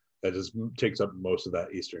pool that takes up most of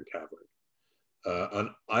that eastern cavern.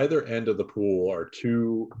 On either end of the pool are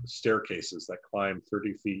two staircases that climb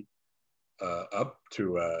 30 feet up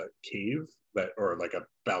to a cave or like a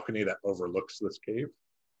balcony that overlooks this cave.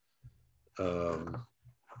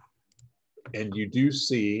 And you do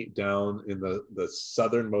see down in the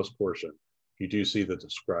southernmost portion, you do see the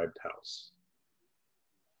described house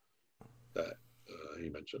that he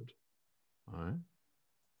mentioned. All right.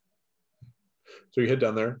 So you head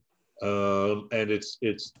down there, and it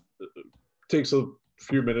takes a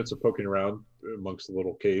few minutes of poking around amongst the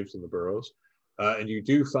little caves and the burrows, and you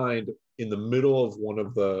do find in the middle of one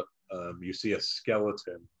of the you see a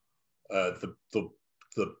skeleton. The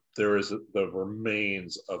there is the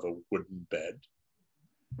remains of a wooden bed,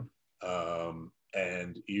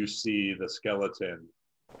 and you see the skeleton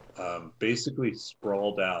basically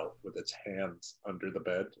sprawled out with its hands under the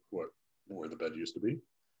bed, where the bed used to be,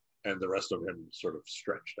 and the rest of him sort of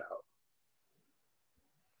stretched out.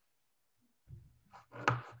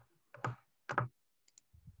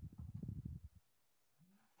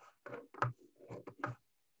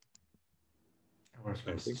 We're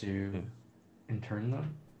supposed to intern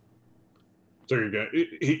them. So you're gonna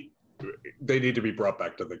they need to be brought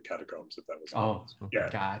back to the catacombs if that was. Yeah.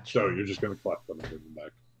 Gotcha. So you're just gonna collect them and bring them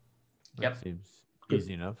back. Yep. That seems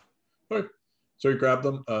easy enough. All right. So you grab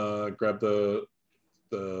them, grab the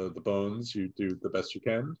bones. You do the best you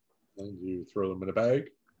can, and you throw them in a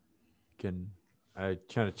bag. Can I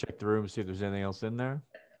kind of check the room, see if there's anything else in there?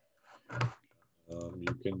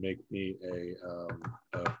 You can make me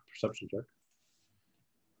a perception check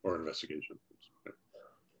or investigation.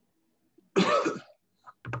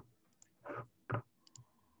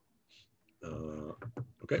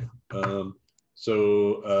 Okay.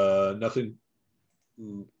 So nothing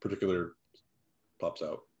particular pops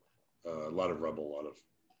out. A lot of rubble, a lot of.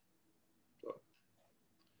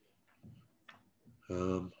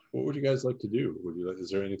 What would you guys like to do? Is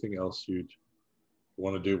there anything else you'd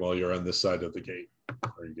want to do while you're on this side of the gate?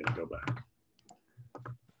 Or are you going to go back?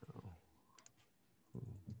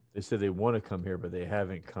 They said they want to come here, but they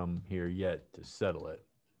haven't come here yet to settle it.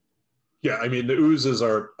 Yeah, I mean the oozes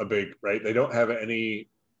are a big right. They don't have any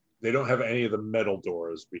of the metal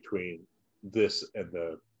doors between this and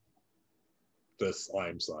the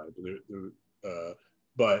slime side.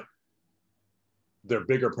 But their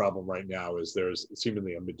bigger problem right now is there's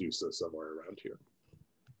seemingly a Medusa somewhere around here,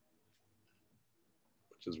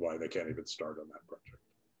 which is why they can't even start on that project.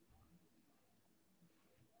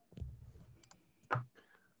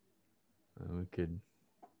 We could.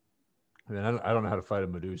 I mean, I don't know how to fight a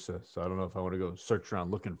Medusa, so I don't know if I want to go search around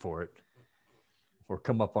looking for it or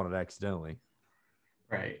come up on it accidentally.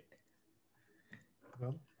 Right.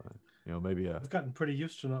 Well, maybe I've gotten pretty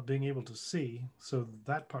used to not being able to see, so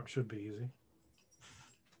that part should be easy.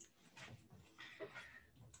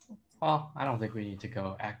 Well, I don't think we need to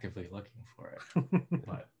go actively looking for it,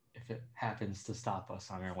 but if it happens to stop us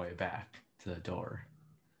on our way back to the door.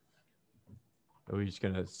 Are we just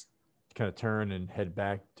gonna kind of turn and head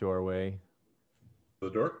back to our way? The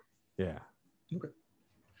door? Yeah. Okay.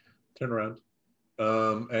 Turn around.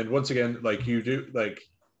 And once again, like you do, like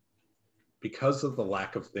because of the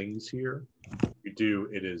lack of things here, it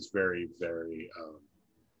is very, very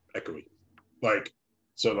echoey. Like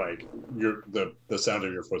the sound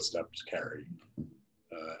of your footsteps carry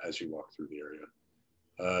as you walk through the area.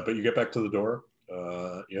 But you get back to the door.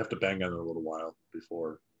 You have to bang on it a little while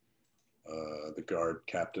before the guard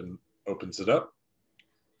captain opens it up,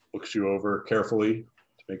 looks you over carefully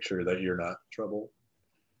to make sure that you're not in trouble,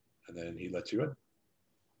 and then he lets you in.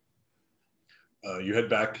 You head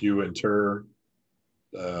back, you enter,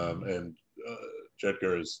 and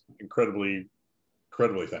Jedgar is incredibly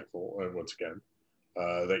thankful, once again,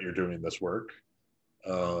 that you're doing this work,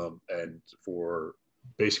 and for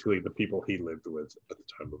basically the people he lived with at the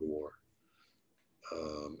time of the war.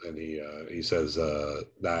 And he says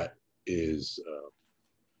that is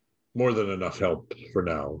more than enough help for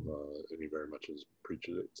now, and he very much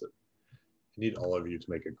appreciates it. I need all of you to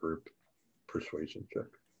make a group persuasion check.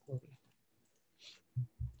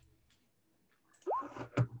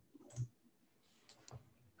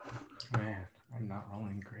 Man, I'm not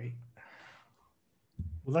rolling great.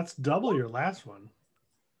 Well, that's double your last one.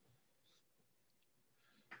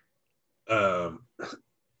 All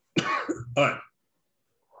right.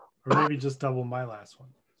 Or maybe just double my last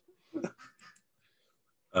one.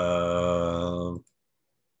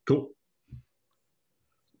 Cool.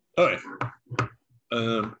 All right.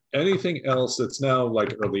 Anything else that's now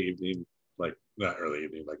like early evening, like not early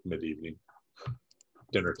evening, like mid-evening,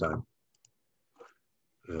 dinner time?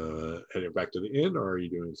 Heading back to the inn, or are you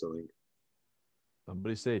doing something?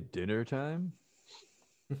 Somebody say dinner time?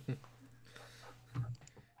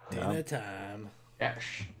 Dinner time. Yes,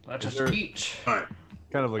 let's just eat. All right.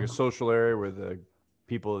 Kind of like a social area where the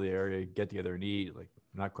people of the area get together and eat, like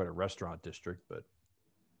not quite a restaurant district, but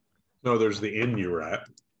No, there's the inn you were at,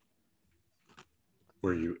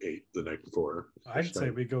 where you ate the night before. I'd say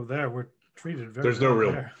we go there. We're treated very There's no well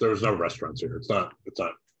real. there. There's no restaurants here. It's not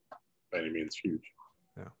by any means huge.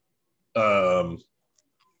 Yeah.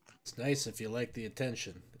 It's nice if you like the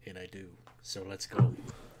attention, and I do. So let's go.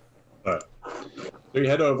 So you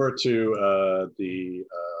head over to the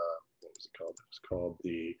what was it called? It's called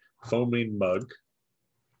the Foaming Mug.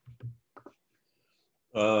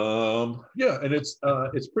 Yeah, and it's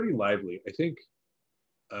pretty lively. I think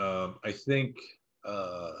uh,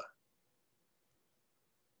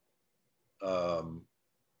 um,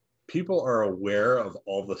 people are aware of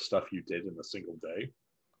all the stuff you did in a single day.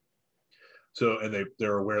 So, and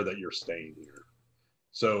they're aware that you're staying here.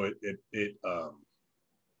 So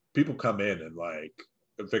people come in and like,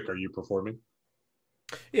 Vic, are you performing?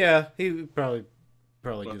 Yeah, he would probably do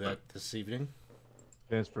Okay. that this evening.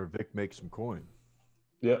 Chance for Vic make some coin.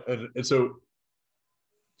 Yeah, and so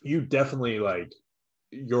you definitely like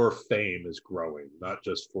your fame is growing, not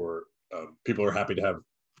just for people are happy to have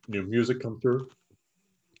new music come through,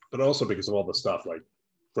 but also because of all the stuff like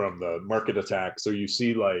from the market attack. So you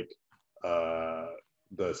see like uh,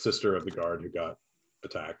 the sister of the guard who got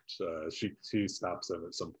attacked. She stops them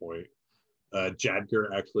at some point.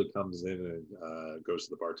 Jadger actually comes in and goes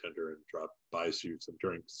to the bartender and buys you some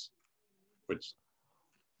drinks, which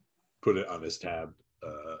put it on his tab,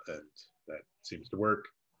 and that seems to work.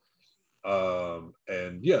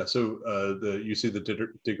 And yeah, so you see the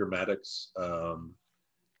Diggermatics.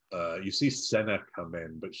 You see Senna come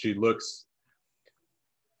in, but she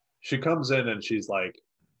comes in and she's like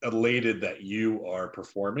elated that you are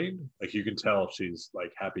performing. Like you can tell she's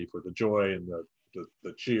like happy for the joy and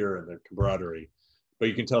the cheer and the camaraderie, but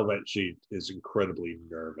you can tell that she is incredibly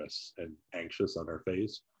nervous and anxious on her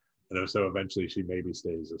face. And so eventually she maybe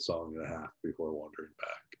stays a song and a half before wandering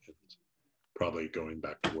back and probably going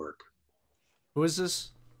back to work. Who is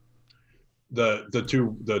this?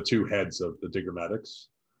 The two heads of the Diggermatics.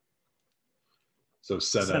 So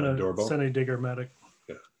Senna and Dorbo. Senna Diggermatic.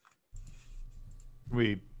 Yeah. Can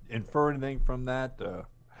we infer anything from that?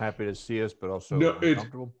 Happy to see us, but also No,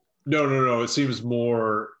 uncomfortable? No. It seems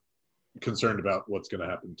more concerned about what's going to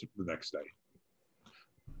happen to the next day.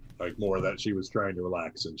 Like more that she was trying to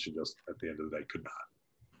relax and she just, at the end of the day, could not.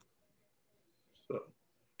 So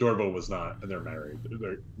Dorbo was not, and they're married.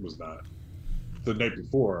 There was not. The night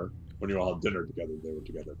before, when you all had dinner together, they were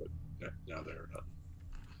together, but now they're not.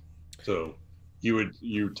 So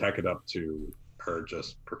you tack it up to her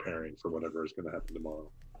just preparing for whatever is going to happen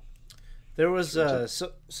tomorrow. There was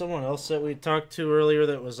someone else that we talked to earlier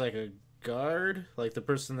that was like a guard, like the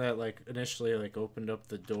person that like initially like opened up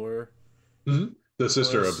the door. Mm-hmm. The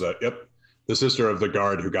sister of the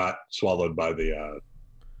guard who got swallowed by the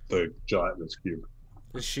gelatinous cube.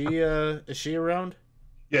 Is she around?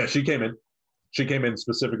 Yeah, she came in. She came in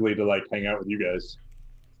specifically to like hang out with you guys.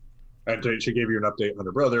 And she gave you an update on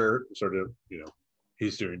her brother, sort of,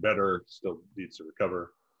 he's doing better, still needs to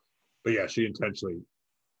recover. But yeah, she intentionally,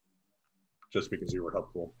 just because you were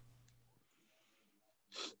helpful.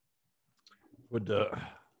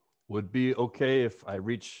 Would be okay if I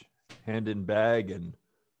reach hand in bag and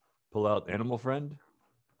pull out Animal Friend?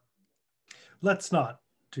 Let's not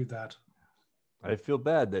do that. I feel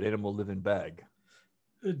bad that animal live in bag.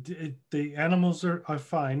 The animals are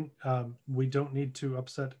fine. We don't need to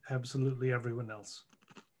upset absolutely everyone else.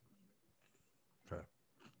 Okay.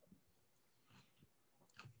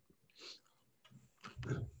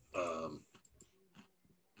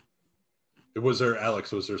 Was there,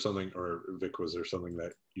 Alex, was there something, or Vic, was there something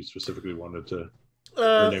that you specifically wanted to?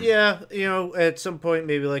 Yeah, at some point,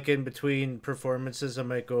 maybe like in between performances, I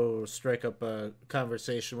might go strike up a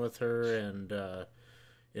conversation with her and,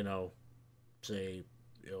 say,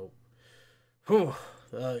 whew,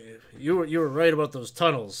 you were right about those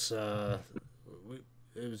tunnels.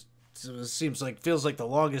 Feels like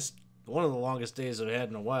one of the longest days I've had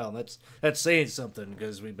in a while, and that's saying something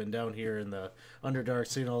because we've been down here in the Underdark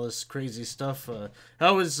seeing all this crazy stuff.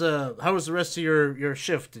 How was the rest of your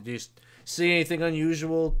shift? Did you see anything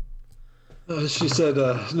unusual? She said,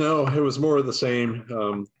 no, it was more of the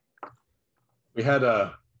same. We had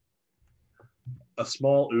a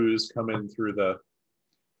small ooze come in through the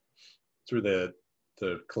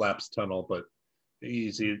collapsed tunnel, but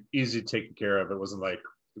easy taken care of. It wasn't like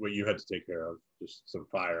what you had to take care of, just some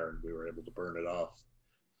fire, and we were able to burn it off.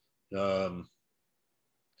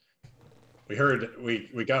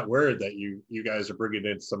 We got word that you guys are bringing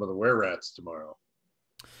in some of the were-rats tomorrow.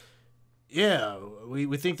 Yeah,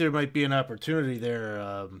 we think there might be an opportunity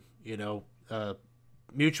there.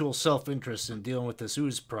 Mutual self-interest in dealing with this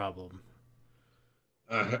ooze problem.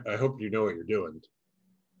 I hope you know what you're doing.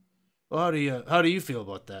 Well, how do you feel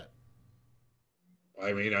about that?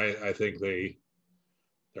 I mean, I think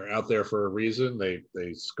they're out there for a reason.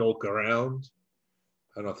 They skulk around.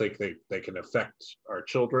 I don't think they can affect our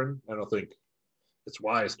children. I don't think it's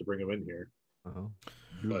wise to bring them in here. Uh-huh.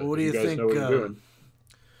 But What do you guys think? know what you're doing.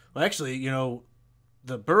 Well, actually,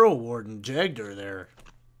 the borough warden Jagder there,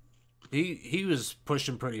 he was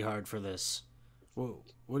pushing pretty hard for this.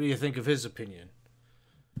 What do you think of his opinion?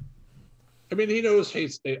 I mean, he knows he.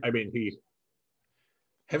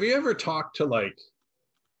 Have you ever talked to like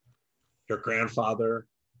your grandfather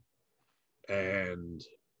and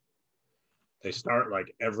they start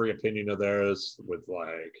like every opinion of theirs with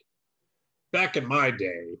like, back in my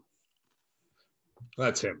day?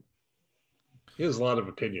 That's him. He has a lot of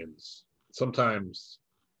opinions. Sometimes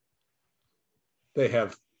they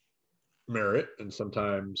have merit, and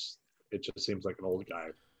sometimes it just seems like an old guy.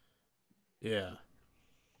 Yeah.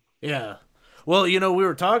 Yeah. Well, we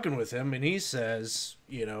were talking with him, and he says,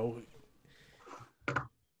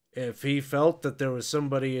 if he felt that there was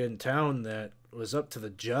somebody in town that was up to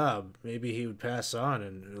the job, maybe he would pass on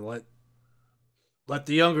and let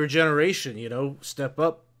the younger generation, step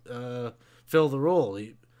up, fill the role.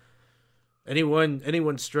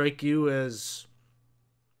 Anyone strike you as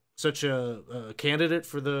such a candidate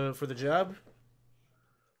for the job?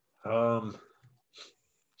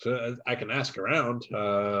 So I can ask around.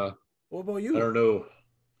 What about I you? don't know.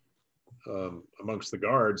 Amongst the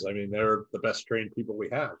guards, I mean, they're the best trained people we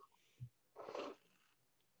have.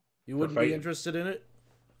 You wouldn't be interested in it?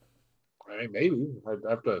 I mean, maybe I'd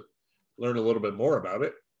have to learn a little bit more about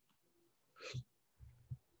it.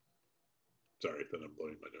 Sorry that I'm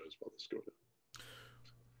blowing my nose while this goes on.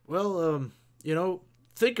 Well,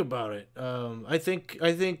 think about it. I think I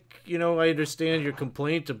understand your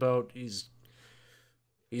complaint about he's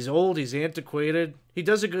old, he's antiquated. He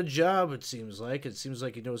does a good job. It seems like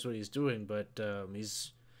he knows what he's doing, but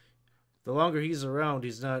he's the longer he's around,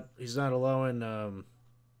 he's not allowing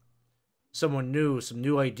someone new, some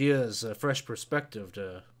new ideas, a fresh perspective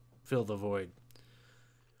to fill the void.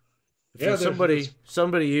 If there's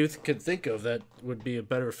somebody you could think of that would be a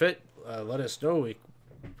better fit, let us know. We'd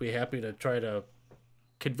be happy to try to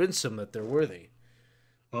convince them that they're worthy.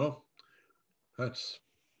 Well, I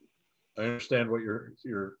understand what you're.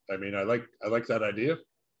 I mean, I like that idea.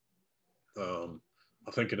 I'll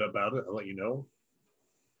think about it. I'll let you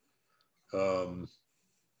know.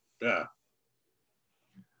 Yeah.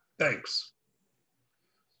 Thanks.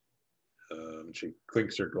 She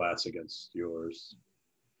clinks her glass against yours.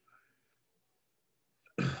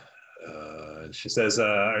 And she says,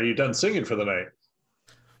 "Are you done singing for the night?"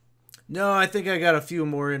 No, I think I got a few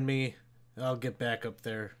more in me. I'll get back up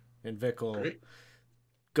there, and Vic will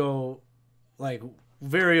go like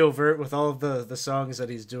very overt with all of the songs that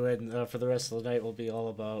he's doing for the rest of the night. Will be all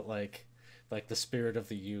about like the spirit of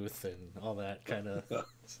the youth and all that kind of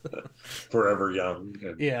Forever Young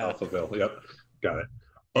and yeah. Alphaville. Yep, got it.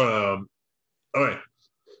 All right.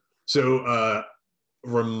 So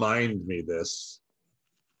remind me this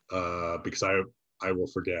because I will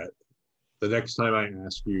forget. The next time I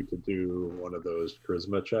ask you to do one of those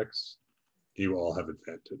charisma checks, you all have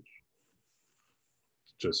advantage.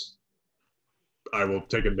 Just, I will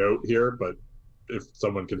take a note here, but if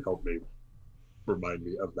someone can help me remind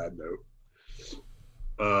me of that note.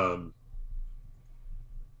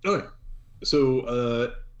 Okay.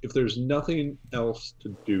 So if there's nothing else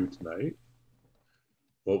to do tonight,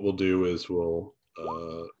 what we'll do is we'll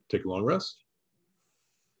take a long rest.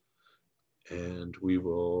 And we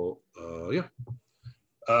will,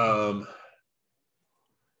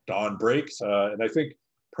 dawn breaks, and I think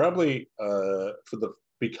probably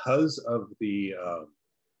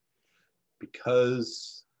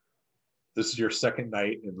because this is your second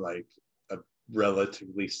night in like a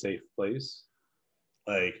relatively safe place,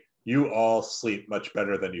 like you all sleep much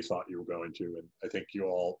better than you thought you were going to, and I think you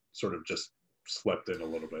all sort of just slept in a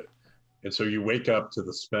little bit, and so you wake up to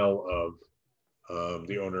the smell of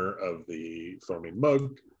the owner of the foaming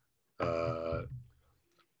mug,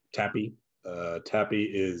 Tappy.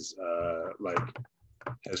 Tappy is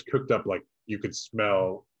has cooked up, like you could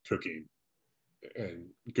smell cooking and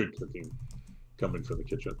good cooking coming from the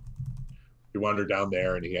kitchen. You wander down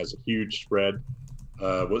there and he has a huge spread.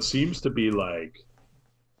 What seems to be like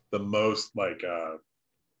the most like a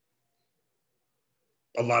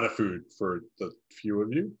lot of food for the few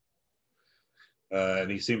of you.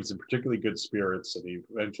 And he seems in particularly good spirits, and he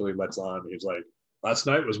eventually lets on. He's like, "Last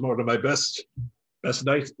night was one of my best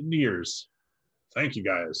nights in years. Thank you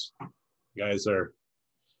guys. You guys are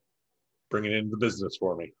bringing in the business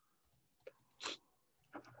for me."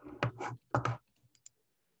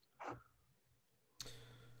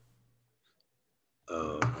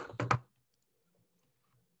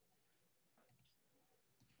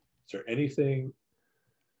 Is there anything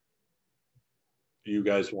you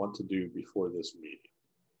guys want to do before this meeting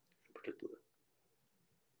in particular?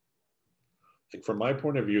 Like from my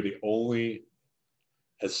point of view,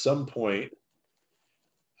 at some point,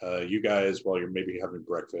 you guys, while you're maybe having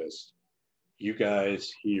breakfast, you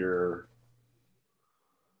guys hear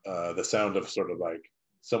the sound of sort of like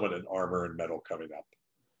someone in armor and metal coming up.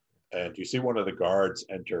 And you see one of the guards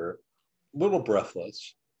enter, a little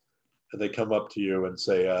breathless. And they come up to you and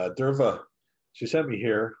say, Derva, she sent me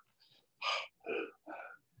here.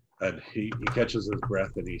 And he catches his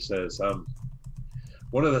breath and he says,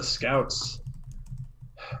 one of the scouts,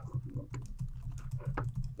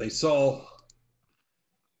 they saw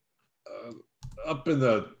up in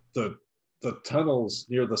the tunnels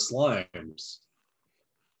near the slimes,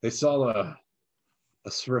 they saw a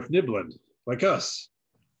Svirfneblin like us,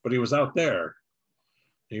 but he was out there.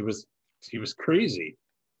 He was crazy.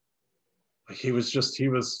 Like he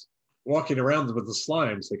was walking around with the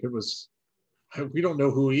slimes. Like we don't know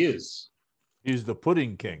who he is. He's the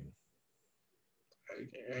Pudding King.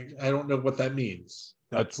 I don't know what that means.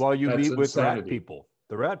 That's why you meet with insanity. rat people.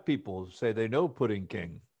 The rat people say they know Pudding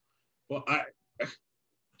King. Well,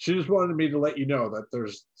 she just wanted me to let you know that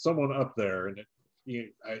there's someone up there, and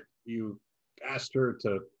you asked her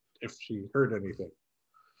if she heard anything.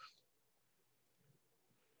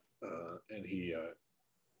 And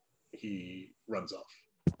he runs off.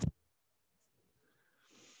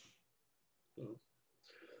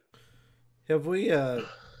 Have we had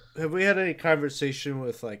any conversation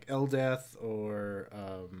with like Eldath or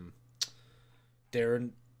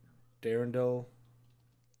Darendil?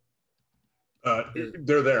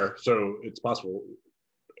 They're there, so it's possible.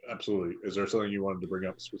 Absolutely. Is there something you wanted to bring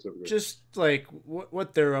up specifically? Just like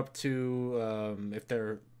what they're up to, if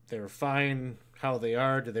they're fine, how they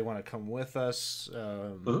are, do they want to come with us?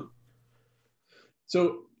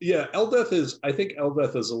 So yeah, I think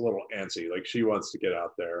Eldeth is a little antsy. Like she wants to get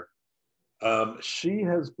out there. She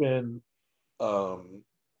has been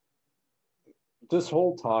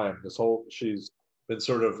she's been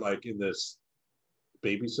sort of like in this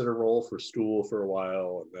babysitter role for Stool for a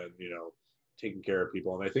while, and then taking care of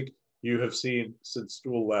people. And I think you have seen since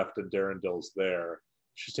Stool left and Darendil's there,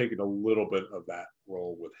 she's taken a little bit of that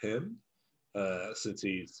role with him, since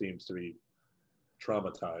he seems to be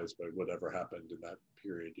traumatized by whatever happened in that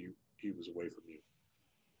period he was away from you.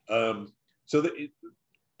 So that it's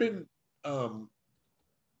been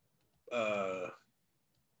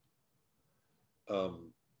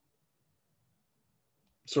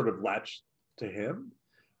sort of latched to him,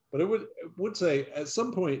 but I would say at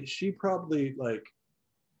some point she probably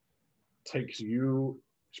takes you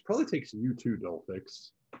two,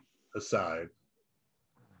 Dolphix, aside,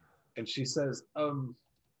 and she says,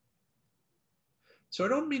 so I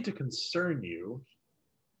don't mean to concern you,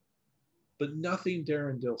 but nothing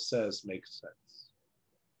Darendil says makes sense.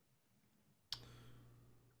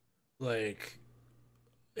 Like,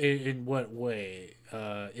 in what way?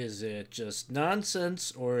 Is it just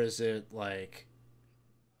nonsense, or is it like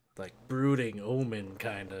brooding omen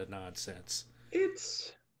kind of nonsense?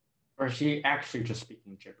 Or is she actually just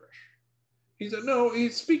speaking gibberish?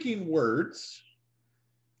 He's speaking words.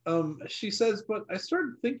 She says, but I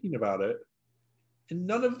started thinking about it, and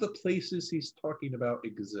none of the places he's talking about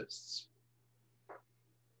exists.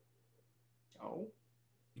 Oh.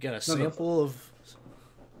 You got a sample of...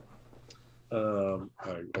 Hold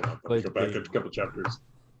on, let me go back a couple chapters.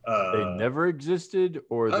 They never existed,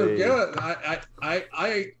 or they... Yeah,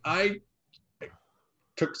 I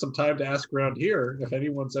took some time to ask around here if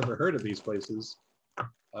anyone's ever heard of these places.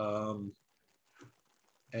 And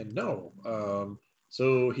no.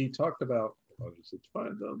 So he talked about, let's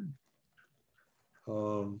find them.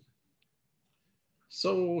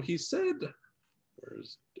 So he said,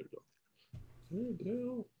 where's Daredevil?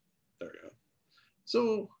 There we go.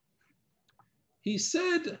 So he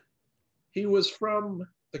said he was from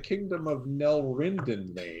the kingdom of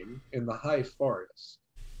Nelrinden name in the High Forest.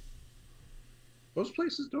 Those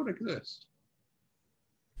places don't exist.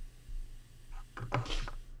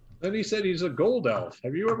 Then he said he's a gold elf.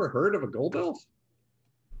 Have you ever heard of a gold elf?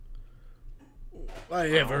 I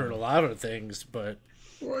have heard a lot of things, but...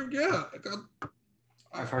 Well, yeah.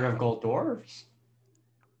 I've heard of gold dwarves.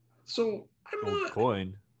 So, I'm Gold not...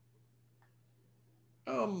 coin.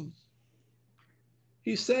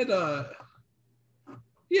 He said,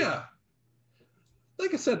 yeah.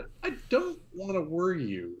 Like I said, I don't want to worry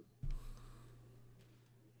you.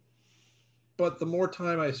 But the more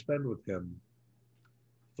time I spend with him,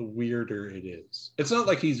 the weirder it is. It's not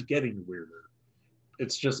like he's getting weirder.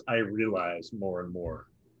 It's just I realize more and more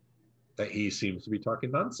that he seems to be talking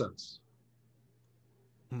nonsense.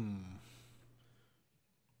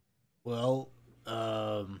 Well,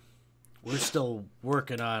 we're still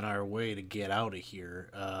working on our way to get out of here.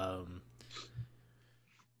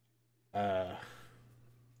 I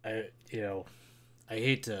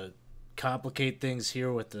hate to complicate things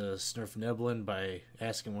here with the Snurfneblin by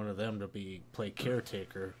asking one of them to play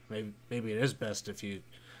caretaker. Maybe it is best if you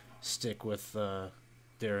stick with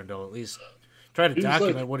Darendel. At least try to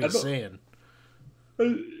document what he's saying.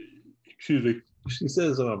 Excuse me. She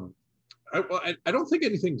says, I don't think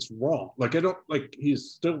anything's wrong. Like,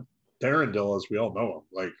 he's still Darendel as we all know him.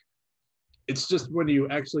 Like, it's just when you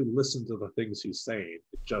actually listen to the things he's saying,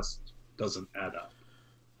 it just doesn't add up.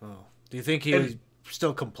 Oh, do you think he's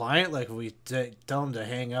still compliant? Like, if we tell him to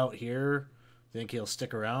hang out here, think he'll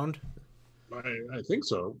stick around? I think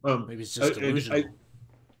so. Maybe it's just delusional.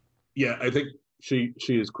 I think she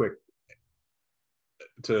is quick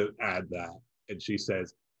to add that, and she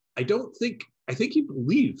says, I think he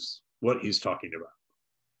believes what he's talking about.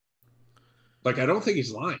 Like, I don't think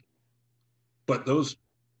he's lying, but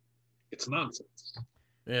it's nonsense.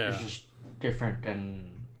 Yeah, it's just different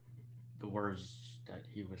than the words that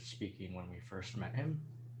he was speaking when we first met him.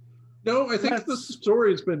 No, I think the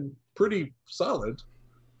story's been pretty solid.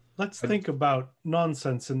 Let's think about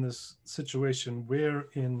nonsense in this situation. We're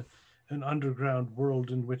in an underground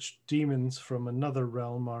world in which demons from another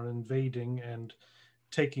realm are invading and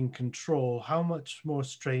taking control. How much more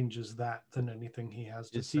strange is that than anything he has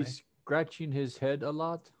to say? Is he scratching his head a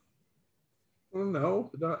lot? No,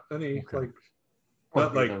 not any. Okay. Like,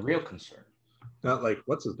 Not like a real concern. Not like,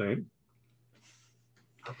 what's his name?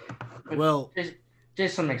 But well,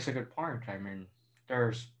 Jason makes a good point. I mean,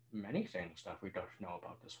 there's many things that we don't know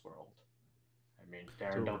about this world. I mean,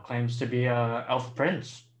 Darendel claims to be a elf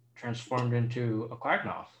prince transformed into a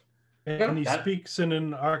Quagnoth. And he speaks in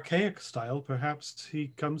an archaic style. Perhaps he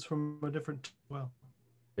comes from a different... Well,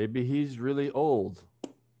 maybe he's really old.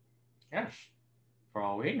 Yes, for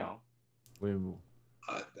all we know.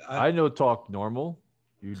 I know talk normal.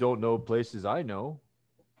 You don't know places I know.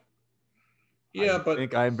 Yeah, I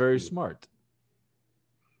think I'm very smart.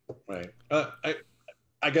 Right.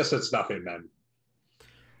 I guess it's nothing then.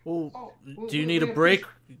 Well, do you need a break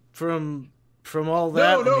from all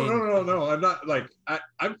that? No. I'm not like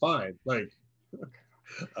I'm fine. Like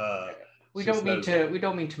we don't mean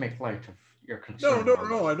to make light of your concern.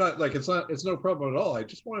 No. I'm not like it's no problem at all. I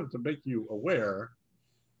just wanted to make you aware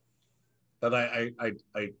that I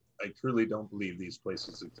truly don't believe these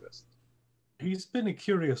places exist. He's been a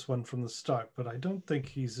curious one from the start, but I don't think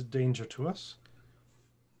he's a danger to us.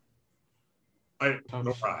 I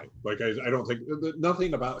don't think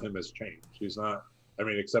nothing about him has changed. He's not. I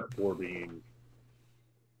mean, except for being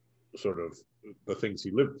sort of the things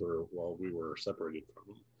he lived through while we were separated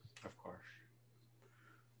from him. Of course.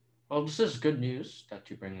 Well, this is good news that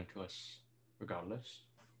you bring it to us. Regardless,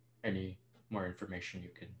 any more information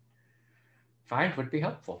you can find would be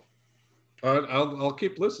helpful. I'll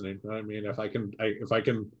keep listening. I mean, if I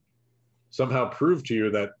can somehow prove to you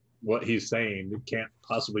that what he's saying can't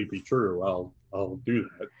possibly be true, I'll do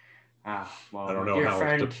that. Well, I don't know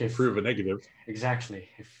how to prove a negative. Exactly.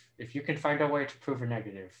 If you can find a way to prove a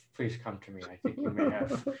negative, please come to me. I think you may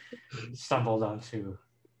have stumbled onto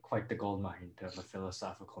quite the gold mine of a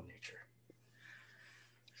philosophical nature.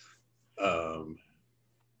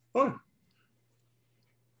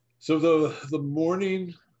 So the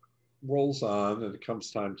morning rolls on and it comes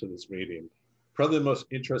time to this meeting. Probably the most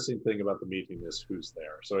interesting thing about the meeting is who's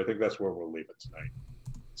there. So I think that's where we'll leave it tonight.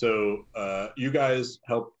 So you guys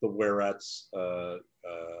help the Werats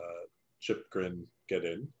Chipgrin get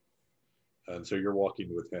in. And so you're walking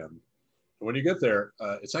with him. And when you get there,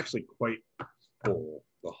 it's actually quite full,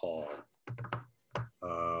 the hall.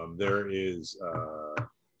 There is,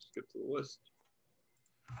 let's get to the list.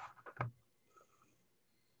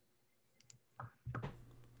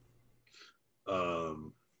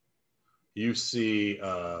 You see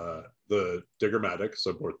the Diggermatic,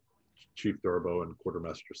 so both Chief Dorbo and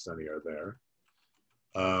Quartermaster Senni are there.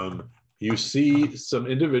 You see some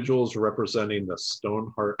individuals representing the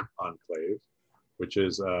Stoneheart Enclave, which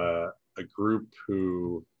is a group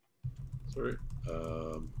who, where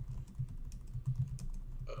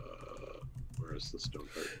is the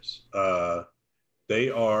Stonehearts? They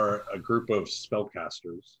are a group of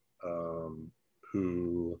spellcasters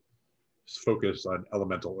who focus on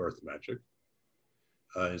elemental earth magic.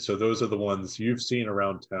 And so those are the ones you've seen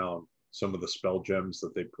around town, some of the spell gems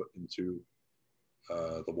that they put into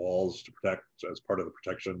the walls to protect as part of the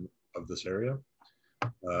protection of this area.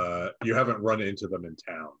 You haven't run into them in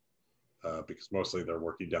town because mostly they're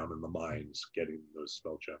working down in the mines getting those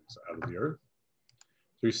spell gems out of the earth.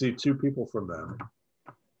 So you see two people from them.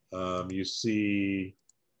 You see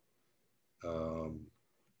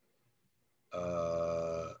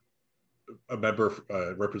a member,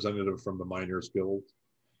 representative from the Miners Guild.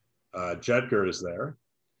 Jedgar is there.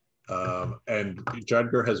 And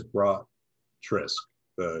Jedgar has brought Trisk,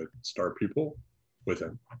 the star pupil, with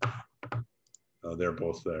him. They're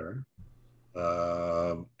both there.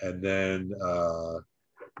 And then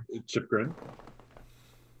Chipgrin.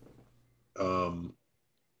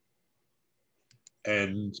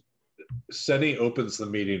 And Seni opens the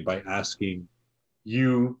meeting by asking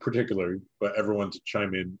you particularly, but everyone to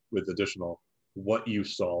chime in with additional what you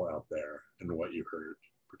saw out there and what you heard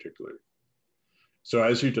particularly. So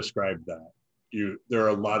as you described that, there are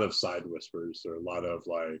a lot of side whispers. There are a lot of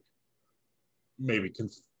like maybe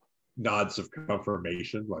nods of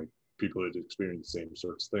confirmation, like people that experience the same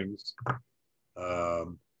sorts of things.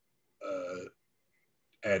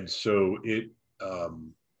 And so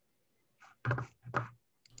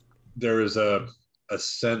there is a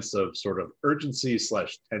sense of sort of urgency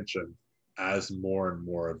 / tension as more and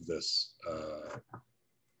more of this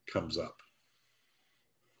comes up.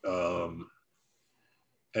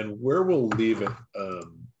 And where we'll leave it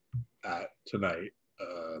at tonight,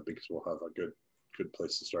 because we'll have a good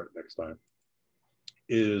place to start next time,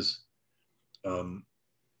 is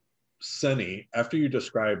Seni, after you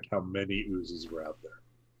described how many oozes were out there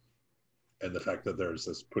and the fact that there's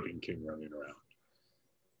this Pudding King running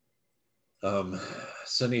around,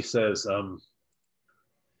 Seni says,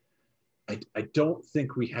 I don't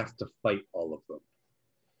think we have to fight all of them.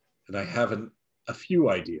 And I have a few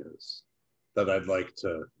ideas that I'd like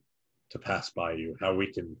to pass by you, how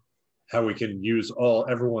we can use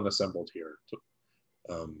everyone assembled here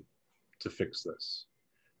to fix this.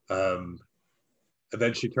 And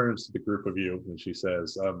then she turns to the group of you and she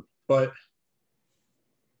says, but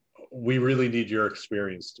we really need your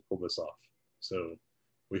experience to pull this off. So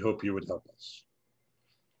we hope you would help us.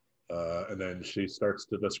 And then she starts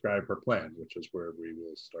to describe her plan, which is where we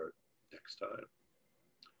will start next time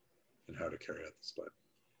and how to carry out this plan.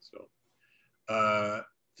 So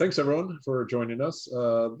thanks everyone for joining us.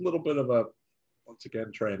 A little bit of once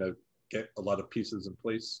again, trying to get a lot of pieces in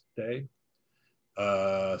place today.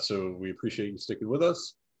 So we appreciate you sticking with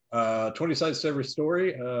us. 20 sides to every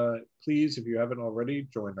story. Please, if you haven't already,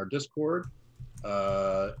 join our Discord.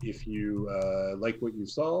 If you like what you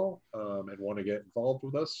saw and want to get involved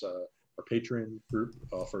with us, our Patreon group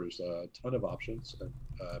offers a ton of options and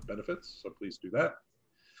benefits, so please do that.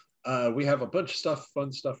 We have a bunch of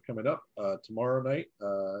fun stuff coming up tomorrow night.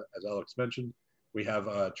 As Alex mentioned, we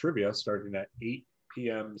have trivia starting at 8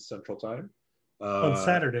 p.m. Central Time. On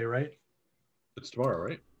Saturday, right? It's tomorrow,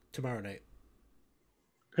 right? Tomorrow night.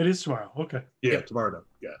 It is tomorrow. Okay. Yeah, Yep. tomorrow night.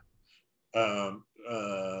 Yeah.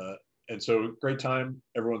 And so great time.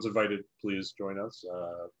 Everyone's invited. Please join us.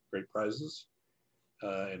 Great prizes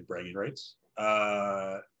and bragging rights.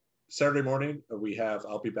 Saturday morning,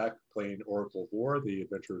 I'll be back playing Oracle of War, the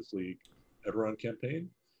Adventurers League Eberron campaign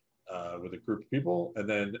with a group of people. And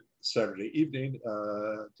then Saturday evening,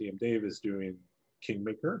 DM Dave is doing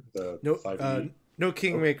Kingmaker, the 5e. No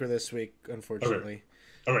Kingmaker this week, unfortunately.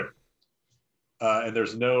 Okay. And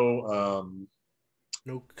there's no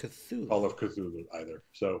Cthulhu. Call of Cthulhu either.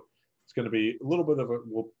 So it's going to be a little bit of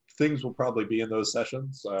things will probably be in those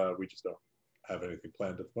sessions. We just don't have anything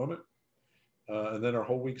planned at the moment. And then our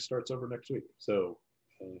whole week starts over next week. So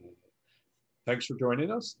thanks for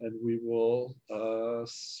joining us, and we will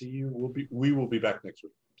see you. We will be back next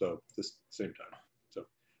week. So this same time. So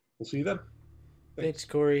we'll see you then. Thanks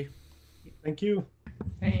Corey. Thank you.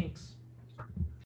 Thanks.